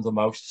 I think, has done the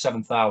most,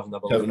 7,000.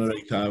 7,000 or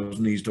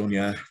 8,000 he's done.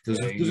 Yeah. There's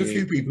a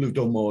few people who've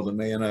done more than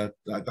me, and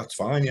that's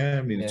fine. Yeah.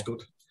 I mean, it's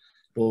good.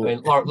 But, I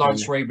mean,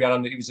 Lawrence Reed,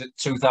 he was at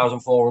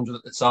 2,400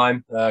 at the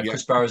time.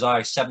 Chris Barazai,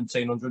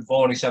 1,700.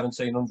 Varney,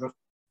 1,700.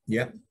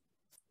 Yeah.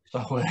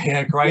 So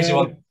yeah, crazy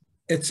one.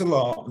 It's a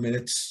lot. I mean,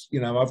 it's,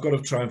 I've got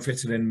to try and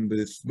fit it in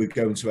with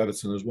going to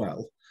Everton as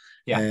well.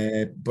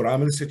 Yeah. But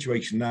I'm in a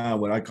situation now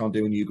where I can't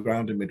do a new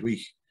ground in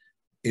midweek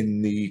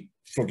in the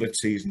floodlit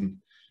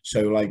season.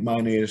 So, like,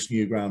 my nearest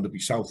new ground would be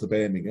south of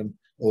Birmingham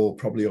or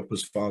probably up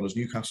as far as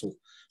Newcastle.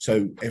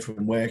 So, if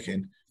I'm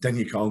working, then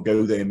you can't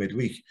go there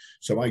midweek.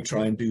 So, I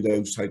try and do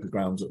those type of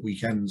grounds at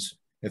weekends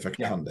if I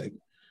can do.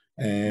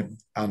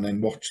 And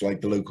then watch, like,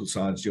 the local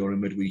sides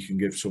during midweek and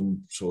give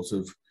some sort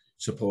of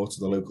support to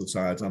the local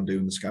sides. I'm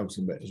doing the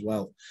scouting bit as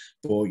well.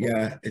 But,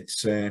 yeah,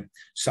 it's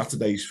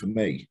Saturdays for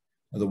me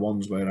are the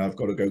ones where I've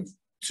got to go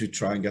to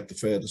try and get the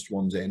furthest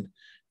ones in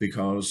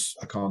because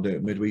I can't do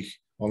it midweek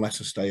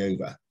unless I stay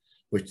over,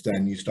 which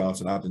then you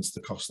start adding to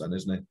the cost then,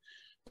 isn't it?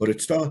 But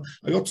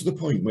I got to the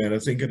point where I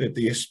think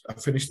I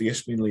finished the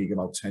Isthmian League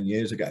about 10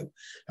 years ago,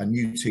 and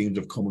new teams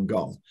have come and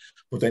gone.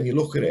 But then you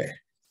look at it,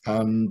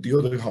 and the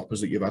other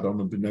hoppers that you've had on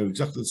them know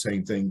exactly the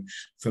same thing.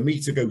 For me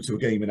to go to a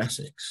game in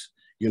Essex,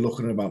 you're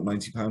looking at about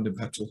 £90 in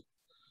petrol.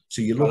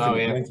 So you're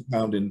looking at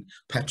 £90 in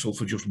petrol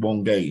for just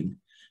one game,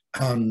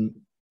 and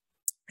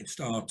it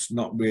starts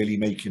not really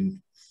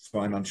making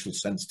financial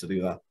sense to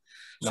do that.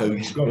 So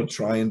you've got to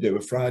try and do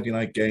a Friday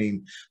night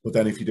game, but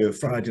then if you do a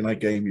Friday night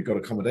game, you've got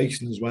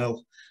accommodation as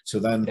well. So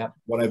then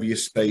whatever you're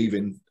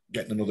saving,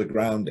 getting another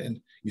ground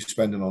in, you're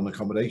spending on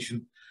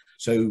accommodation.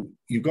 So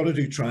you've got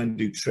to try and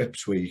do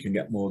trips where you can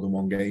get more than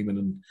one game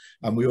in.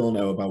 And we all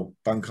know about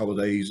bank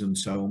holidays and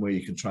so on, where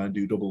you can try and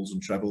do doubles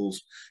and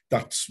trebles.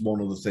 That's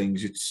one of the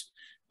things.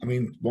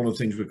 One of the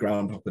things with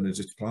ground hopping is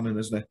it's planning,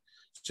 isn't it?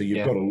 So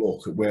you've got to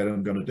look at where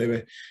I'm going to do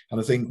it.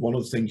 And I think one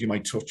of the things you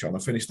might touch on, I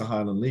finished the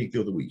Highland League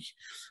the other week,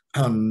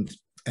 and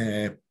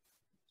I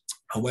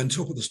went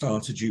up at the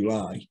start of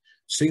July,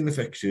 seen the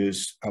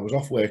fixtures. I was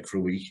off work for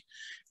a week,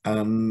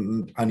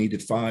 and I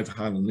needed 5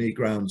 Highland League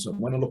grounds. And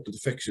when I looked at the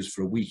fixtures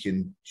for a week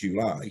in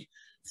July,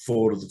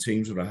 4 of the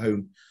teams were at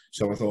home.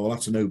 So I thought, well,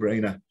 that's a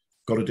no-brainer.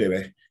 Got to do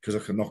it because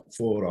I can knock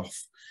 4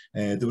 off.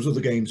 There was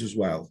other games as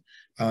well.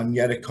 And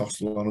yet it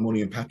cost a lot of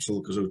money in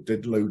petrol because I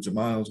did loads of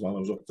miles while I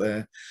was up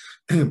there.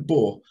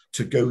 But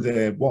to go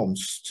there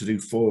once to do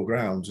 4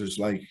 grounds is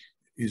winner.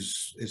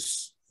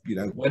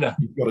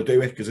 You've got to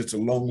do it because it's a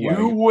long way.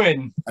 You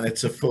win. And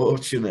it's a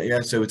fortune.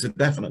 Yeah, so it's a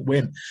definite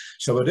win.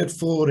 So I did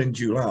 4 in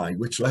July,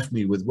 which left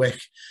me with Wick,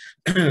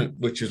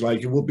 which is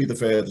like, it would be the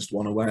furthest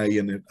one away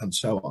and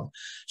so on.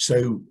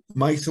 So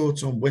my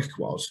thoughts on Wick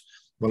was,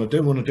 well, I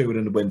don't want to do it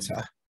in the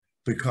winter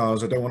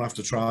because I don't want to have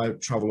to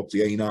travel up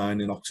the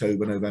A9 in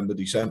October, November,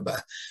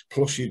 December.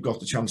 Plus, you've got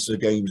the chance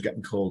of games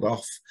getting called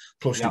off.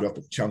 Plus, you've got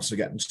the chance of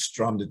getting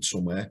stranded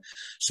somewhere.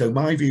 So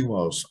my view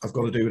was, I've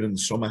got to do it in the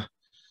summer.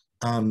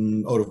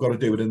 Or I've got to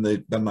do it in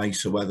the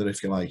nicer weather,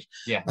 if you like.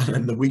 Yeah. And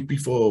then the week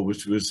before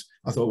was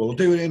I thought, well, I'll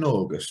do it in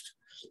August.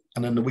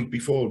 And then the week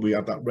before, we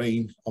had that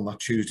rain on that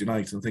Tuesday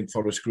night, and I think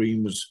Forest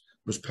Green was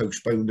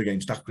postponed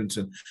against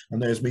Accrington.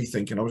 And there's me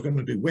thinking I was going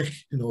to do Wick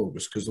in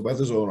August because the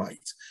weather's all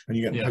right, and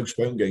you're getting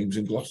postponed games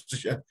in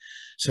Gloucestershire.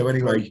 So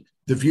anyway,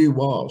 the view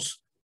was,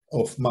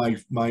 my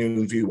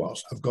own view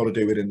was, I've got to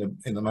do it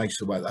in the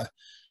nicer weather.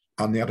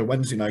 And they had a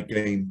Wednesday night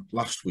game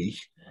last week.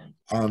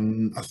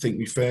 And I think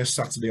my first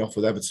Saturday off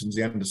with Everton's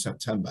the end of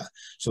September.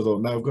 So I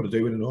thought, now I've got to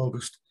do it in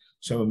August.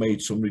 So I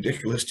made some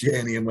ridiculous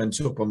journey and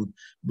went up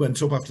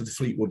after the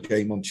Fleetwood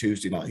game on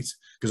Tuesday night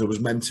because I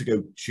was meant to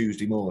go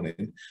Tuesday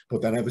morning,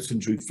 but then Everton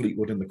drew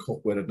Fleetwood in the cup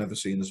where I'd never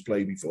seen us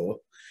play before.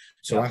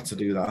 So I had to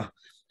do that.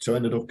 So I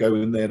ended up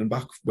going there and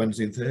back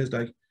Wednesday and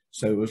Thursday.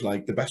 So it was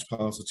like the best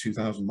part of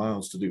 2,000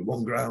 miles to do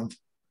one ground,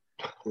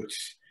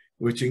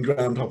 which in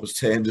Groundhoppers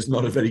terms is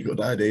not a very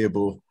good idea,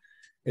 but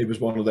it was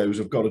one of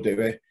those, I've got to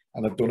do it,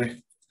 and I've done it.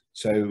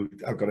 So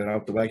I've got it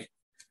out the way.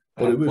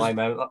 But it was...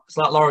 It's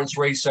like Lawrence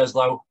Reed says,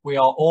 though, we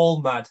are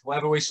all mad.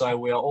 Whatever we say,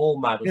 we are all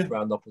mad as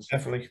Groundhoppers.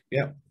 Definitely,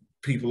 yeah.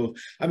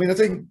 I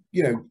think,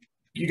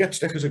 you get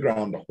stick as a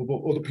Groundhopper,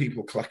 but other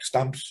people collect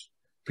stamps.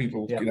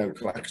 People,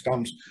 collect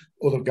stamps.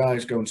 Other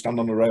guys go and stand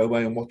on the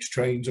railway and watch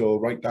trains or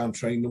write down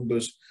train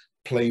numbers,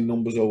 plane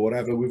numbers or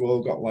whatever. We've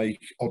all got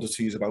like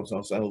oddities about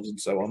ourselves and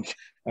so on.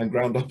 And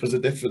Groundhoppers are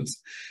different.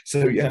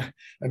 So, yeah,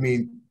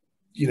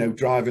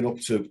 driving up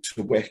to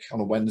Wick on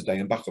a Wednesday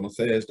and back on a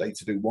Thursday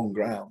to do one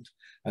ground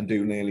and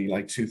do nearly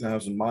like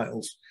 2,000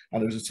 miles.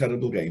 And it was a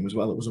terrible game as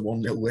well. It was a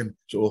 1-0 win.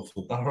 It's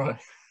awful. All right.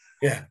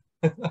 Yeah.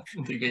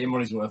 Did you get your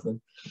money's worth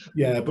then?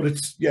 Yeah, but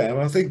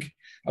I think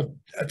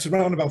it's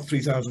around about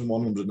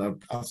 3,100 now.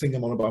 I think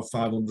I'm on about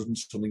 500 and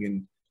something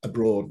in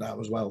abroad now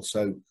as well.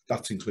 So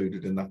that's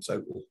included in that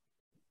total.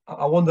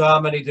 I wonder how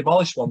many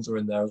demolished ones are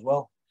in there as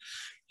well.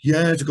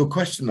 Yeah, it's a good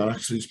question, that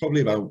actually. It's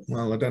probably about,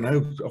 well, I don't know,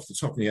 off the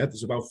top of my head,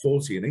 there's about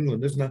 40 in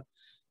England, isn't there?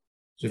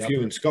 There's a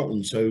few in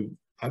Scotland, so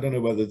I don't know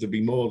whether there'd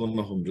be more than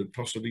 100,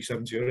 possibly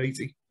 70 or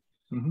 80.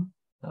 Mm-hmm.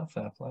 No,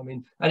 fair play. I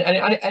mean,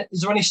 and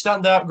is there any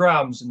standout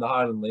grounds in the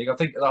Highland League? I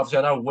think, obviously,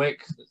 I know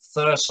Wick,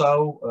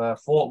 Thurso,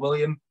 Fort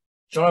William.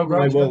 Do you know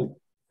grounds? Well,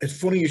 it's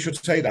funny you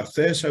should say that.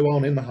 Thurso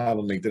aren't in the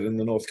Highland League, they're in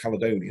the North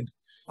Caledonian.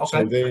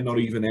 Okay. So they're not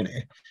even in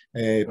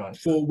it. Right.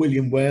 Fort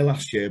William were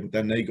last year, but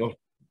then they got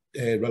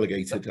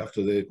relegated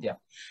after the. Yeah.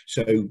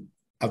 So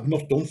I've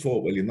not done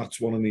Fort William. That's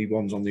one of the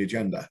ones on the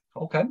agenda.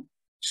 Okay.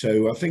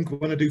 So I think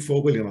when I do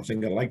Fort William, I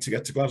think I'd like to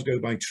get to Glasgow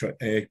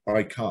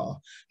by car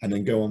and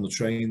then go on the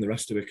train the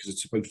rest of it, because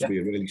it's supposed to be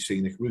a really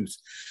scenic route.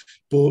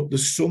 But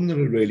there's some that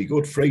are really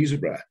good.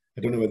 Fraserburgh.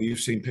 I don't know whether you've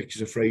seen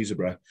pictures of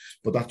Fraserburgh,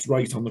 but that's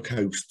right on the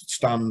coast.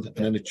 Stand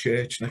and then a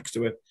church next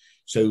to it.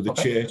 So the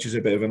church is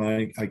a bit of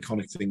an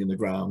iconic thing in the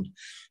ground.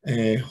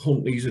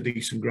 Huntley's a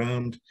decent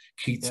ground.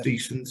 Keith's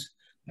decent.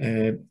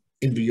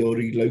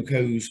 Inviori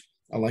Locos,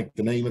 I like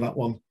the name of that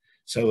one.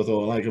 So I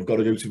thought, I've got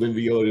to go to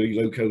Inviori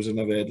Locos. I've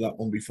never heard that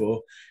one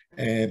before.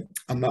 And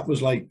that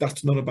was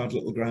that's not a bad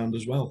little ground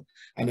as well.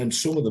 And then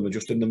some of them are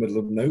just in the middle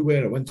of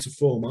nowhere. I went to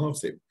Fort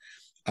Martin,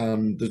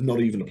 and there's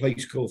not even a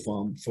place called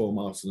Fort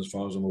Martin as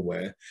far as I'm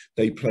aware.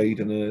 They played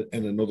in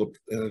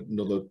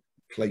another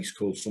place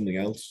called something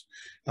else.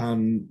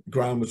 And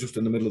ground was just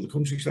in the middle of the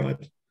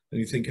countryside. And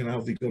you're thinking, how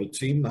have they got a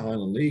team in the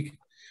Highland League?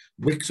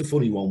 Wick's a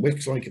funny one.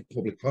 Wick's like a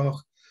public park.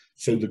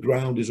 So the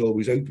ground is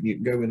always open. You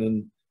can go in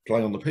and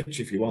play on the pitch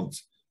if you want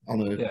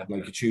on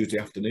a Tuesday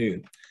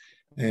afternoon.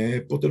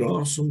 But there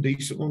are some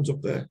decent ones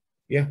up there.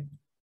 Yeah.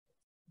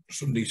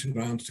 Some decent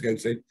grounds to go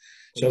to.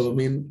 So, I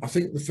mean, I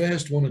think the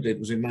first one I did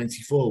was in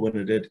 '94 when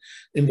I did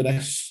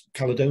Inverness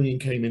Caledonian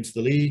came into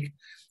the league.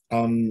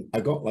 I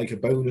got like a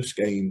bonus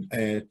game,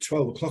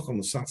 12 o'clock on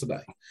the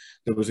Saturday.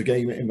 There was a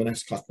game at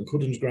Inverness Clapham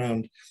Cuddons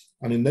ground.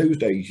 And in those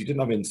days, you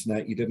didn't have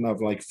internet, you didn't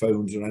have like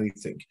phones or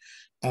anything.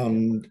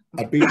 And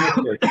I'd been there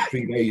for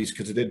 3 days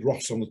because I did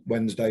Ross on the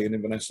Wednesday and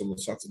Inverness on the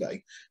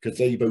Saturday, because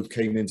they both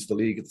came into the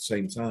league at the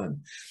same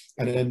time.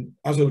 And then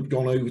as I'd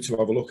gone over to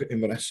have a look at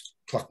Inverness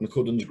Clapham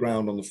Cuddons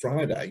ground on the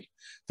Friday,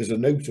 there's a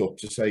note up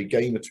to say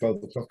game at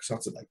 12 o'clock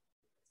Saturday,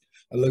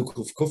 a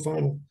local cup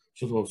final.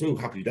 So I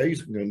thought, happy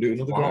days, I can go and do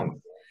another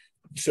ground.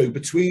 So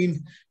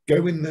between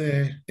going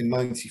there in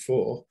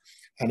 '94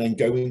 and then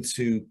I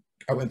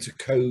went to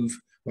Cove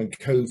when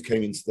Cove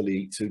came into the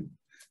league to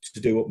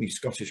do up my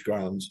Scottish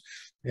grounds,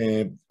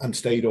 and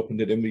stayed up and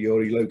did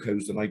Inviori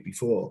Locos the night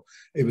before.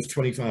 It was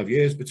 25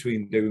 years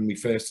between doing my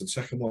first and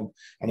second one.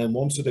 And then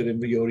once I did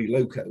Inviori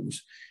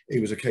Locos,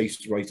 it was a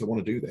case of, right, I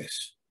want to do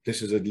this.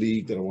 This is a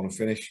league that I want to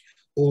finish,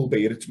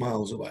 albeit it's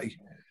miles away.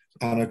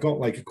 And I got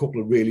like a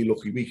couple of really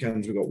lucky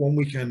weekends. We got one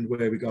weekend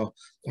where we got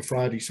a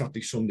Friday,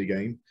 Saturday, Sunday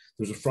game.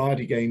 There was a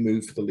Friday game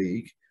moved for the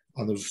league,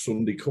 and there was a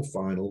Sunday cup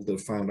final that I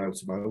found out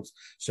about.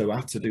 So I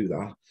had to do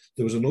that.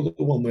 There was another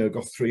one where I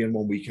got 3 in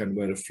one weekend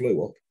where I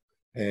flew up,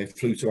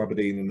 flew to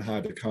Aberdeen and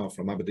hired a car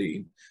from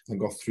Aberdeen and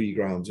got 3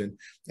 grounds in.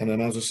 And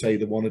then, as I say,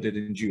 the one I did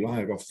in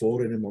July, I got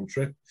 4 in one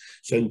trip.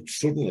 So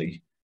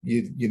suddenly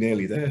you're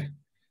nearly there.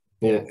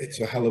 But it's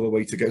a hell of a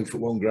way to go for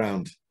one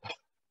ground.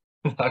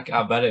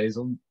 I bet it is.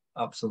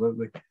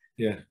 Absolutely.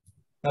 Yeah.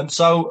 And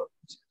so,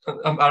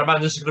 I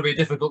imagine this is going to be a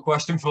difficult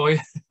question for you,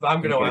 but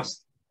I'm going to ask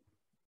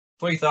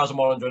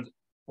 3,100.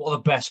 What are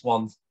the best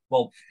ones?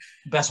 Well,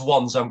 best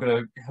ones. I'm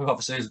going to,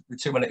 obviously,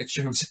 there's too many to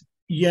choose.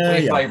 Yeah. What are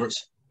your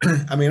favourites?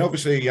 I mean,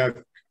 obviously,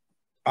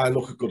 I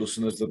look at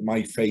Goodison as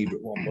my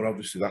favourite one, but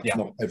obviously that's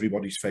not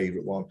everybody's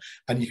favourite one.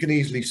 And you can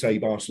easily say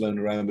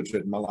Barcelona, Real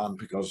Madrid, Milan,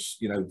 because,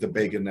 they're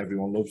big and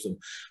everyone loves them.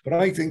 But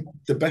I think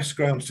the best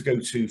grounds to go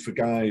to for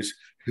guys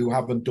who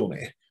haven't done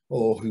it,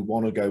 or who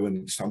want to go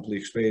and sample the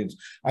experience,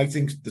 I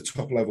think the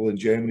top level in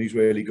Germany is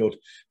really good,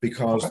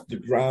 because the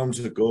grounds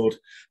are good.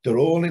 They're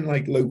all in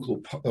like they're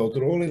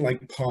all in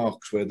like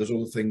parks where there's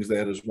other things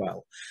there as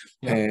well.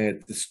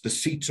 The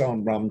seats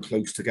aren't rammed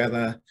close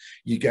together.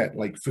 You get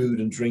like food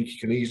and drink.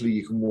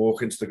 You can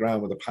walk into the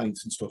ground with a pint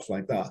and stuff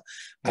like that.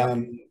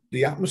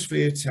 The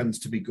atmosphere tends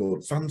to be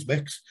good. Fans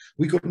mix.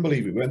 We couldn't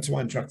believe it. We went to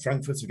Eintracht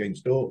Frankfurt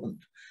against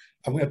Dortmund,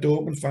 and we had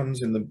Dortmund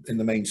fans in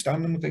the main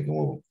stand, and we're thinking,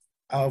 well,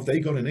 how have they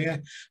got in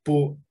here?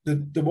 But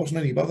there wasn't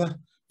any bother.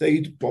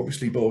 They'd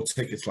obviously bought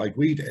tickets like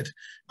we did,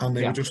 and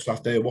they were just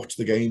sat there, watched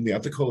the game. They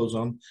had the colours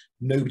on.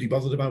 Nobody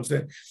bothered about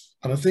it.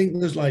 And I think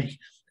there's like,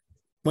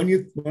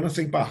 when I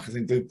think back, I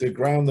think the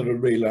ground that I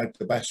really liked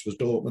the best was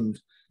Dortmund,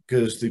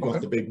 because they've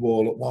got the big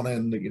wall at one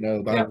end that you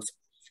know about.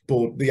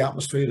 But the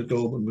atmosphere at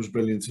Dortmund was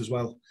brilliant as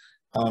well.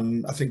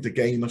 And I think the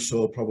game I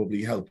saw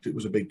probably helped. It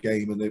was a big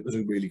game and it was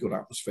a really good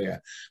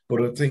atmosphere.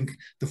 But I think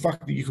the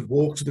fact that you could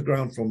walk to the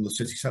ground from the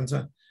city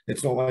centre,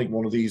 it's not like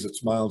one of these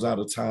that's miles out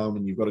of town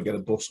and you've got to get a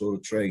bus or a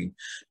train.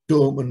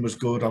 Dortmund was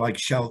good. I like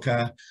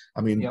Schalke.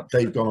 I mean,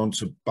 they've gone on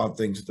to bad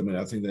things at the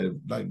minute. I think they're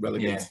like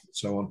relegated and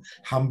so on.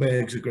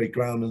 Hamburg's a great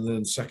ground in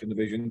the second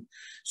division.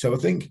 So I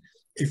think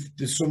if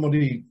there's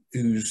somebody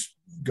who's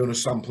going to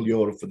sample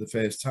Europe for the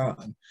first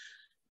time,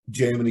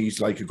 Germany's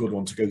like a good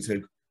one to go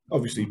to.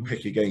 Obviously,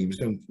 pick your games.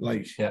 Don't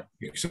like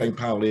St.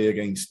 Pauli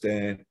against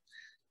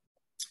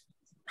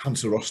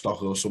Hansa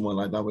Rostock or somewhere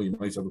like that where you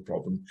might have a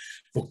problem.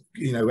 But,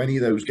 you know, any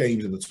of those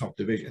games in the top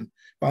division,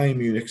 Bayern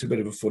Munich's a bit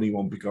of a funny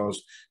one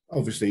because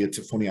obviously it's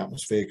a funny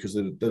atmosphere because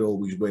they're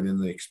always winning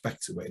and they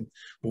expect to win.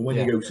 But when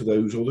you go to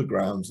those other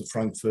grounds, the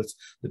Frankfurt,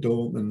 the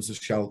Dortmunds, the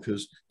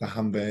Schalkes, the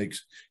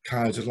Hamburgs,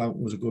 Kaiserslautern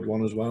was a good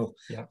one as well.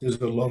 Yeah. There's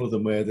a lot of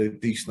them where they're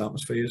decent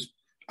atmospheres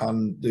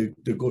and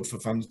they're good for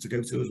fans to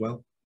go to as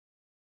well.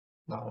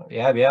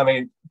 Yeah. I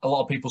mean, a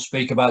lot of people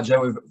speak about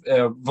Germany.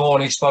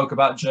 Varney spoke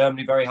about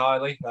Germany very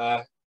highly.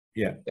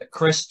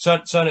 Chris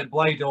Turnip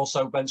Blade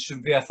also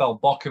mentioned VfL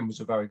Bochum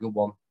was a very good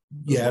one.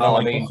 Yeah, well.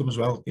 I mean, Bochum as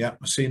well. Yeah,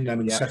 I've seen them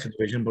in the second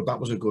division, but that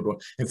was a good one.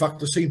 In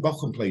fact, I've seen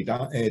Bochum play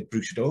that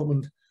Borussia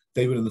Dortmund.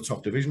 They were in the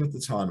top division at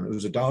the time, and it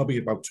was a derby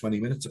about 20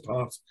 minutes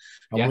apart.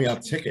 And we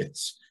had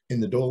tickets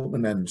in the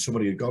Dortmund end.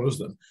 Somebody had got us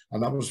them,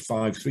 and that was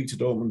 5-3 to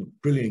Dortmund.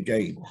 Brilliant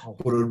game,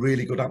 but a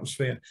really good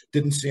atmosphere.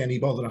 Didn't see any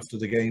bother after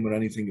the game or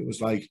anything. It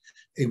was like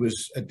it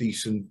was a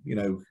decent,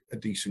 a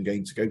decent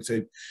game to go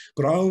to.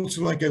 But I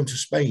also like going to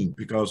Spain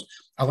because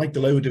I like the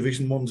lower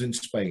division ones in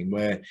Spain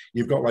where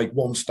you've got like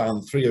one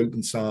stand, 3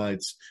 open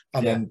sides,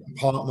 and then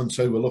apartments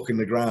overlooking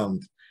the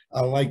ground.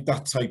 I like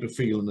that type of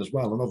feeling as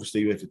well. And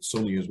obviously, if it's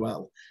sunny as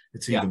well,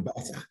 it's even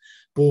better.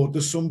 But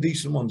there's some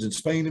decent ones in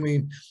Spain. I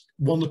mean,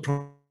 one that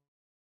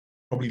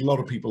probably a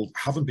lot of people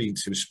haven't been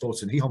to is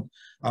Sporting Gijón.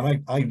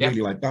 And I really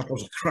like that. It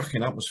was a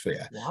cracking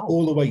atmosphere. Wow.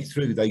 All the way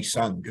through, they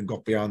sang and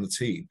got behind the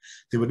team.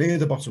 They were near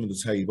the bottom of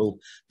the table.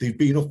 They've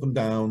been up and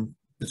down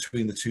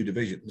between the two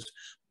divisions,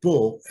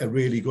 but a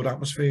really good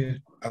atmosphere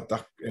at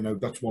that.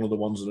 That's one of the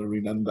ones that I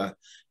remember.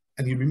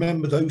 And you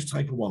remember those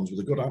type of ones with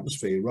a good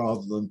atmosphere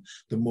rather than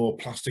the more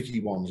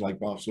plasticky ones like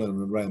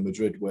Barcelona and Real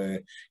Madrid where,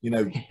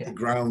 the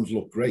grounds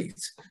look great,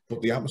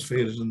 but the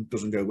atmosphere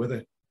doesn't go with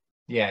it.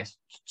 Yeah, it's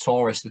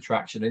tourist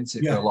attraction,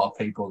 isn't it, for a lot of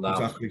people now?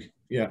 Exactly,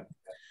 yeah.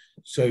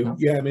 So,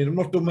 I mean, I've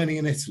not done many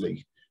in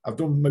Italy. I've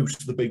done most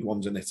of the big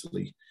ones in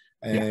Italy.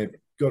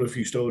 Got a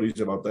few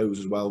stories about those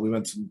as well. We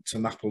went to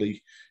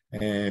Napoli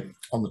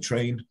on the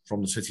train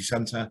from the city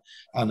centre,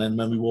 and then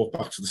when we walked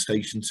back to the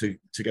station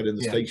to get in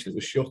the station, it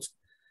was shut.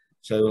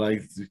 So,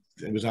 like,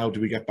 it was, how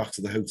do we get back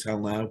to the hotel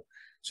now?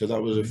 So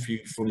that was a few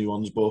funny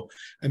ones. But,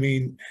 I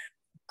mean,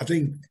 I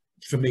think,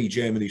 for me,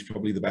 Germany's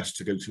probably the best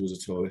to go to as a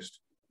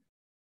tourist.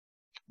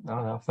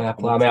 No, fair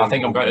play. I mean, I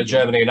think I'm going to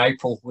Germany in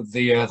April with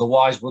the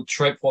Wisewood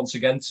trip once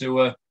again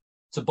to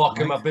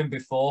Bochum. Right. I've been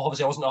before.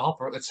 Obviously, I wasn't a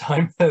hopper at the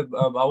time. I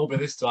will be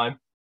this time.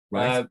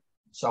 Right.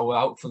 So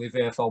hopefully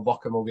VfL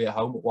Bochum will be at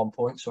home at one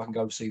point, so I can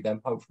go see them.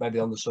 Hopefully, maybe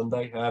on the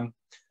Sunday.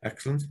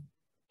 Excellent.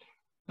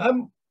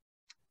 So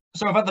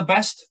I've had the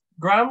best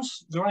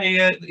grounds. Is there any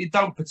you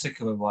don't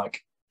particularly like?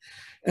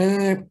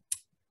 I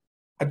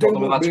don't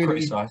want to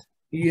criticise.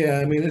 Yeah,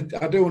 I mean,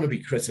 I don't want to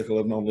be critical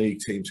of non-league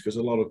teams because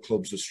a lot of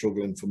clubs are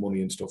struggling for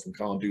money and stuff and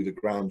can't do the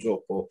grounds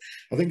up. But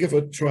I think if I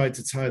tried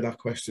to tie that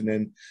question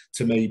in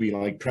to maybe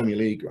like Premier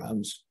League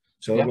grounds,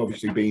 so I've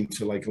obviously been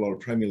to like a lot of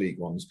Premier League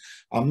ones.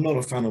 I'm not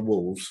a fan of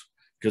Wolves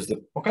because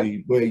the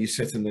where you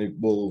sit in the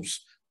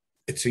Wolves,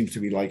 it seems to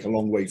be like a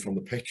long way from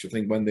the pitch. I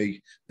think when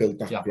they built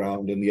that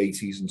ground in the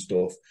 80s and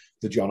stuff,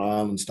 the John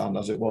Ireland stand,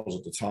 as it was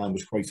at the time,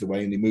 was quite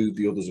away and they moved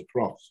the others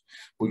across.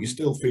 But you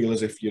still feel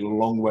as if you're a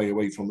long way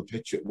away from the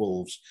pitch at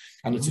Wolves.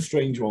 And it's a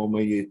strange one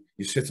where you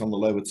sit on the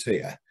lower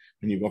tier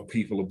and you've got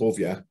people above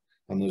you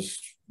and there's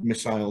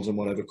missiles and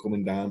whatever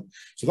coming down.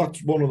 So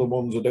that's one of the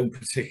ones I don't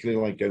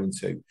particularly like going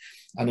to.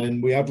 And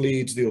then we had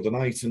Leeds the other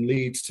night, and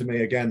Leeds, to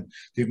me, again,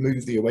 they've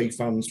moved the away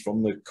fans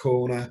from the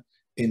corner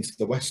into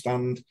the West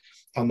Stand.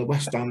 And the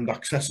West Stand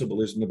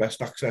accessible isn't the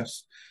best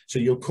access. So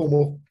you'll come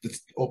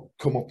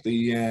up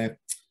the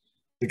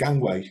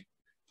gangway,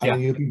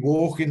 and you'll be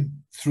walking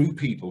through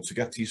people to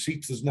get to your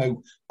seats. There's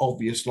no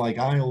obvious like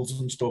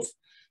aisles and stuff,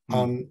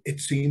 and it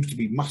seems to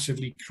be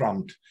massively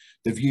cramped.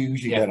 The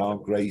views you get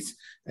aren't great.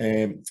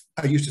 I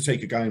used to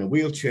take a guy in a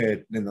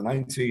wheelchair in the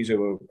 90s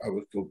who I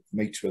was good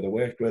mates with, I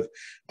worked with,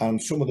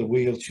 and some of the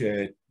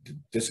wheelchair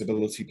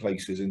disability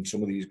places in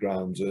some of these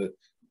grounds are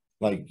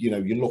like, you're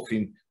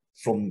looking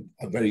from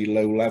a very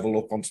low level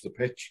up onto the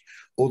pitch.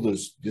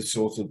 Others, just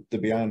sort of the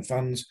behind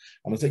fans.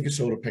 And I think I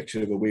saw a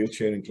picture of a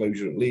wheelchair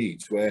enclosure at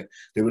Leeds where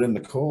they were in the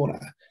corner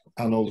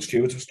and all the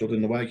stewards were stood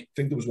in the way. I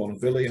think there was one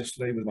at Villa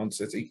yesterday with Man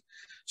City.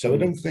 So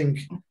I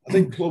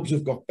think clubs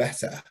have got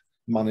better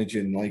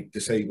managing like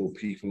disabled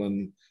people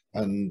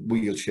and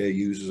wheelchair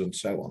users and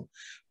so on.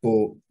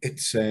 But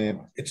it's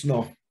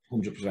not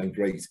 100%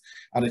 great.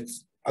 And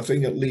I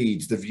think at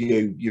Leeds, the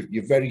view,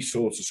 you're very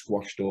sort of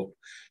squashed up.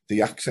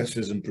 The access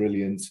isn't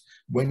brilliant.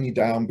 When you're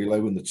down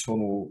below in the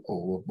tunnel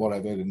or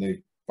whatever,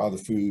 by the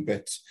food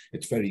bits,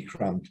 it's very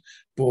cramped.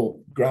 But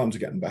grounds are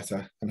getting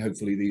better, and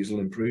hopefully these will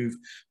improve.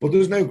 But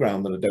there's no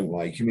ground that I don't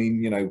like. I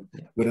mean,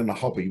 we're in a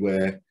hobby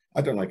where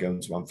I don't like going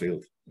to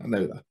Anfield. I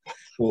know that.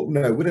 But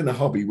no, we're in a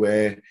hobby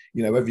where,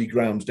 every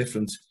ground's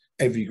different.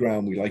 Every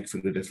ground we like for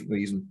a different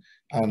reason.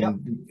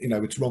 And,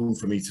 it's wrong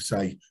for me to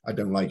say I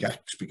don't like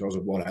X because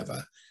of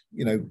whatever.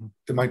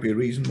 There might be a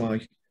reason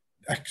why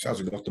X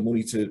hasn't got the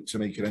money to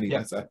make it any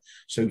better.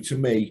 So to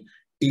me,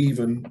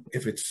 even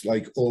if it's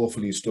like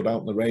awful, you stood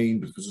out in the rain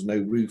because there's no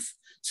roof,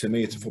 to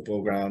me it's a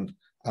football ground,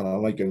 and I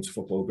like going to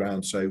football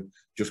grounds, so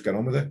just get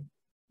on with it.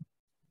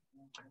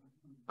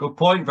 Good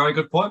point, very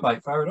good point,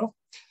 mate. Fair enough.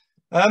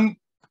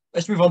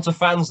 Let's move on to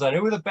fans then.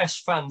 Who are the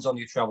best fans on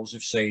your travels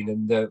you've seen?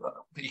 And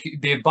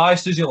be as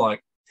biased as you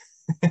like.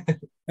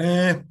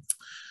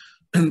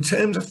 In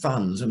terms of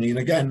fans, I mean,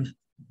 again,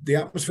 the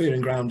atmosphere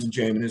in grounds in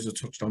Germany, as I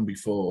touched on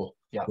before,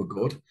 were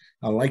good.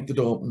 I like the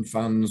Dortmund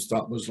fans.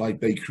 That was like,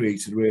 they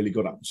created a really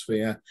good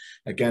atmosphere.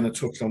 Again, I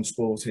touched on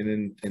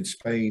Sporting in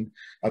Spain.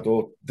 I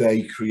thought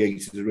they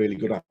created a really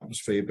good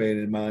atmosphere,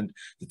 bearing in mind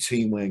the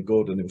team weren't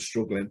good and they were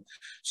struggling.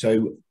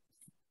 So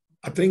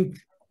I think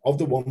of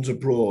the ones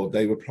abroad,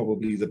 they were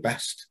probably the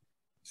best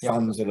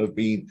fans that have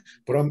been.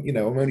 But I'm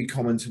only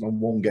commenting on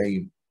one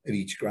game at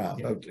each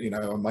ground.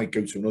 I might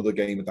go to another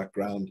game at that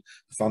ground.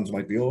 The fans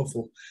might be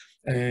awful.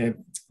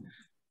 I'm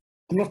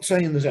not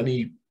saying there's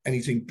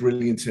anything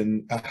brilliant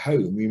at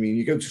home. I mean,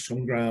 you go to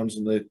some grounds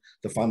and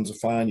the fans are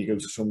fine. You go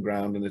to some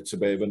ground and it's a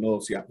bit of a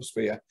naughty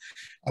atmosphere.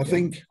 I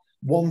think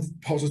one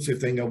positive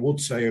thing I would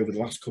say over the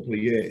last couple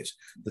of years,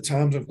 the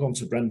times I've gone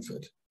to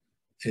Brentford,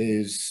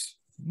 is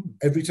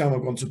every time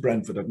I've gone to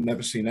Brentford, I've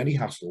never seen any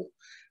hassle,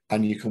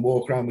 and you can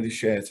walk around with your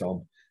shirt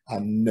on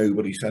and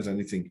nobody says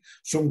anything.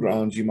 Some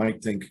grounds you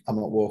might think, I'm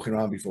not walking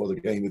around before the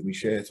game with my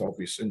shirt off,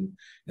 in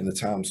the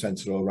town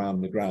centre or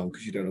around the ground,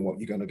 because you don't know what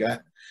you're going to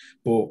get.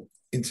 But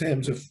in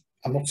terms of,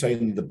 I'm not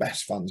saying the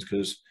best fans,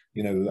 because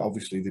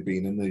obviously they've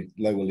been in the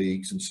lower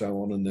leagues and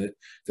so on, and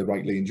they're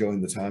rightly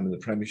enjoying the time in the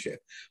Premiership.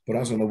 But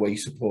as an away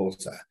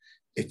supporter,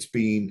 it's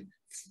been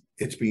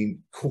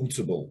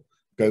comfortable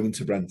going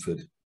to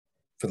Brentford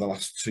for the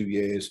last 2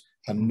 years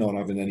and not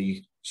having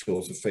any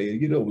sort of fear.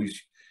 You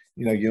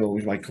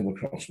always might come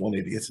across one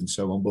idiot and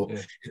so on, but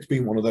it's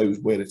been one of those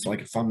where it's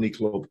like a family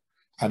club,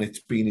 and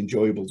it's been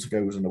enjoyable to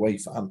go as an away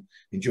fan,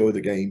 enjoy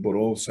the game, but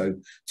also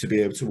to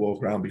be able to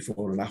walk around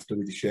before and after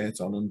with your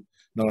shirt on and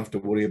not have to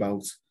worry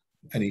about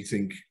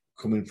anything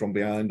coming from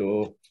behind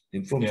or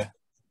in front.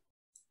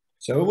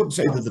 So I wouldn't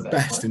say they're the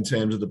best in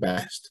terms of the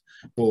best,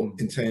 but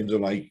in terms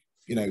of the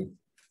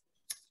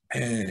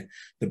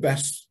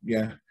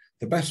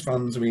best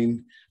fans, I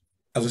mean,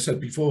 as I said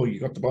before,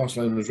 you've got the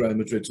Barcelonas, Real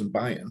Madrids and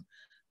Bayern.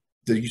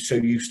 They're so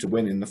used to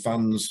winning, the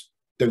fans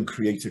don't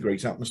create a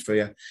great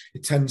atmosphere.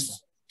 It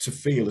tends to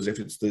feel as if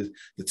it's the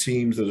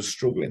teams that are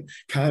struggling.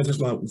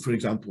 Kaiserslautern, for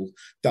example,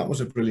 that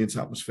was a brilliant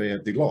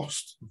atmosphere. They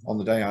lost on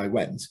the day I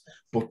went,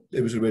 but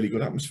it was a really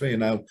good atmosphere.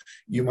 Now,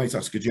 you might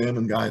ask a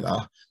German guy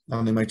that,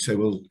 and they might say,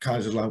 well,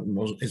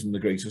 Kaiserslautern isn't the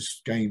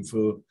greatest game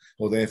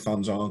or their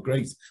fans aren't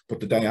great.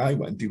 But the day I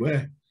went, they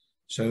were.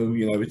 So,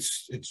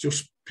 it's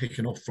just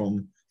picking up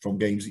from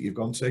games that you've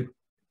gone to.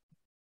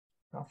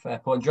 Oh, fair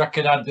point. Do you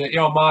reckon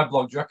on my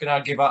blog, do you reckon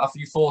I'd give out a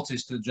few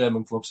 40s to the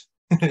German clubs?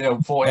 40 out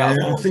of 40.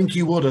 I think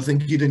you would. I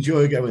think you'd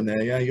enjoy going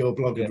there. Yeah, your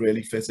blog would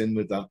really fit in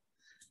with that.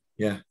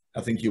 Yeah,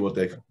 I think you would,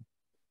 Dave.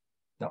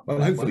 No,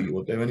 well, hopefully you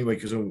would do anyway,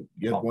 because you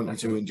want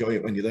you to enjoy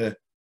it when you're there.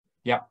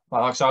 Yeah,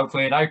 well, so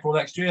hopefully in April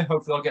next year,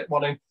 hopefully I'll get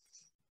one in.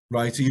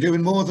 Right, are you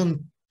doing more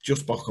than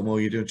just Bochum, or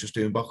are you just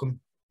doing Bochum?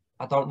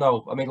 I don't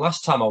know. I mean,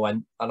 last time I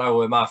went, I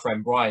know my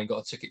friend Brian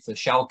got a ticket for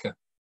Schalke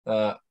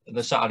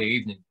the Saturday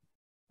evening.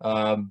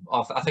 I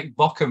think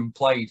Bochum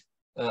played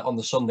on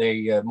the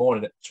Sunday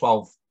morning at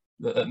 12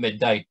 at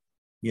midday.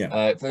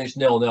 Yeah. It finished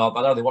 0-0.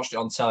 I know they watched it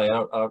on telly.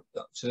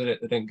 So they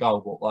didn't go.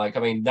 But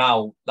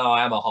now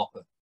I am a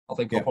hopper. I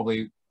think I'll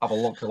probably have a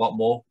look a lot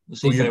more.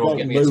 Well, you've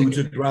got loads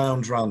of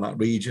grounds around that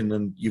region,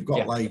 and you've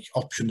got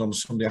options on a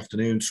Sunday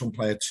afternoon. Some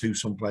play at 2,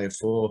 some play at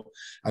 4.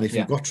 And if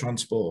you've got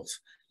transport,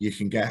 you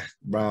can get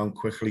round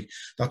quickly.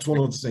 That's one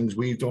of the things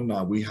we've done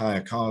now. We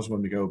hire cars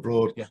when we go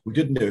abroad. Yeah. We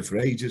didn't do it for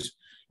ages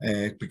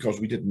because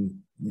we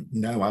didn't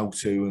know how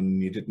to,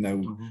 and you didn't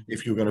know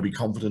if you were going to be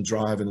confident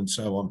driving and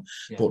so on.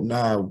 Yeah. But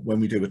now, when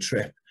we do a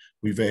trip,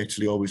 we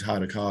virtually always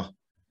hire a car.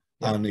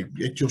 Yeah. And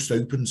it just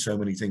opens so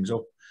many things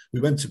up.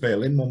 We went to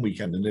Berlin one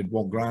weekend and did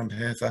one ground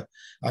Hertha,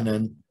 and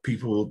then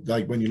people,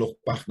 when you look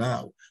back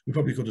now, we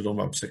probably could have done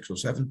about 6 or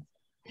 7.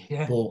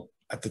 Yeah. But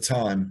at the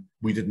time,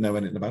 we didn't know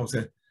anything about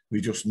it. We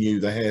just knew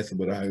the Hertha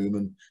were at home,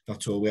 and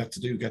that's all we had to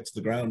do, get to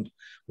the ground.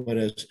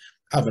 Whereas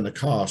having a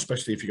car,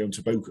 especially if you're going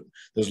to Bochum,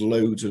 there's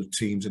loads of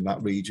teams in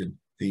that region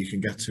that you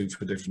can get to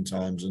for different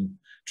times and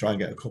try and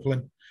get a couple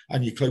in.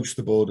 And you're close to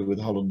the border with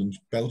Holland and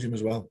Belgium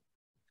as well.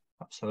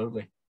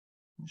 Absolutely.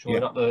 I'm sure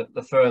not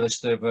the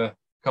furthest of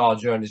car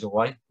journeys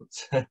away.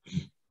 But,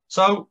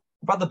 so,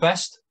 about the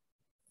best,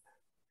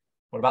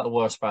 what about the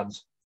worst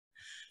fans?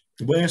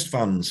 The worst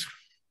fans,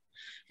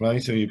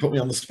 right? So you put me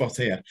on the spot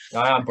here.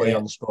 I am putting you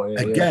on the spot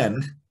here. Again,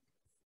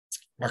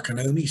 I can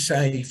only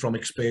say from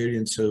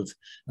experience of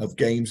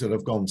games that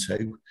I've gone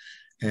to,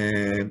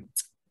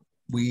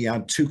 we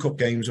had 2 cup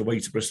games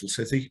away to Bristol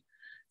City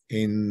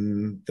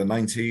in the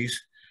 90s,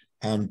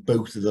 and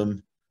both of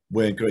them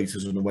weren't great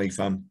as an away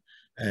fan.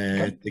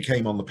 They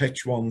came on the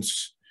pitch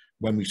once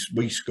when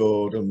we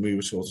scored and we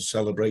were sort of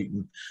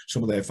celebrating.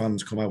 Some of their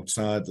fans come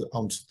outside,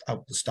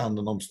 out the stand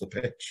and onto the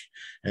pitch.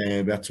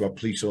 We had to have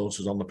police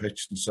officers on the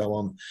pitch and so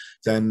on.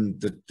 Then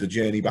the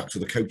journey back to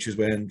the coaches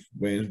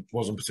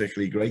wasn't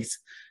particularly great.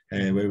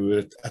 We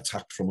were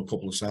attacked from a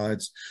couple of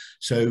sides.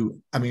 So,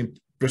 I mean,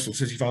 Bristol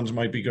City fans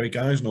might be great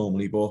guys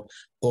normally, but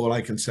all I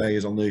can say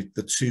is on the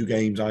 2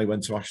 games I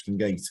went to Ashton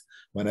Gate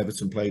when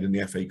Everton played in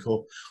the FA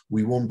Cup,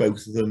 we won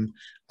both of them,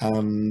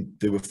 and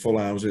they were full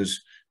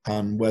houses.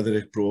 And whether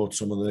it brought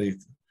some of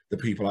the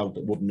people out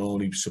that wouldn't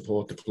normally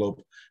support the club,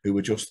 who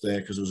were just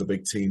there because there was a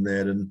big team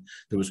there and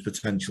there was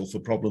potential for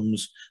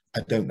problems,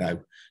 I don't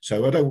know.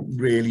 So I don't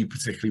really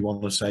particularly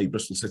want to say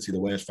Bristol City the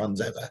worst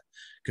fans ever,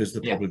 because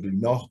they're probably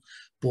not.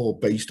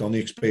 But based on the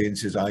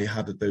experiences I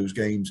had at those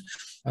games.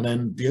 And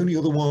then the only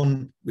other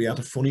one, we had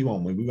a funny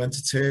one when we went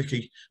to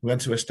Turkey. We went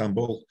to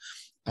Istanbul,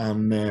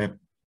 and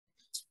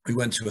we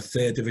went to a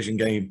 3rd division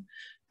game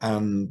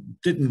and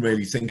didn't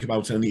really think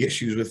about any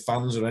issues with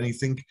fans or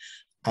anything.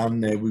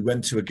 And we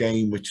went to a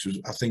game which was,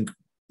 I think,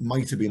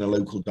 might have been a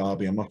local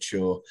derby, I'm not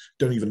sure.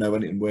 Don't even know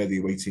anything where the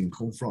away team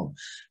come from.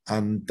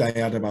 And they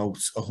had about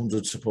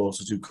 100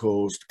 supporters who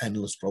caused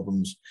endless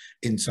problems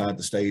inside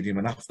the stadium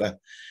and after.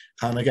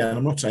 And again,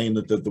 I'm not saying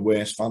that they're the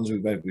worst fans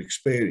we've ever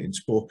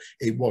experienced, but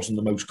it wasn't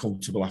the most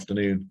comfortable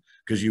afternoon,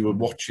 because you were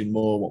watching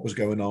more what was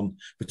going on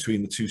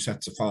between the 2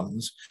 sets of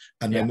fans.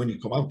 And then when you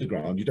come out the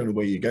ground, you don't know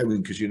where you're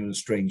going because you're in a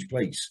strange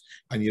place,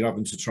 and you're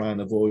having to try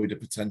and avoid a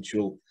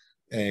potential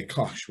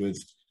clash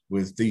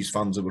with these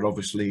fans that were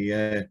obviously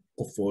up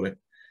for it.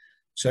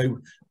 So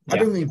I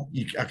don't think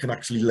I can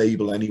actually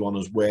label anyone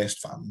as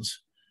worst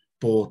fans,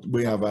 but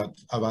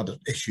I've had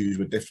issues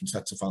with different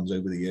sets of fans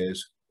over the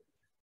years.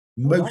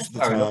 Most of the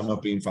time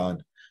I've been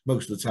fine.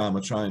 Most of the time I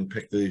try and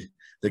pick the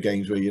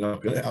games where you're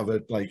not going to have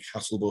a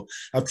hassle. But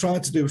I've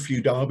tried to do a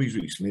few derbies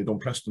recently. I've done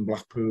Preston,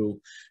 Blackpool,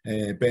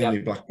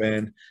 Burnley,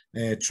 Blackburn.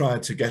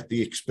 Tried to get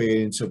the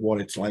experience of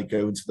what it's like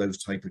going to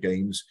those type of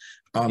games.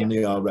 And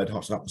they are red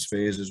hot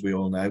atmospheres, as we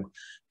all know.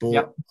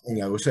 But you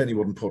know, I certainly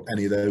wouldn't put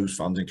any of those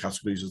fans in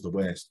categories as the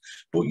worst.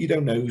 But you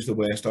don't know who's the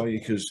worst, are you?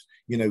 Because,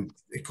 you know,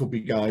 it could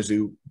be guys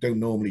who don't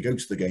normally go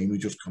to the game who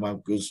just come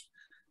out because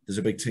there's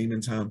a big team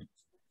in town.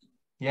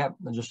 Yeah,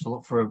 and just to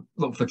look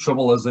for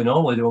trouble as they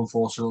normally do,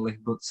 unfortunately.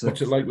 But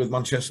what's it like with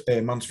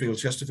Mansfield,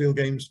 Chesterfield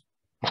games?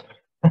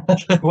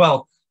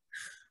 Well,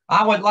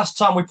 I went last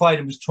time we played.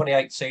 It was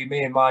 2018.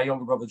 Me and my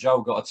younger brother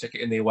Joe got a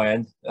ticket in the away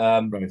end.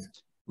 Right.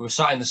 We were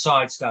sat in the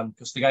side stand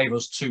because they gave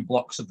us 2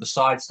 blocks of the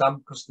side stand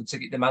because of the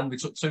ticket demand. We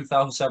took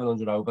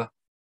 2,700 over.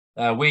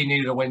 We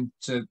needed a win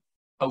to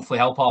hopefully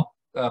help our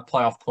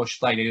playoff push.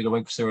 They needed a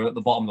win because they were at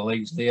the bottom of the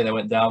league. So the year they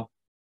went down.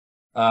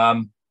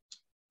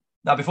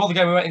 Now, before the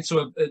game, we went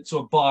into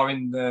a bar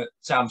in the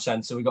town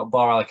centre. We got a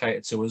bar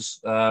allocated to us.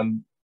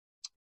 And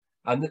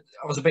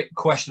I was a bit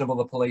questionable,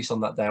 the police,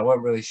 on that day. I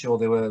weren't really sure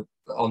they were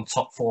on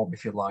top form,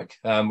 if you like.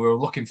 We were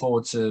looking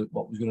forward to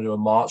what we were going to do a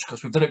march,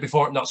 because we've done it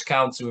before at Notts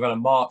County. We've had a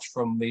march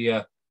from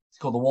it's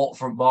called the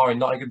Waterfront Bar in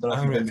Nottingham.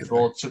 Done it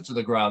before, took to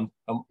the ground.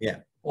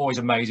 Always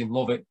amazing,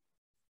 love it.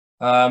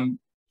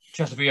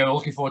 Chesterfield,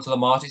 looking forward to the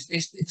march.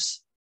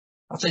 It's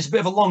I'd say it's a bit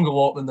of a longer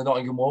walk than the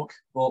Nottingham walk,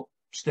 but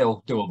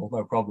still doable,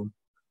 no problem.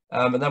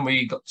 And then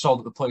we got told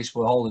that the police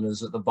were holding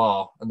us at the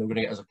bar and they were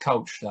going to get us a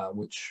coach down,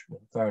 which,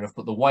 fair enough.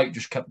 But the wait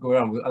just kept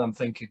going on. And I'm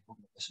thinking,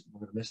 we're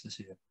going to miss this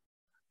here.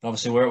 And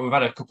obviously, we've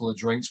had a couple of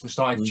drinks. We're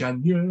starting to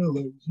chant,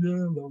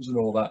 yellows and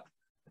all that.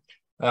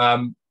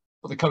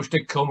 But the coach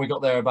did come. We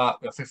got there about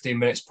 15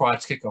 minutes prior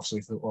to kickoff. So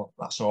we thought, well,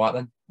 that's all right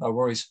then. No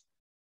worries.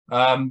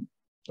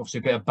 Obviously,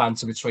 a bit of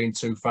banter between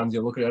 2 fans.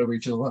 You're looking over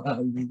each other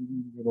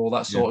and all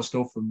that sort of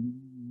stuff.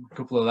 And a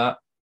couple of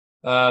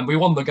that. We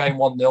won the game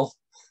 1-0,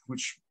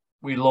 which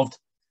we loved.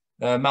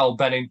 Mal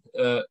Benning,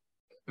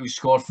 who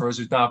scored for us,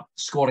 who's now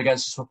scored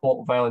against us for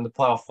Port Vale in the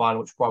playoff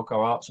final, which broke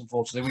our hearts,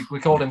 unfortunately.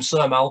 We called him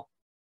Sir Mal.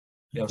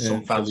 You know,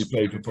 some fans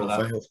played for Port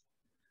Vale.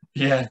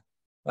 Yeah.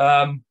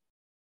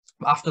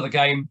 After the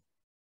game,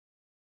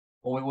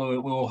 we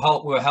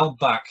were held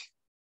back.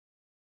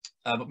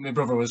 But my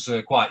brother was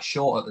quite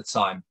short at the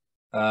time.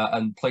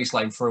 And police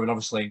let him through, and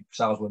obviously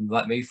Sal's wouldn't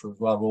let me through as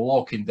well. We were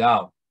walking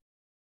down,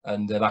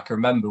 and I can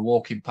remember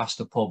walking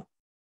past a pub.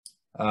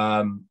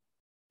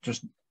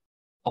 Just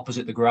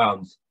opposite the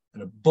ground,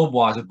 and a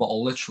Budweiser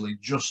bottle literally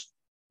just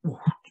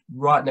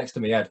right next to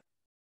my head.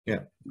 Yeah,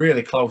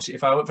 really close.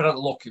 If I didn't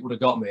look, it would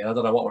have got me. I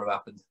don't know what would have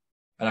happened.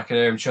 And I can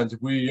hear him chanting,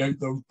 "We hate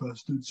those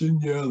bastards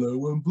in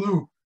yellow and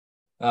blue."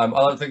 I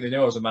don't think they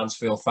knew I was a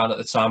Mansfield fan at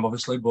the time,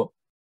 obviously, but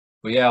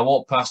yeah, I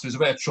walked past. There was a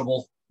bit of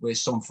trouble with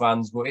some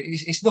fans, but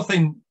it's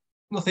nothing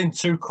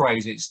too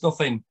crazy. It's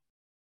nothing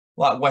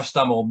like West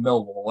Ham or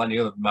Millwall or any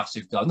other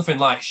massive derby. Nothing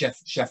like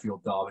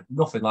Sheffield derby.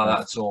 Nothing like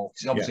that at all.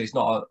 Obviously, it's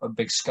not a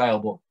big scale,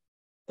 but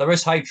there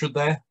is hatred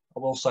there. I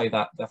will say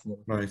that,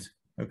 definitely. Right.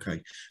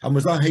 Okay. And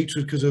was that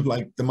hatred because of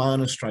like the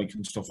miners' strike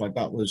and stuff like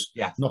that? Was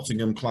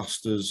Nottingham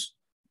classed as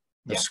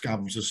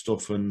scabs and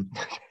stuff? And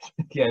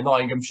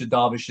Nottinghamshire,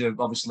 Derbyshire,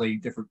 obviously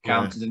different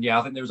counties. And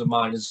I think there was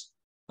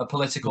a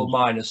political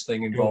miners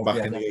thing involved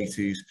back in the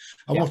 80s.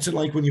 And what's it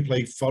like when you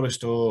play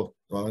Forest or,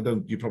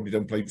 well, you probably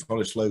don't play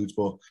Forest loads,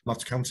 but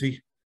Notts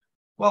County?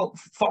 Well,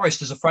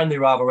 Forest is a friendly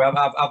rivalry.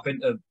 I've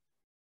been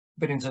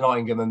into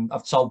Nottingham and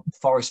I've told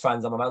Forest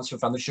fans I'm a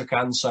Mansfield fan. They shook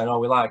hands saying,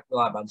 we like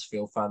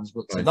Mansfield fans.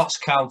 But Notts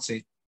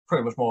County,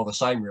 pretty much more of the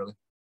same, really.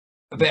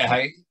 A bit of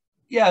hate.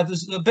 Yeah,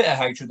 there's a bit of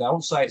hatred there. I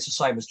won't say it's the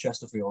same as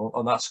Chesterfield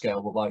on that scale,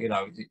 but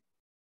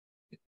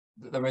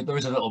there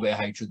is a little bit of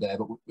hatred there.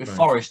 But with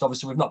Forest,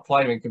 obviously, we've not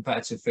played them in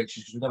competitive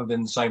fixtures because we've never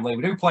been in the same league.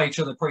 We do play each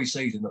other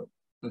pre-season,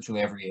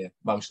 literally every year,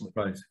 mostly.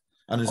 Right.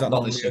 And is that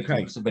not this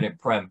okay? It's been in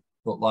Prem,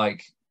 but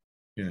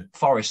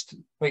Forest.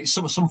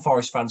 Some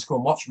Forest fans go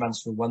and watch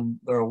Mansfield when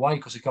they're away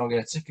because they can't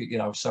get a ticket.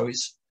 So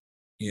it's.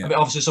 I mean,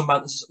 obviously,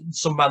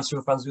 some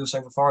Mansfield fans do the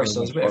same for Forest.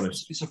 So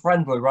it's a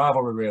friendly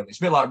rivalry, really. It's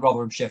a bit like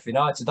Rotherham, Sheffield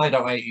United. They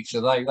don't hate each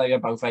other. They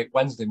both hate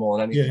Wednesday more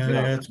than anything.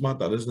 Yeah, it's mad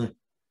that, isn't it?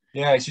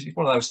 Yeah, it's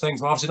one of those things.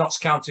 But obviously, Notts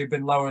County have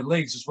been lower in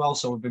leagues as well,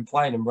 so we've been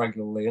playing them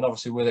regularly. And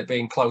obviously, with it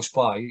being close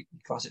by, you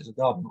class it as a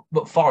derby.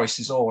 But Forest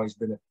has always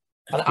been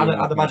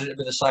I'd imagine it'd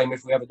be the same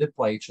if we ever did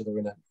play each other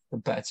in a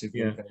competitive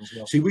weekend as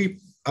well. See,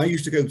 I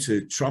used to go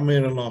to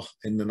Tranmere a lot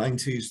in the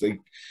 90s.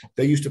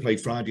 They used to play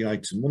Friday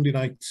nights and Monday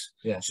nights.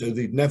 Yeah. So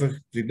they'd never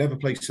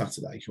play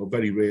Saturday, or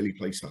very rarely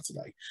play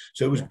Saturday.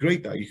 So it was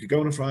great that you could go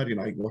on a Friday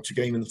night, watch a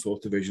game in the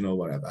 4th Division or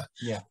whatever.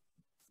 Yeah.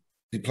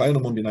 They play on a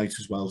Monday night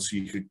as well, so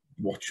you could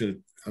watch it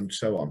and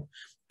so on.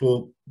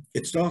 But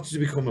it started to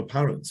become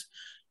apparent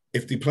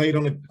if they played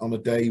on a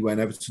day when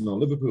Everton or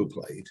Liverpool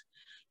played.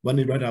 When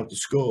they read out the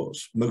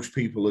scores, most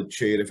people would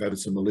cheer if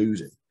Everton were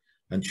losing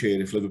and cheer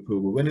if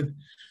Liverpool were winning.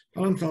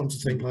 And I'm starting to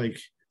think,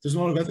 there's a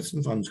lot of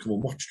Everton fans come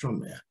and watch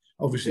Tranmere.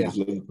 Obviously, there's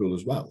Liverpool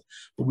as well.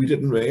 But we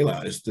didn't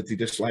realise that they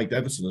disliked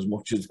Everton as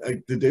much as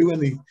they do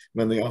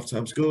when the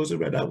half-time scores are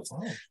read out.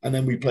 Oh. And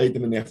then we played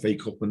them in the FA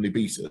Cup and they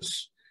beat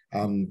us.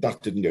 And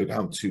that didn't go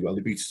down too well.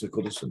 They beat us at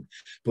Goodison.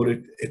 But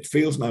it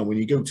feels now when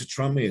you go to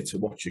Tranmere to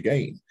watch a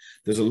game,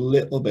 there's a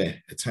little bit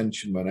of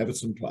tension when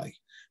Everton play.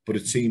 But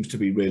it seems to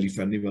be really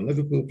friendly when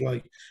Liverpool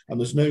play. And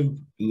there's no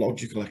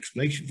logical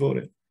explanation for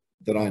it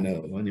that I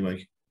know of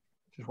anyway.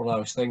 Just one of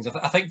those things.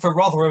 I think for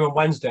Rotherham and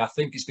Wednesday, I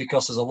think it's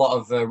because there's a lot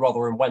of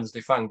Rotherham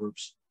Wednesday fan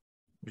groups,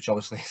 which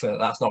obviously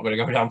that's not going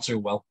to go down too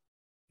well.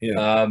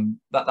 Yeah.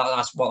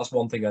 That's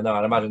one thing I know.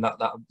 I'd imagine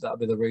that'd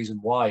be the reason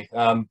why.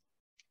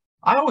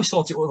 I always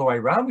thought it was the other way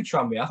around with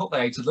Tranmere. I thought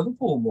they hated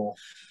Liverpool more.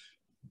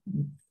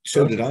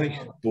 So did I,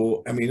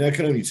 but I mean, I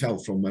can only tell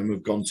from when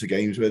we've gone to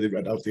games where they've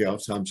read out the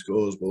half-time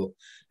scores, but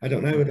I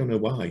don't know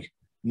why.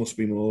 Must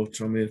be more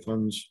Tranmere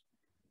fans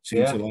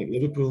seem to like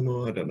Liverpool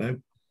more, I don't know.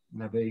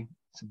 Maybe.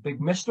 It's a big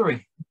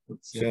mystery.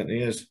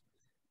 Certainly is.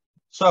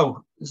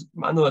 So,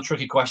 another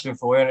tricky question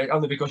for you,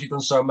 only because you've done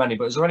so many,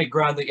 but is there any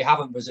ground that you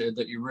haven't visited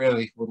that you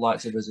really would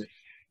like to visit?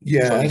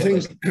 Yeah, I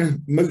think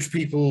most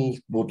people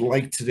would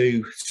like to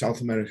do South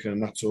America, and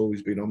that's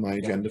always been on my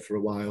agenda for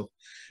a while.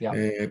 Yeah.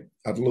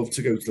 I'd love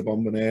to go to the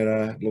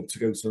Bombonera. I'd love to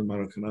go to the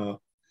Maracanã,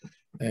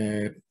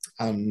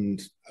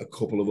 and a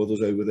couple of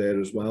others over there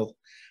as well.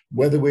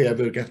 Whether we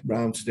ever get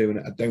round to doing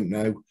it, I don't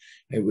know.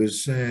 It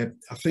was,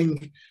 I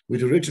think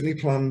we'd originally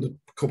planned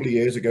a couple of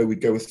years ago,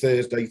 we'd go a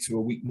Thursday to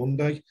a week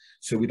Monday.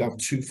 So we'd have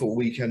 2 full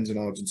weekends in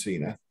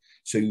Argentina.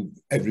 So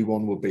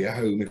everyone would be at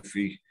home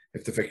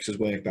if the fixtures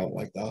worked out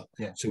like that.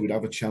 Yeah. So we'd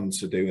have a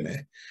chance of doing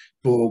it.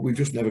 But we've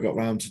just never got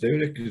round to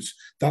doing it because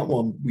that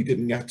one we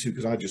didn't get to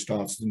because I just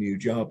started a new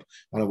job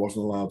and I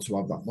wasn't allowed to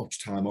have that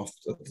much time off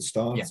at the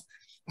start. Yeah.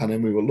 And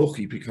then we were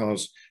lucky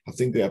because I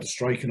think they had a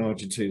strike in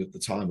Argentina at the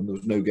time and there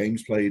was no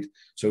games played.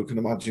 So I can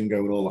imagine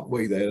going all that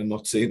way there and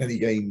not seeing any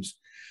games.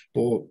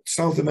 But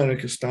South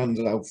America stands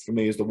out for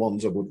me as the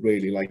ones I would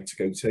really like to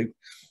go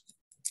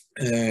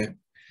to.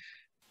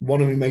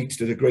 One of my mates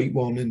did a great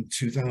one in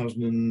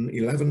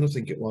 2011, I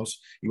think it was.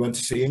 He went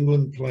to see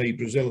England play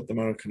Brazil at the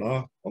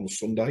Maracanã on the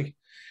Sunday.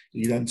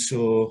 He then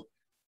saw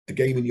a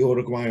game in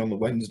Uruguay on the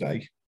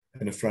Wednesday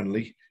in a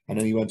friendly, and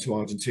then he went to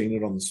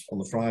Argentina on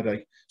the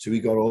Friday. So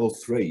he got all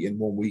 3 in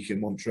 1 week in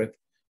one trip.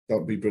 That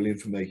would be brilliant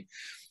for me.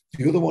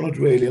 The other one I'd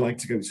really like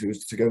to go to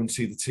is to go and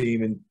see the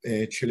team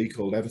in Chile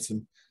called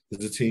Everton.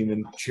 There's a team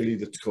in Chile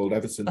that's called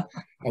Everton,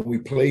 and we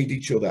played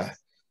each other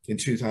in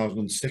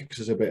 2006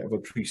 as a bit of a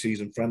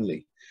pre-season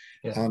friendly.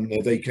 Yeah. And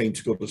they came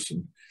to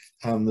Goodison,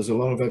 and there's a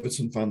lot of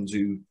Everton fans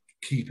who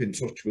keep in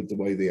touch with the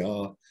way they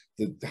are,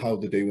 how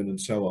they're doing and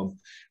so on.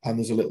 And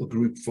there's a little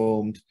group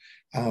formed.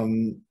 I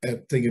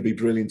think it'd be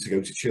brilliant to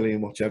go to Chile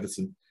and watch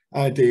Everton.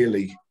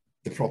 Ideally,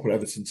 the proper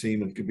Everton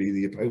team and could be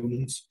the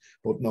opponents,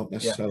 but not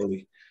necessarily.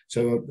 Yeah.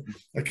 So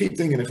I keep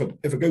thinking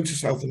if I go to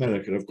South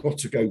America, I've got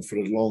to go for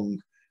a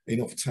long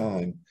enough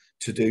time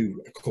to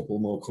do a couple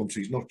more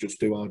countries, not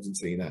just do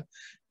Argentina.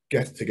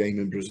 get the game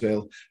in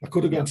Brazil. I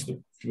could have gone to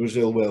the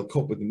Brazil World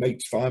Cup with the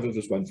mates. 5 of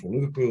us went from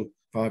Liverpool.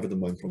 5 of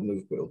them went from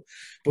Liverpool.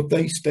 But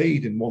they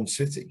stayed in one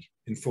city,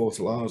 in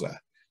Fortaleza,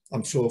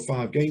 and saw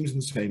 5 games in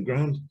the same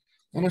ground.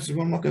 And I said,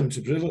 well, I'm not going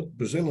to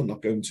Brazil. I'm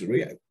not going to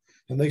Rio.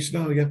 And they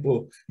said, oh, yeah,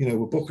 well,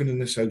 we're booking in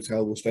this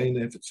hotel. We're staying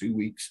there for 2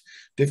 weeks.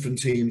 Different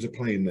teams are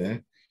playing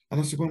there. And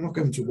I said, well, I'm not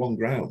going to one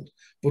ground.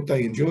 But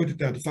they enjoyed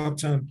it at that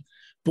time.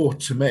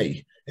 But to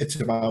me, it's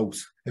about,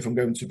 if I'm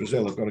going to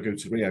Brazil, I've got to go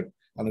to Rio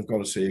and I've got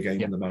to see a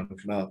game in the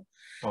Maracanã.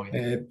 Oh,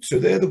 yeah. So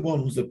they're the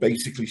ones that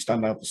basically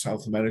stand out, the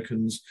South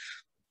Americans.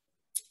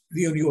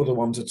 The only other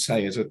ones I'd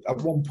say is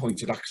at one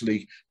point I'd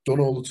actually done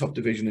all the top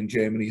division in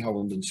Germany,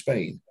 Holland and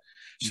Spain.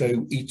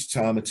 So each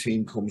time a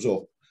team comes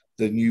up,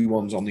 the new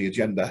one's on the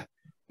agenda.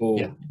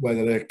 But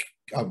whether they're,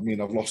 I've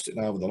lost it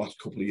now in the last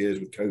couple of years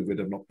with COVID,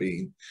 I've not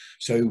been.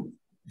 So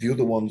the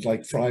other ones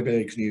like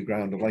Freiburg's new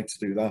ground, I'd like to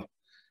do that.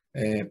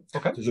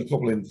 There's a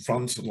couple in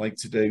France I'd like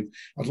to do.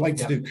 I'd like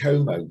to do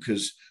Como,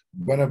 because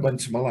when I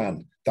went to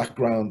Milan, that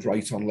ground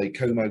right on Lake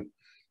Como,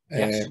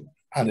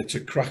 and it's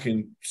a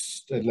cracking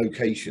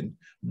location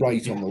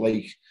right on the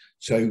lake.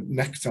 So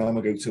next time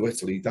I go to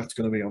Italy, that's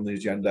going to be on the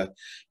agenda.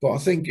 But I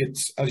think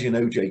it's, as you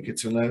know, Jake,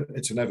 it's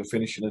a never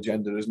finishing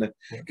agenda, isn't it?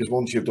 Because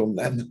once you've done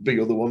them, there'll be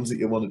other ones that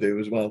you want to do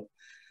as well.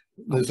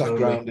 There's that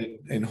ground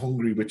in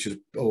Hungary, which is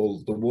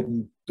all the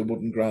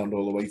wooden ground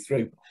all the way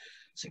through.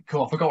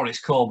 Cool. I forgot what it's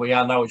called, but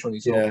I know which one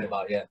you're talking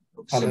about. Yeah,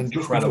 and then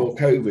just before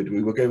COVID,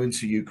 we were going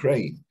to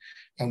Ukraine,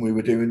 and we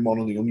were doing one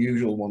of the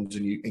unusual ones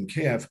in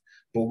Kiev,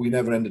 but we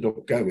never ended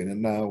up going.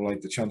 And now, like,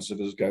 the chances of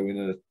us going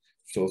are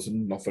sort of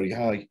not very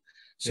high.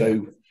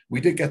 So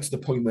we did get to the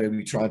point where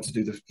we tried to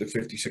do the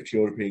 56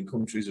 European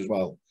countries as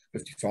well,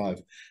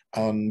 55,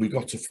 and we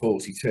got to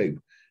 42,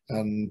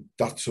 and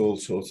that's all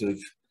sort of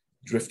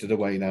drifted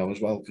away now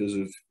as well because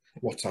of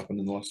what's happened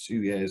in the last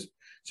 2 years.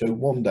 So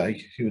one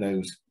day, who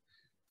knows?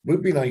 It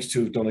would be nice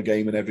to have done a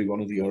game in every one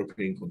of the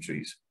European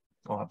countries.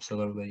 Oh,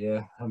 absolutely,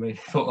 yeah. I mean,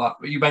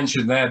 you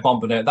mentioned there,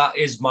 Bombonera, that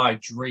is my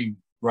dream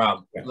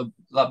round.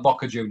 That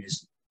Boca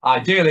Juniors.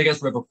 Ideally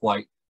against River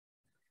Plate.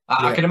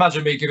 I can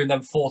imagine me giving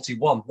them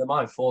 41. They're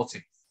mine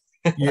 40.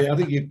 Yeah, I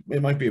think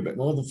it might be a bit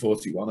more than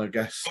 41, I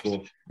guess.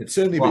 But it'd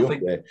certainly be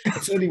up there.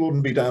 It certainly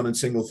wouldn't be down in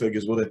single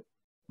figures, would it?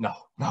 No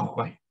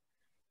way.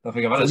 I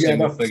think I've had a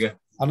single figure.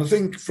 And I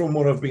think from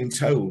what I've been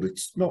told,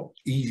 it's not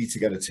easy to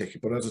get a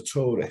ticket, but as a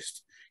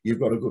tourist, you've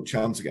got a good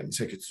chance of getting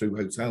tickets through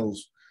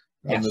hotels.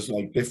 And there's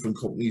like different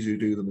companies who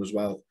do them as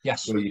well.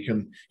 Yes. Where you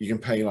can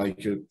pay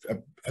like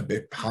a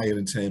bit higher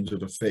in terms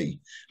of a fee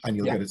and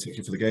you'll get a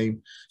ticket for the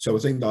game. So I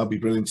think that'd be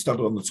brilliant.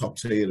 Start on the top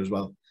tier as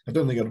well. I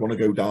don't think I'd want to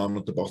go down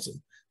at the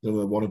bottom. I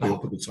want to be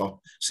up at the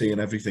top, seeing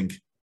everything.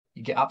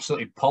 You get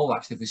absolutely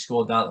poleaxed if they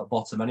score down at the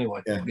bottom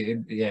anyway.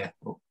 Yeah.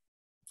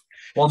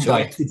 One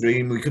day. That's the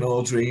dream. We can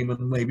all dream,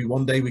 and maybe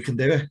one day we can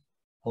do it.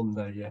 One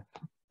day, yeah.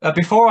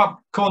 Before I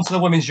come on to the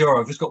Women's Euro,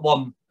 I've just got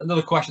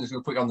another question that's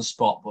going to put you on the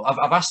spot. But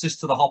I've asked this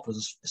to the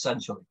Hoppers,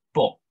 essentially.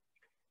 But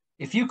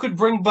if you could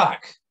bring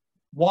back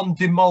one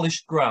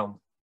demolished ground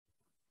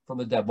from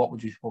the dead, what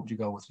would you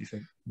go with, do you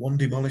think? One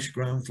demolished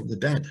ground from the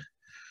dead?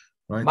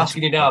 Right, I'm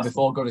asking you now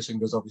before Goodison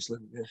goes, obviously.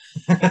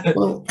 Yeah.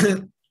 Well,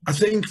 I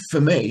think for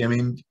me, I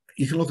mean,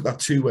 you can look at that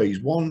 2 ways.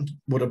 One,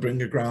 would I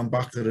bring a ground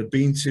back that I'd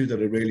been to that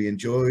I really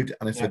enjoyed?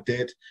 And if I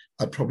did,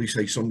 I'd probably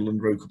say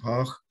Sunderland Roker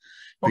Park.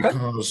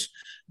 Because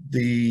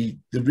the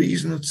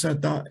reason I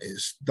said that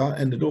is that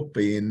ended up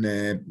being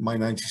my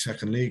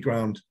 92nd league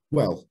ground.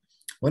 Well,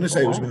 when I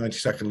say it was my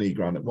 92nd league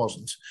ground, it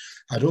wasn't.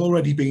 I'd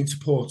already been to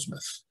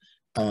Portsmouth,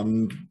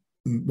 and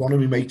one of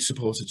my mates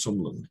supported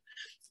Sunderland,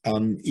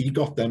 and he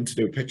got them to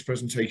do a pitch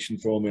presentation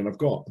for me, and I've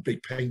got a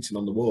big painting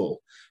on the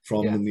wall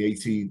from in the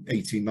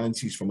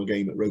 1890s from a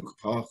game at Roker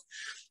Park.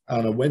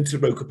 And I went to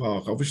Roker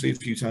Park, obviously a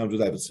few times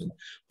with Everton,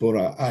 but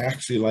I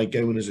actually like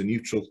going as a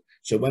neutral.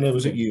 So when I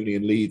was at uni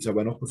in Leeds, I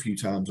went up a few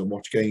times and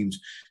watched games.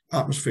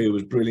 Atmosphere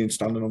was brilliant,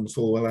 standing on the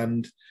Fulwell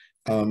end,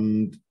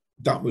 and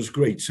that was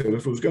great. So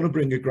if I was going to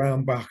bring a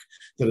ground back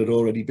that I'd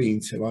already been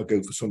to, I'd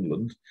go for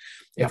Sunderland.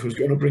 If I was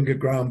going to bring a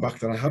ground back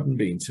that I hadn't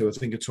been to, I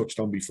think I touched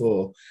on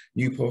before,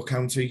 Newport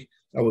County.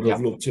 I would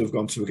have loved to have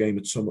gone to a game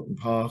at Somerton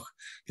Park.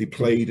 They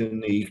played in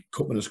the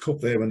Winners' Cup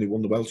there when they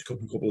won the Welsh Cup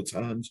a couple of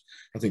times.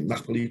 I think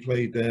Napoli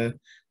played there.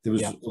 There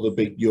was other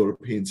big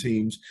European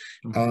teams.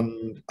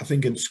 And I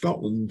think in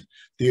Scotland,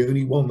 the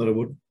only one that I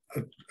would,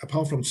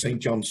 apart from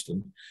St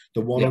Johnstone,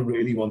 the one I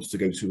really wanted to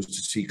go to was to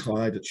see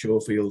Clyde at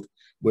Shawfield,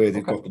 where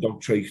they've got the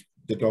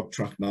dog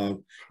track now.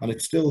 And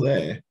it's still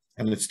there,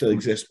 and it still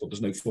exists, but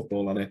there's no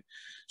football on it.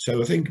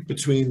 So I think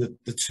between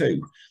the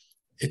two,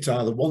 it's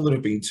either one that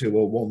I've been to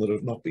or one that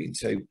I've not been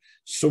to.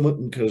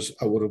 Somerton, because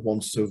I would have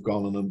wanted to have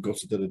gone and I'm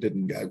gutted that I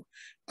didn't go.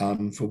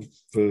 And for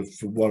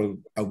what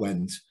I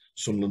went,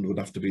 Sunderland would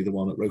have to be the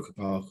one at Roker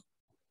Park.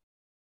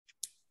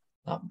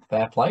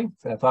 Fair play.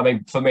 I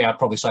mean, for me, I'd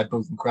probably say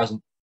Booth and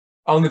Crescent.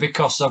 Only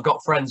because I've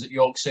got friends at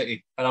York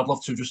City and I'd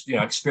love to just,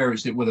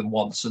 experience it with them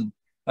once. And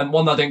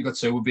one I didn't go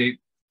to would be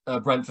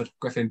Brentford,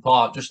 Griffin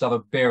Park, just have a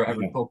beer at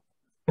every pub.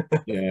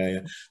 Yeah.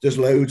 There's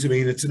loads. I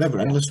mean, it's a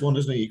never-endless one,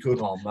 isn't it? You could.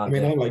 Oh man, I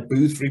mean, I like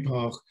Boothbury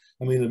Park.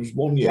 I mean, there was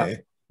one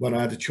year when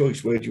I had a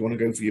choice: where do you want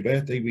to go for your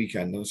birthday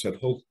weekend? And I said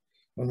Hull.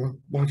 And I went,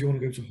 why do you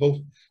want to go to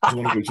Hull? I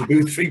want to go to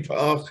Boothbury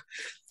Park.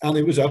 And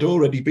I'd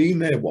already been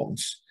there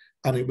once,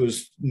 and it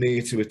was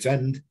near to its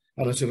end.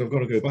 And I said, I've got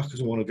to go back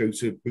because I want to go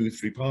to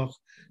Boothbury Park.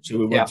 So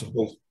we went to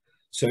Hull.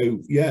 So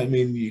yeah, I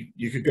mean,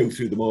 you could go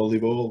through them all.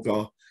 They've all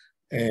got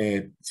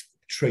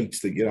traits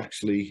that you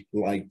actually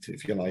liked,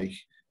 if you like,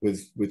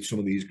 with some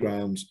of these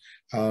grounds.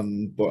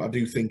 But I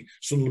do think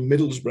Sunderland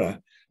Middlesbrough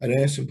and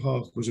Ayresome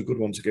Park was a good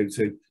one to go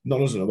to,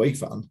 not as an away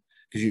fan,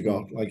 because you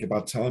got like a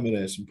bad time at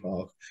Ayresome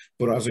Park,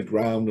 but as a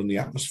ground and the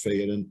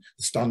atmosphere and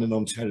standing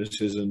on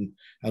terraces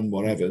and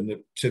whatever, and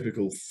the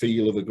typical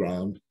feel of a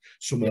ground,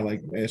 somewhere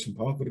like Ayresome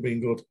Park would have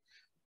been good.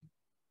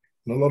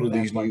 And a lot of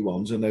these new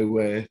ones are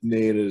nowhere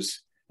near as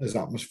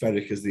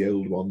atmospheric as the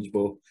old ones,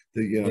 but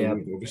they're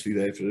obviously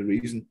there for a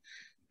reason.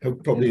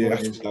 Probably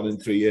ask that in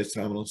 3 years'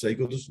 time and I'll say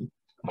Goodison.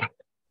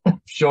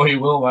 Sure you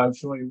will, man. I'm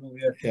sure you will,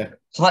 yeah.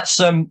 So let's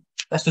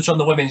touch on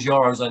the women's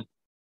Euros then.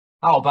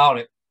 How about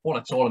it? What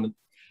a tournament.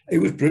 It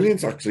was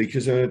brilliant, actually,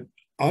 because I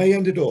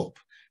ended up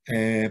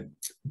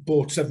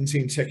bought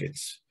 17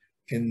 tickets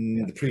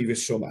in the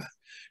previous summer,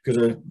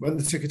 because when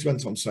the tickets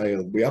went on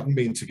sale, we hadn't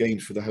been to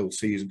games for the whole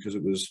season because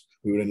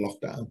we were in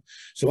lockdown.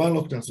 So I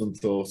looked at it and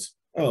thought,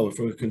 if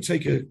I can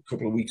take a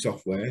couple of weeks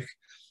off work.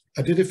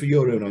 I did it for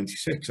Euro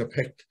 96. I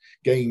picked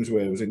games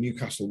where it was in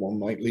Newcastle one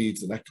night, Leeds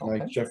the next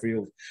night,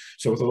 Sheffield.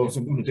 So I thought,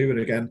 I'm going to do it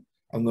again.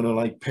 I'm going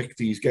to pick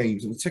these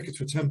games. And the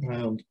tickets were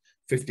 £10,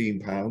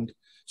 £15.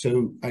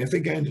 So I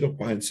think I ended up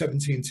buying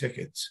 17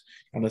 tickets,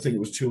 and I think it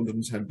was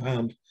 £210.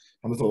 And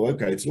I thought,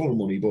 okay, it's a lot of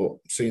money, but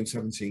seeing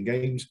 17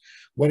 games.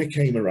 When it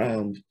came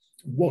around,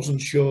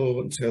 wasn't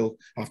sure until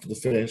after the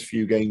first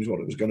few games what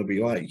it was going to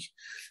be like.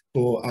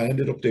 But I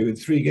ended up doing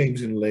 3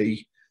 games in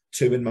Leigh,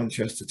 2 in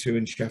Manchester, 2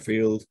 in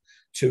Sheffield,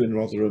 2 in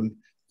Rotherham,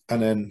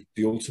 and then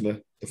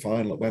the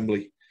final at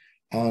Wembley.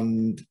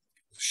 And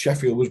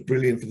Sheffield was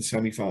brilliant for the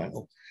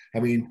semi-final. I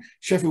mean,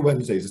 Sheffield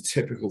Wednesday is a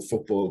typical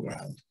football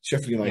ground.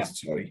 Sheffield United,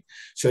 sorry.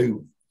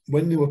 So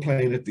when they were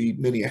playing at the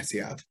Mini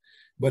Etihad,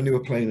 when they were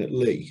playing at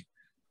Leigh,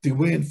 they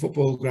weren't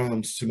football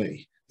grounds to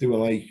me. They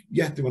were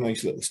they were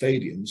nice little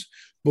stadiums,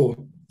 but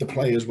the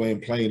players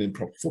weren't playing in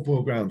proper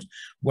football grounds.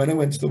 When I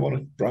went to the one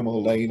at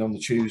Bramall Lane on the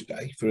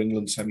Tuesday for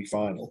England's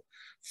semi-final,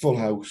 full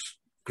house,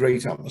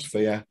 great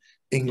atmosphere.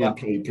 England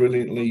played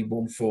brilliantly,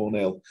 won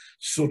 4-0.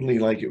 Suddenly,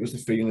 it was the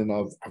feeling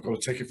of, I've got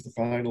a ticket for the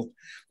final.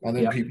 And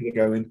then people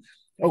are going,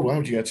 oh, well,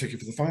 how do you get a ticket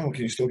for the final?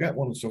 Can you still get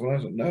one and stuff? And I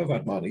was like, no, I've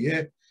had mine a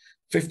year.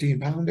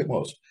 £15 it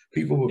was.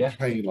 People were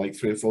paying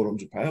 £300 or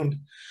 £400.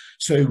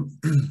 So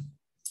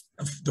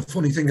the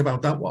funny thing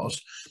about that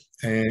was,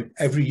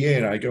 every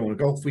year I go on a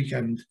golf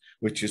weekend,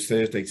 which is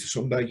Thursday to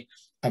Sunday,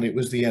 and it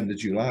was the end of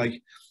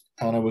July.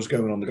 And I was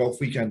going on the golf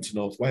weekend to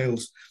North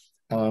Wales.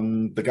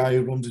 And the guy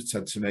who runs it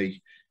said to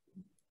me,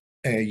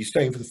 you're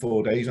staying for the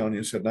 4 days, aren't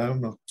you? I said, no,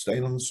 I'm not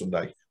staying on the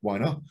Sunday. Why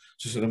not?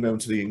 So I said, I'm going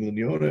to the England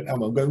Euro.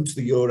 I'm going to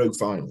the Euro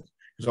final,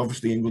 because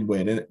obviously England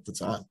weren't in it at the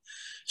time.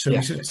 So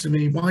he said to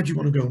me, why do you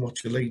want to go and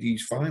watch the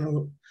ladies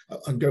final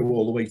and go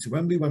all the way to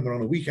Wembley when we're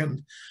on a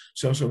weekend?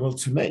 So I said, well,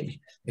 to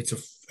me, it's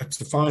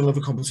the final of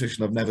a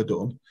competition I've never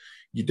done.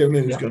 You don't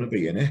know who's going to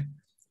be in it.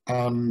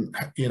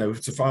 If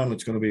it's a final,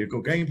 it's going to be a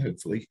good game,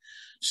 hopefully.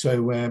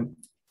 So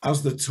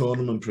as the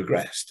tournament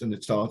progressed and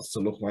it started to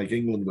look like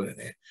England were in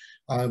it,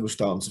 I was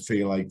starting to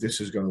feel like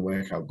this is going to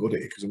work out good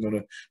here, because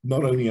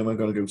not only am I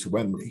going to go to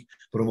Wembley,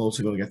 but I'm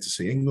also going to get to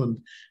see England.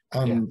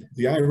 And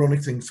the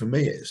ironic thing for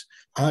me is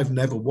I've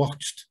never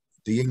watched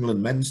the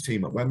England men's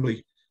team at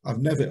Wembley. All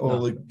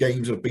the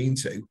games I've been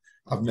to,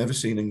 I've never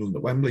seen England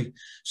at Wembley.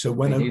 So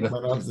when I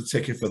had the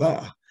ticket for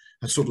that,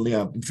 I suddenly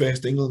had the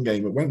first England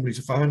game at Wembley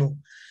to final.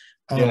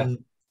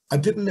 I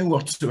didn't know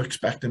what to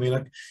expect. I mean,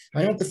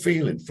 I had the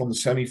feeling from the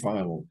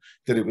semi-final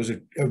that it was a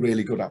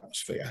really good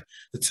atmosphere.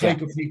 The type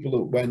of people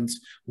that went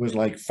was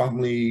like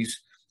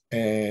families,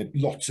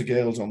 lots of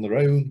girls on their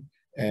own.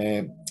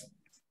 There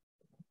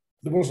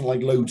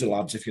wasn't loads of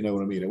lads, if you know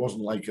what I mean. It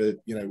wasn't like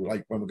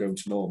when we're going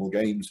to normal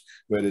games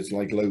where there's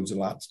loads of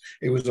lads.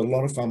 It was a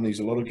lot of families,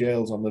 a lot of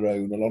girls on their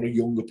own, a lot of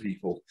younger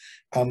people,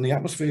 and the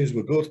atmospheres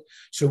were good.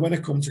 So when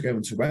it comes to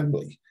going to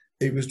Wembley,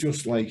 it was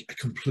just a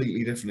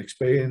completely different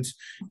experience.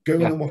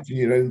 Going and watching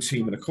your own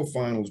team in a cup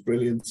final is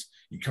brilliant.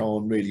 You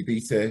can't really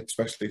beat it,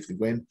 especially if they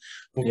win.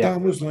 But that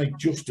was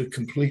just a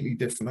completely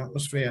different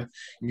atmosphere.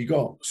 And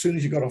as soon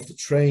as you got off the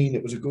train,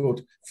 it was a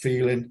good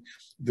feeling.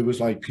 There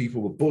was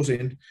people were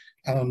buzzing,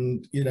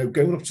 and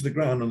going up to the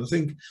ground. And I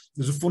think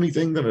there's a funny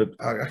thing that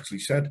I actually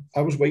said.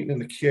 I was waiting in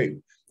the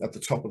queue at the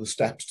top of the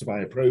steps to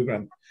buy a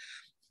programme,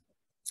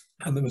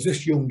 and there was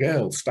this young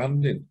girl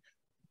standing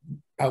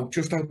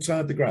just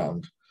outside the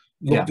ground.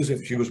 Looked as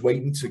if she was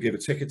waiting to give a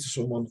ticket to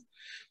someone.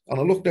 And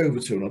I looked over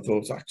to her and I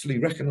thought, I actually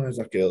recognise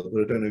that girl,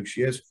 but I don't know who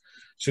she is.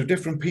 So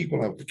different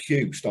people out the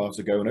queue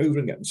started going over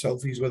and getting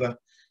selfies with her.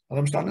 And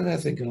I'm standing there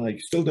thinking,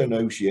 still don't know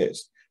who she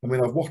is. I mean,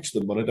 I've watched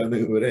them, but I don't know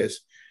who it is.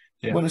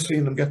 When I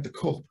seen them get the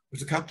cup, it was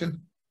the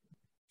captain.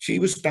 She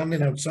was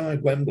standing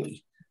outside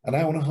Wembley an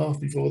hour and a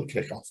half before the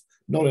kickoff,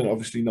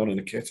 obviously not in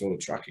a kit or a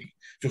trackie,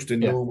 just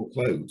in normal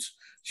clothes.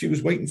 She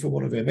was waiting for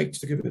one of her mates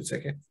to give her a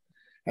ticket.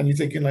 And you're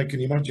thinking, like,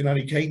 can you imagine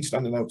Harry Kane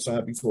standing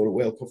outside before a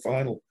World Cup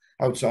final,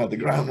 outside the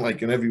ground,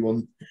 like, and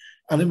everyone.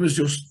 And it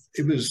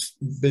was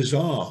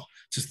bizarre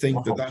to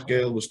think that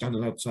girl was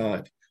standing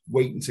outside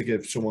waiting to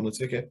give someone a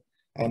ticket.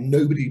 And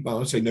nobody, well,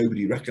 I say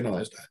nobody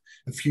recognised her.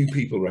 A few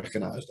people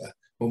recognised her,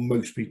 but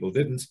most people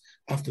didn't.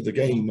 After the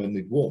game, when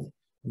they'd won,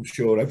 I'm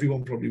sure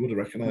everyone probably would have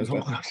recognised her.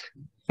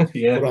 But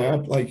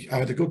I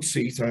had a good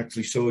seat. I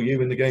actually saw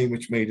you in the game,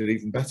 which made it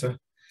even better.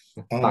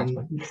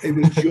 It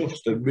was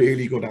just a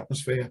really good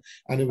atmosphere,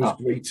 and it was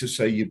great to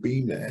say you'd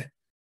been there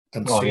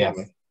and seen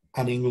it,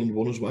 and England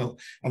won as well.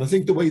 And I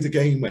think the way the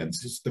game went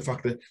is the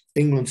fact that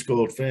England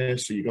scored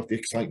first, so you got the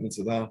excitement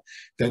of that.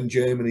 Then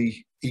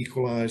Germany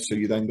equalised, so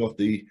you then got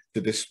the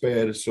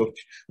despair as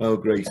such. Oh,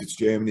 great, it's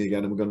Germany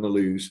again, and we're going to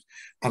lose.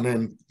 And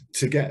then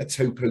to get a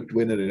toe-poked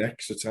winner in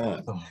extra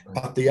time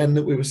at the end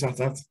that we were sat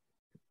at,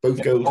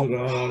 both goals were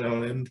on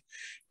our end.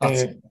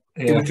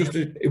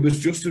 It was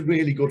just a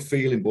really good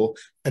feeling, but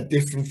a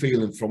different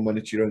feeling from when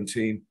it's your own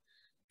team.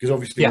 Because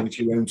obviously when it's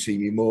your own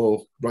team, you're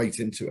more right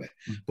into it.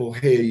 But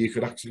here you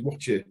could actually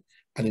watch it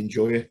and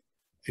enjoy it,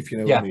 if you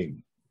know what I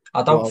mean.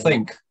 I don't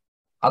think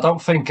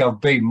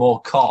I've been more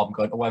calm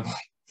going to Wembley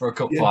for a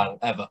cup final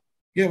ever.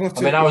 Yeah, well,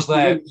 I mean, I was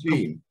there.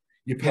 Team,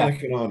 you're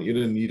panicking, aren't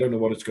you? And you don't know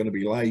what it's going to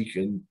be like.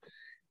 And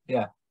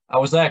I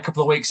was there a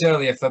couple of weeks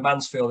earlier for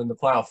Mansfield in the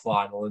playoff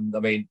final, and I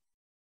mean,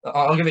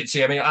 I'll give it to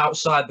you. I mean,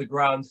 outside the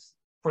ground,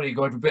 pretty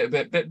good. A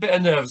bit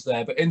of nerves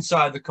there, but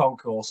inside the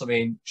concourse, I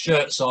mean,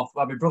 shirts off.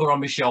 I had my brother on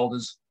my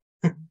shoulders.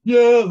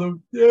 All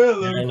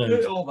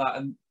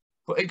that.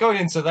 But going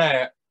into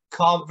there,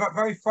 calm,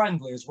 very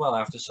friendly as well. I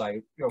have to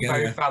say,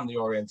 very family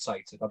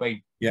orientated. I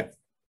mean,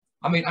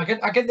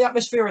 I get the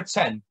atmosphere of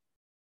 10,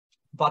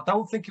 but I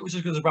don't think it was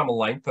as good as Bramall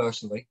Lane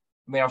personally.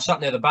 I mean, I was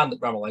sat near the band at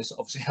Bramall Lane, so it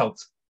obviously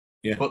helped.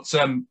 Yeah. But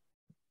the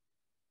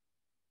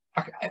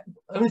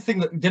only thing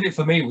that did it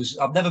for me was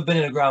I've never been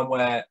in a ground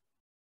where,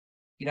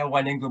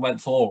 when England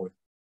went forward,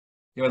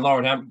 when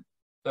Lauren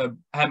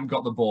Hemp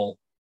got the ball,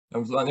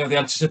 and the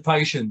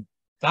anticipation,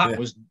 that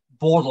was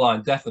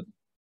borderline deafening.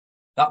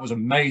 That was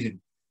amazing.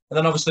 And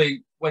then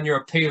obviously when you're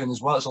appealing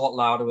as well, it's a lot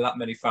louder with that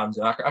many fans.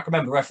 I can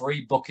remember the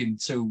referee booking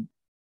two.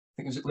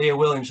 I think it was Leah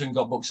Williamson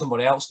got booked,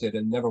 somebody else did,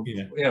 and never.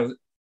 I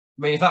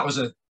mean, if that was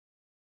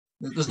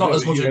there's not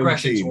as much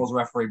aggression towards the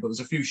referee, but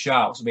there's a few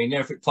shouts. I mean,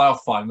 if it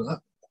playoff final, I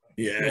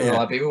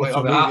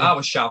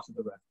was shouting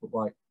at the ref, but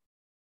like.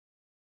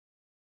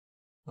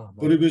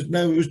 But it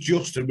was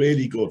just a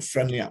really good,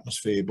 friendly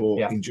atmosphere,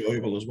 but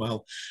enjoyable as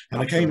well.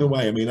 And I came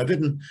away. I mean, I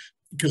didn't,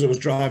 because I was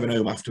driving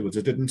home afterwards.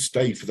 I didn't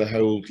stay for the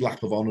whole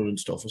lap of honour and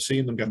stuff. I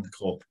seen them get the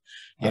cup,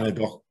 and I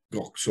got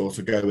sort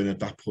of going at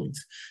that point.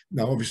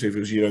 Now, obviously, if it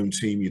was your own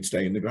team, you'd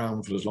stay in the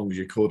ground for as long as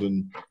you could,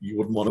 and you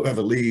wouldn't want to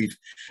ever leave.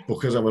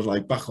 Because I was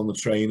like back on the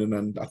train and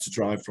then had to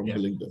drive from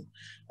Hillingdon.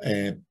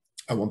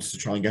 I wanted to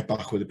try and get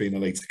back with it being a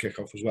later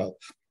kickoff as well.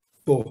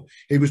 But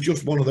it was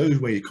just one of those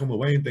where you come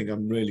away and think,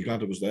 I'm really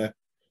glad I was there.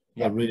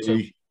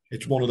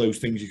 It's one of those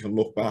things you can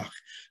look back,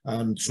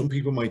 and some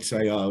people might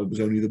say, it was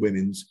only the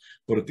women's,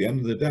 but at the end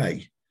of the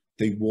day,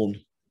 they won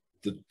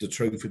the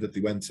trophy that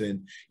they went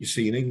in. You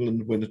see in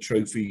England win a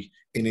trophy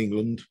in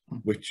England,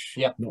 which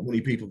not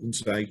many people can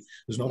say.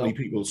 There's not many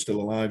people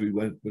still alive who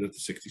were at the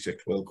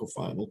 66 World Cup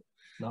final.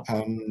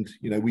 And,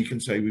 we can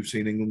say we've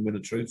seen England win a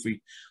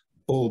trophy,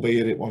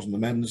 albeit it wasn't the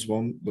men's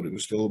one, but it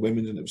was still the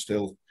women's, and it was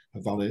still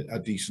a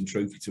decent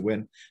trophy to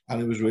win.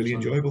 And it was really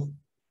enjoyable.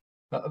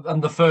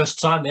 And the first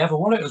time they ever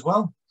won it as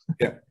well.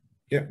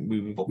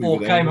 Football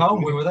came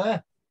home, we were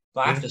there.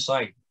 But I have to say,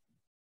 I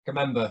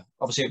remember,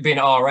 obviously, it being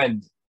at our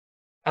end,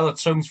 Ella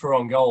Toombs were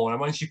on goal, and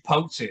when she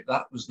poked it,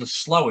 that was the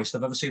slowest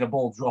I've ever seen a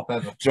ball drop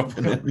ever.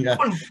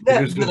 That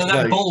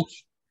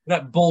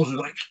bulge was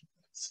like,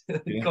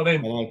 it got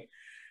in.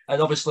 And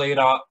obviously,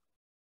 I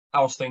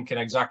was thinking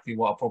exactly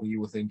what probably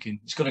you were thinking.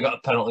 It's going to get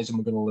the penalties and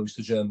we're going to lose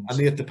to Germans. And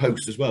they hit the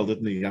post as well,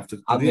 didn't he?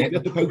 Did they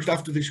hit the post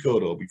after they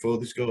scored or before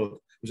they scored?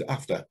 Was it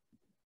after?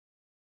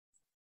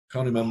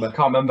 Can't remember.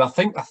 I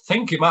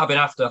think it might have been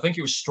after. I think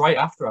it was straight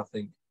after, I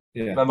think.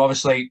 Yeah. Remember,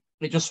 obviously,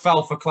 it just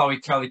fell for Chloe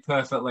Kelly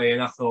perfectly,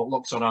 and I thought,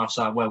 looks on our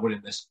side, we're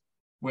winning this.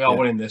 We are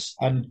winning this.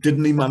 And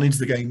didn't he manage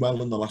the game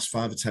well in the last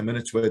 5 or 10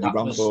 minutes where they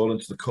ran the ball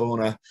into the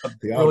corner?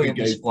 They hardly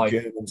gave the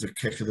Germans a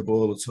kick of the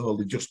ball at all.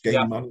 They just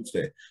managed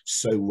it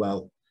so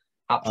well.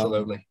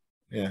 Absolutely.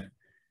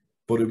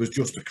 But it was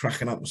just a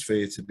cracking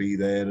atmosphere to be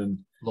there,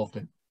 and loved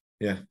it.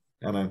 Yeah,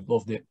 I know.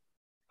 Loved it.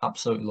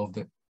 Absolutely loved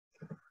it.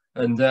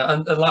 And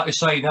like we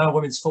say, now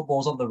women's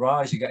football's on the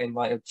rise. You're getting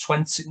like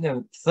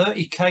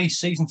 30k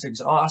season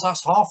tickets.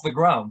 That's half the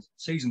ground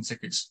season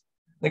tickets.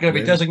 They're going to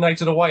be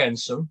designated away end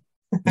soon.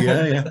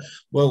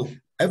 Well,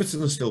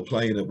 Everton are still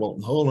playing at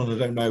Walton Hall, and I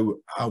don't know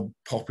how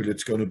popular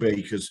it's going to be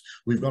because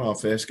we've got our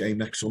first game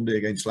next Sunday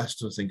against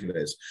Leicester, I think it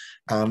is.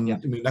 And I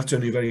mean, that's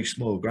only a very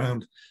small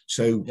ground.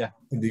 So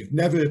they've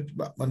never,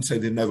 I'd say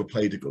they've never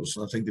played at us,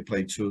 and I think they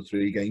played 2 or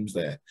 3 games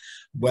there.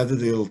 Whether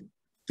they'll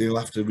they'll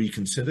have to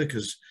reconsider,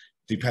 because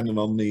depending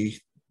on the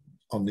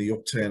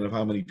upturn of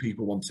how many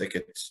people want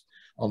tickets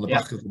on the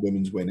back of the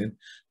women's winning,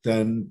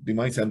 then they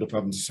might end up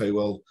having to say,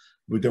 well,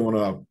 we don't want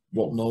to have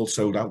Watton all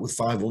sold out with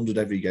 500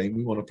 every game.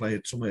 We want to play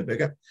it somewhere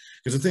bigger.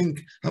 Because I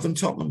think having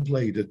Tottenham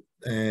played at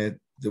the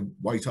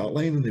White Hart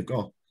Lane, and they've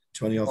got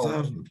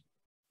 20,000.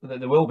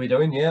 They will be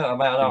doing, yeah. I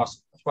mean, I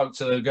spoke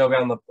to the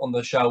girl on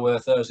the show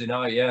Thursday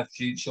night. Yeah,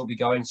 she'll be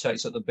going. So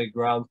it's at the big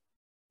ground,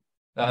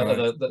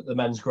 the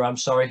men's ground.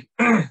 Sorry,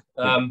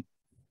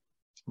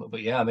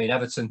 but yeah, I mean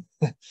Everton.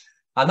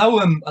 I know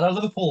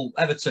Liverpool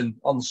Everton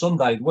on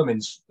Sunday, the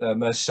women's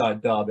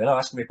Merseyside derby. I know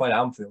that's going to be played at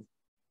Anfield.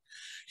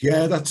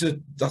 Yeah, that's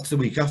the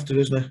week after,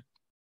 isn't it?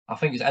 I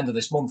think it's end of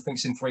this month. I think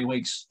it's in 3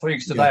 weeks. 3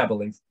 weeks today, I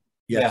believe.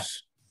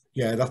 Yes.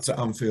 Yeah, that's at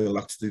Anfield.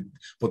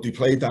 But they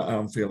played that at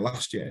Anfield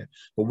last year.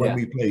 But when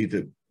we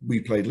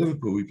played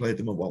Liverpool, we played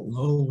them at Walton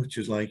Hall, which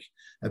is like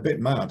a bit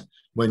mad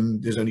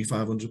when there's only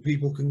 500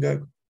 people can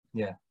go.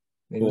 Yeah.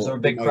 Was there a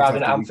big crowd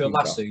at Anfield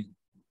last season?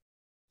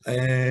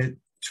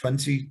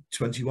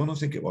 2021, I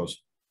think it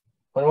was.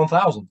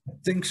 21,000? I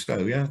think so,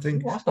 yeah. I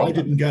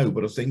didn't go,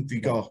 but I think they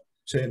got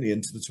certainly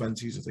into the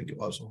 20s, I think it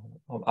was.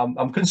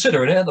 I'm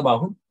considering it at the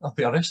moment, I'll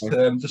be honest.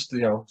 Just,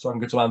 so I can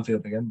go to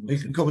Anfield again. You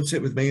can come and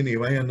sit with me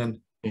anyway, and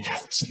then... yeah.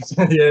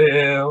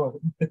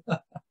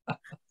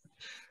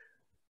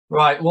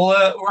 Right, we'll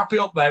wrap it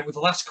up, mate, with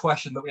the last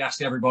question that we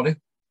asked everybody.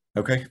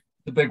 Okay.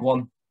 The big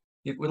one.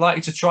 We'd like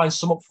you to try and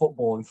sum up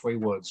football in 3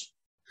 words.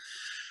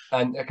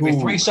 And it can be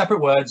 3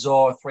 separate words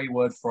or a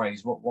 3-word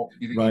phrase. What do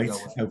you think you go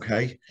with?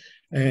 Okay.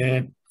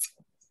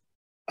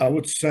 I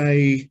would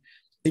say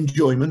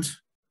enjoyment,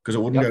 because I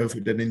wouldn't go if I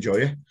didn't enjoy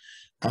it.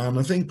 And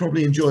I think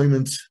probably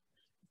enjoyment,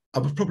 I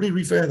would probably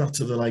refer that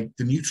to the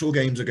neutral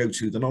games I go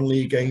to, the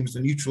non-league games,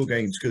 the neutral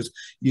games, because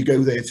you go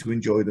there to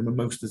enjoy them, and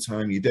most of the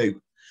time you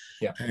do.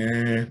 Yeah.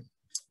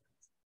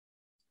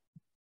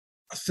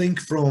 I think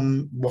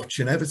from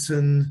watching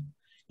Everton,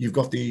 you've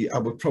got I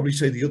would probably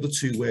say the other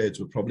 2 words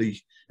were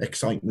probably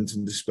excitement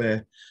and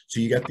despair. So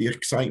you get the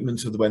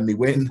excitement of when they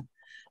win,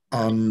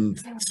 and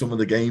some of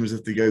the games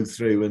that they go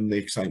through, and the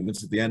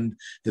excitement at the end,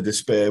 the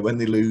despair when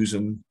they lose,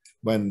 and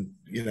when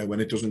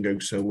it doesn't go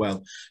so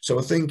well. So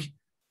I think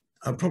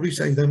I'd probably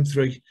say them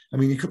 3. I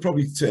mean, you could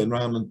probably turn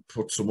around and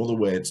put some other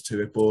words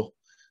to it, but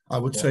I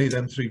would say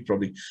them 3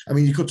 probably. I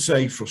mean, you could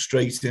say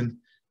frustrating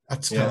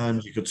at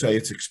times. You could say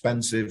it's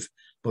expensive,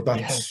 but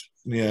that's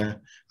I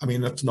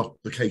mean, that's not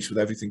the case with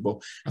everything.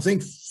 But I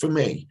think for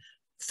me,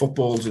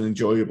 football's an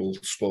enjoyable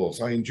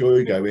sport. I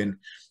enjoy going,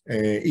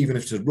 even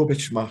if it's a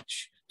rubbish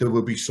match. There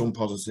will be some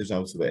positives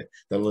out of it.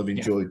 They'll have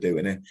enjoyed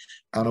doing it,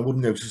 and I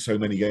wouldn't go to so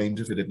many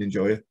games if I didn't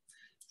enjoy it.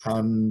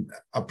 And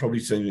I'd probably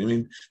say, I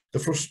mean,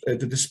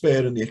 the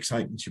despair and the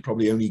excitement you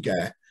probably only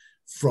get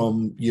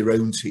from your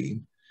own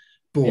team,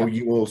 but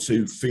you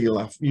also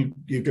feel after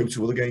you go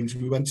to other games.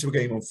 We went to a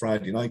game on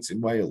Friday night in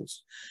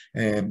Wales,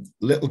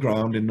 little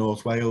ground in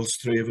North Wales.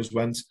 3 of us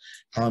went,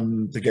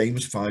 and the game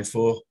was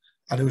 5-4,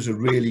 and it was a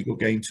really good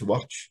game to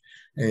watch.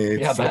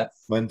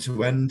 Went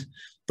to end,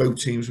 both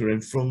teams were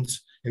in front.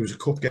 It was a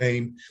cup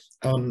game,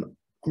 and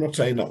I'm not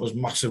saying that was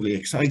massively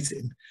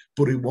exciting,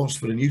 but it was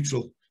for a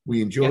neutral.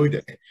 We enjoyed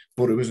it,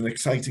 but it was an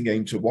exciting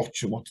game to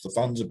watch, and watch the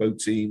fans of both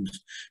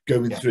teams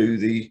going through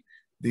the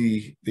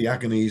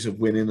agonies of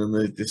winning, and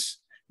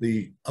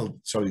the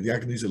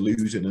agonies of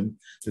losing, and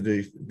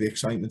the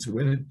excitement of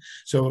winning.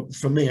 So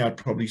for me, I'd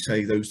probably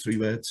say those 3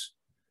 words: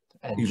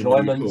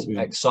 enjoyment,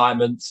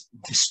 excitement,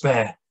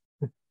 despair.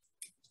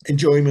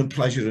 Enjoyment,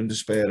 pleasure, and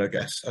despair, I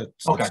guess.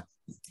 Okay.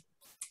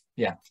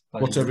 Yeah.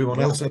 What's everyone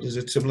else had? Is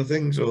it similar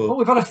things, or? Well,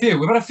 we've had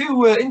a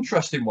few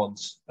interesting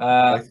ones.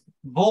 Vaughan's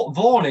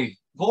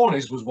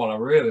was one I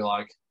really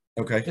like.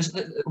 Okay.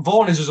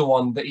 Vaughan's is the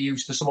one that he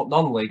used to sum up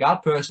non-league. I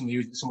personally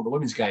used it to sum up the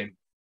women's game.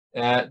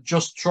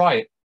 Just try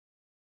it.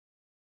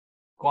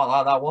 Quite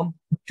like that one.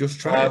 Just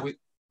try it.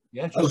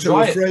 Just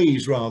try it. A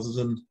phrase rather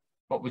than.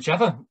 But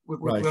whichever.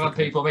 We've had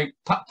people. I mean,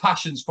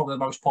 passion's probably the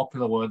most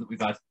popular word that we've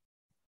had.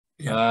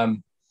 Yeah.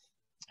 I'm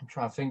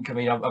trying to think. I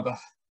mean,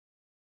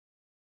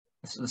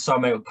 so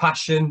many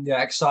passion.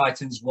 Yeah,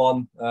 exciting's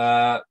one.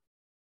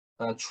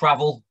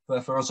 Travel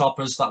for us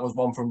hoppers. That was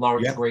one from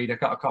Lawrence Reed. I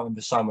can't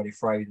remember so many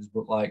phrases,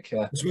 but I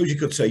suppose you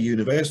could say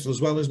universal as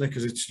well, isn't it?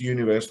 Because it's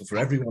universal for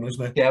everyone,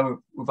 isn't it? Yeah,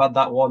 we've had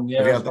that one.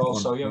 Yeah, as well.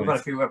 So we've had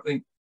a few. I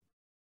think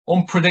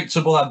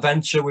unpredictable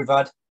adventure we've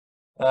had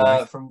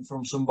from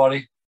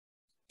somebody.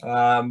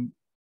 Someone.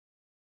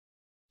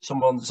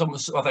 I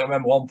think I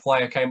remember one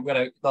player came. We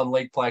had a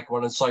non-league player come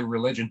on and say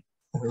religion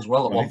as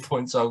well at one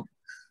point. So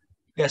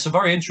yeah, some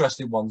very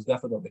interesting ones,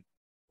 definitely.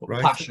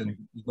 But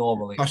passion is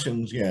normally.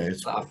 Passions,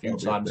 it's a few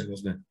times,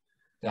 isn't it?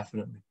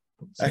 Definitely.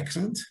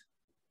 Excellent.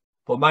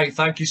 But mate,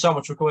 thank you so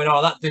much for coming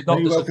on. That did not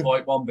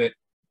disappoint one bit.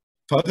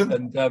 Pardon?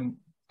 And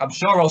I'm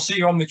sure I'll see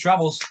you on the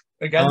travels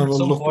again. I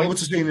will look forward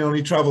to seeing you on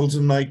the travels.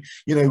 And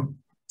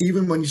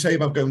even when you say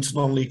about going to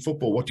non-league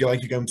football, what do you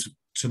like? You're going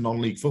to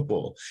non-league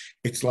football.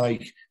 It's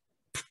like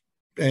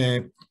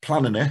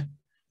planning it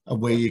and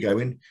where you're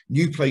going.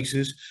 New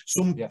places.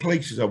 Some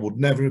places I would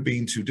never have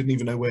been to, didn't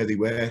even know where they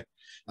were.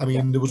 I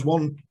mean, there was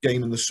one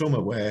game in the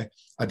summer where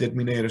I did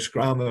my nearest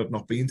ground that I'd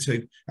not been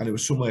to, and it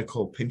was somewhere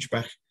called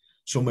Pinchbeck,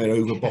 somewhere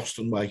over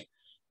Boston way.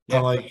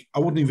 And like, I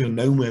wouldn't even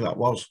know where that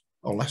was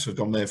unless I'd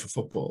gone there for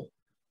football.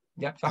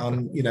 Yeah, exactly.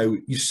 And you know,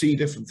 you see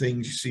different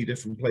things, you see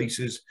different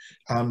places,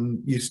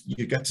 and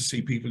you get to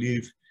see people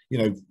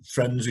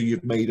friends who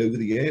you've made over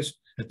the years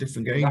at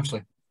different games.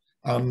 Exactly.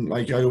 And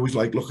like, I always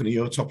like looking at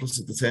your Topliss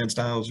at the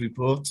Turnstiles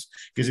reports,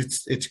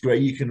 because it's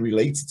great. You can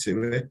relate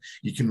to it.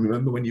 You can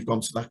remember when you've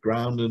gone to that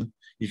ground, and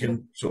you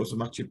can sort of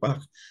match it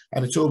back.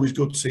 And it's always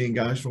good seeing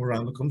guys from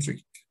around the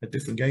country at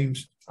different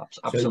games.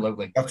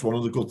 Absolutely. So that's one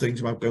of the good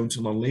things about going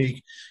to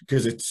non-league,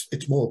 because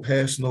it's more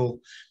personal.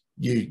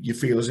 You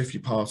feel as if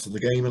you're part of the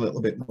game a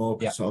little bit more,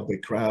 because it's not a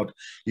big crowd.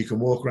 You can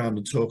walk around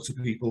and talk to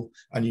people,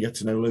 and you get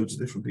to know loads of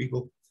different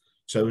people.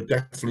 So I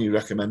definitely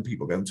recommend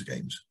people going to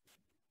games.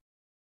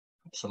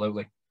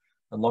 Absolutely.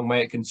 And long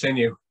may it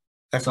continue.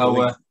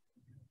 Definitely. So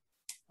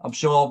I'm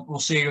sure we'll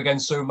see you again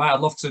soon, mate.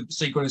 I'd love to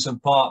see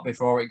Goodison Park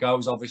before it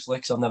goes, obviously,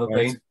 because I've never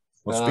been.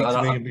 Well, speak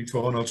to me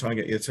before, and I'll try and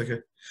get you a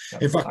ticket.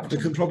 In fact, they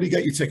can probably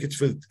get you tickets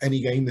for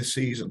any game this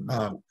season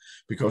now,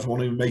 because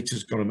one of my mates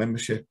has got a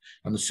membership,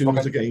 and as soon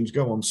as the games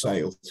go on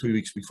sale 3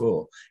 weeks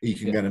before, he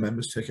can get a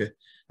member's ticket,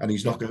 and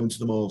he's not going to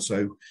them all.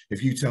 So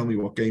if you tell me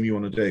what game you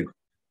want to do,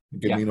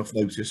 and give me enough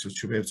notice, I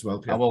should be able to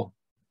help you. I will.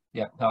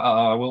 Yeah,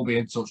 I will be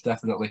in touch,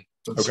 definitely.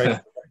 But, okay.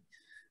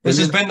 This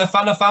has been the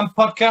FANA Fan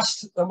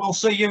Podcast, and we'll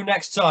see you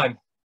next time.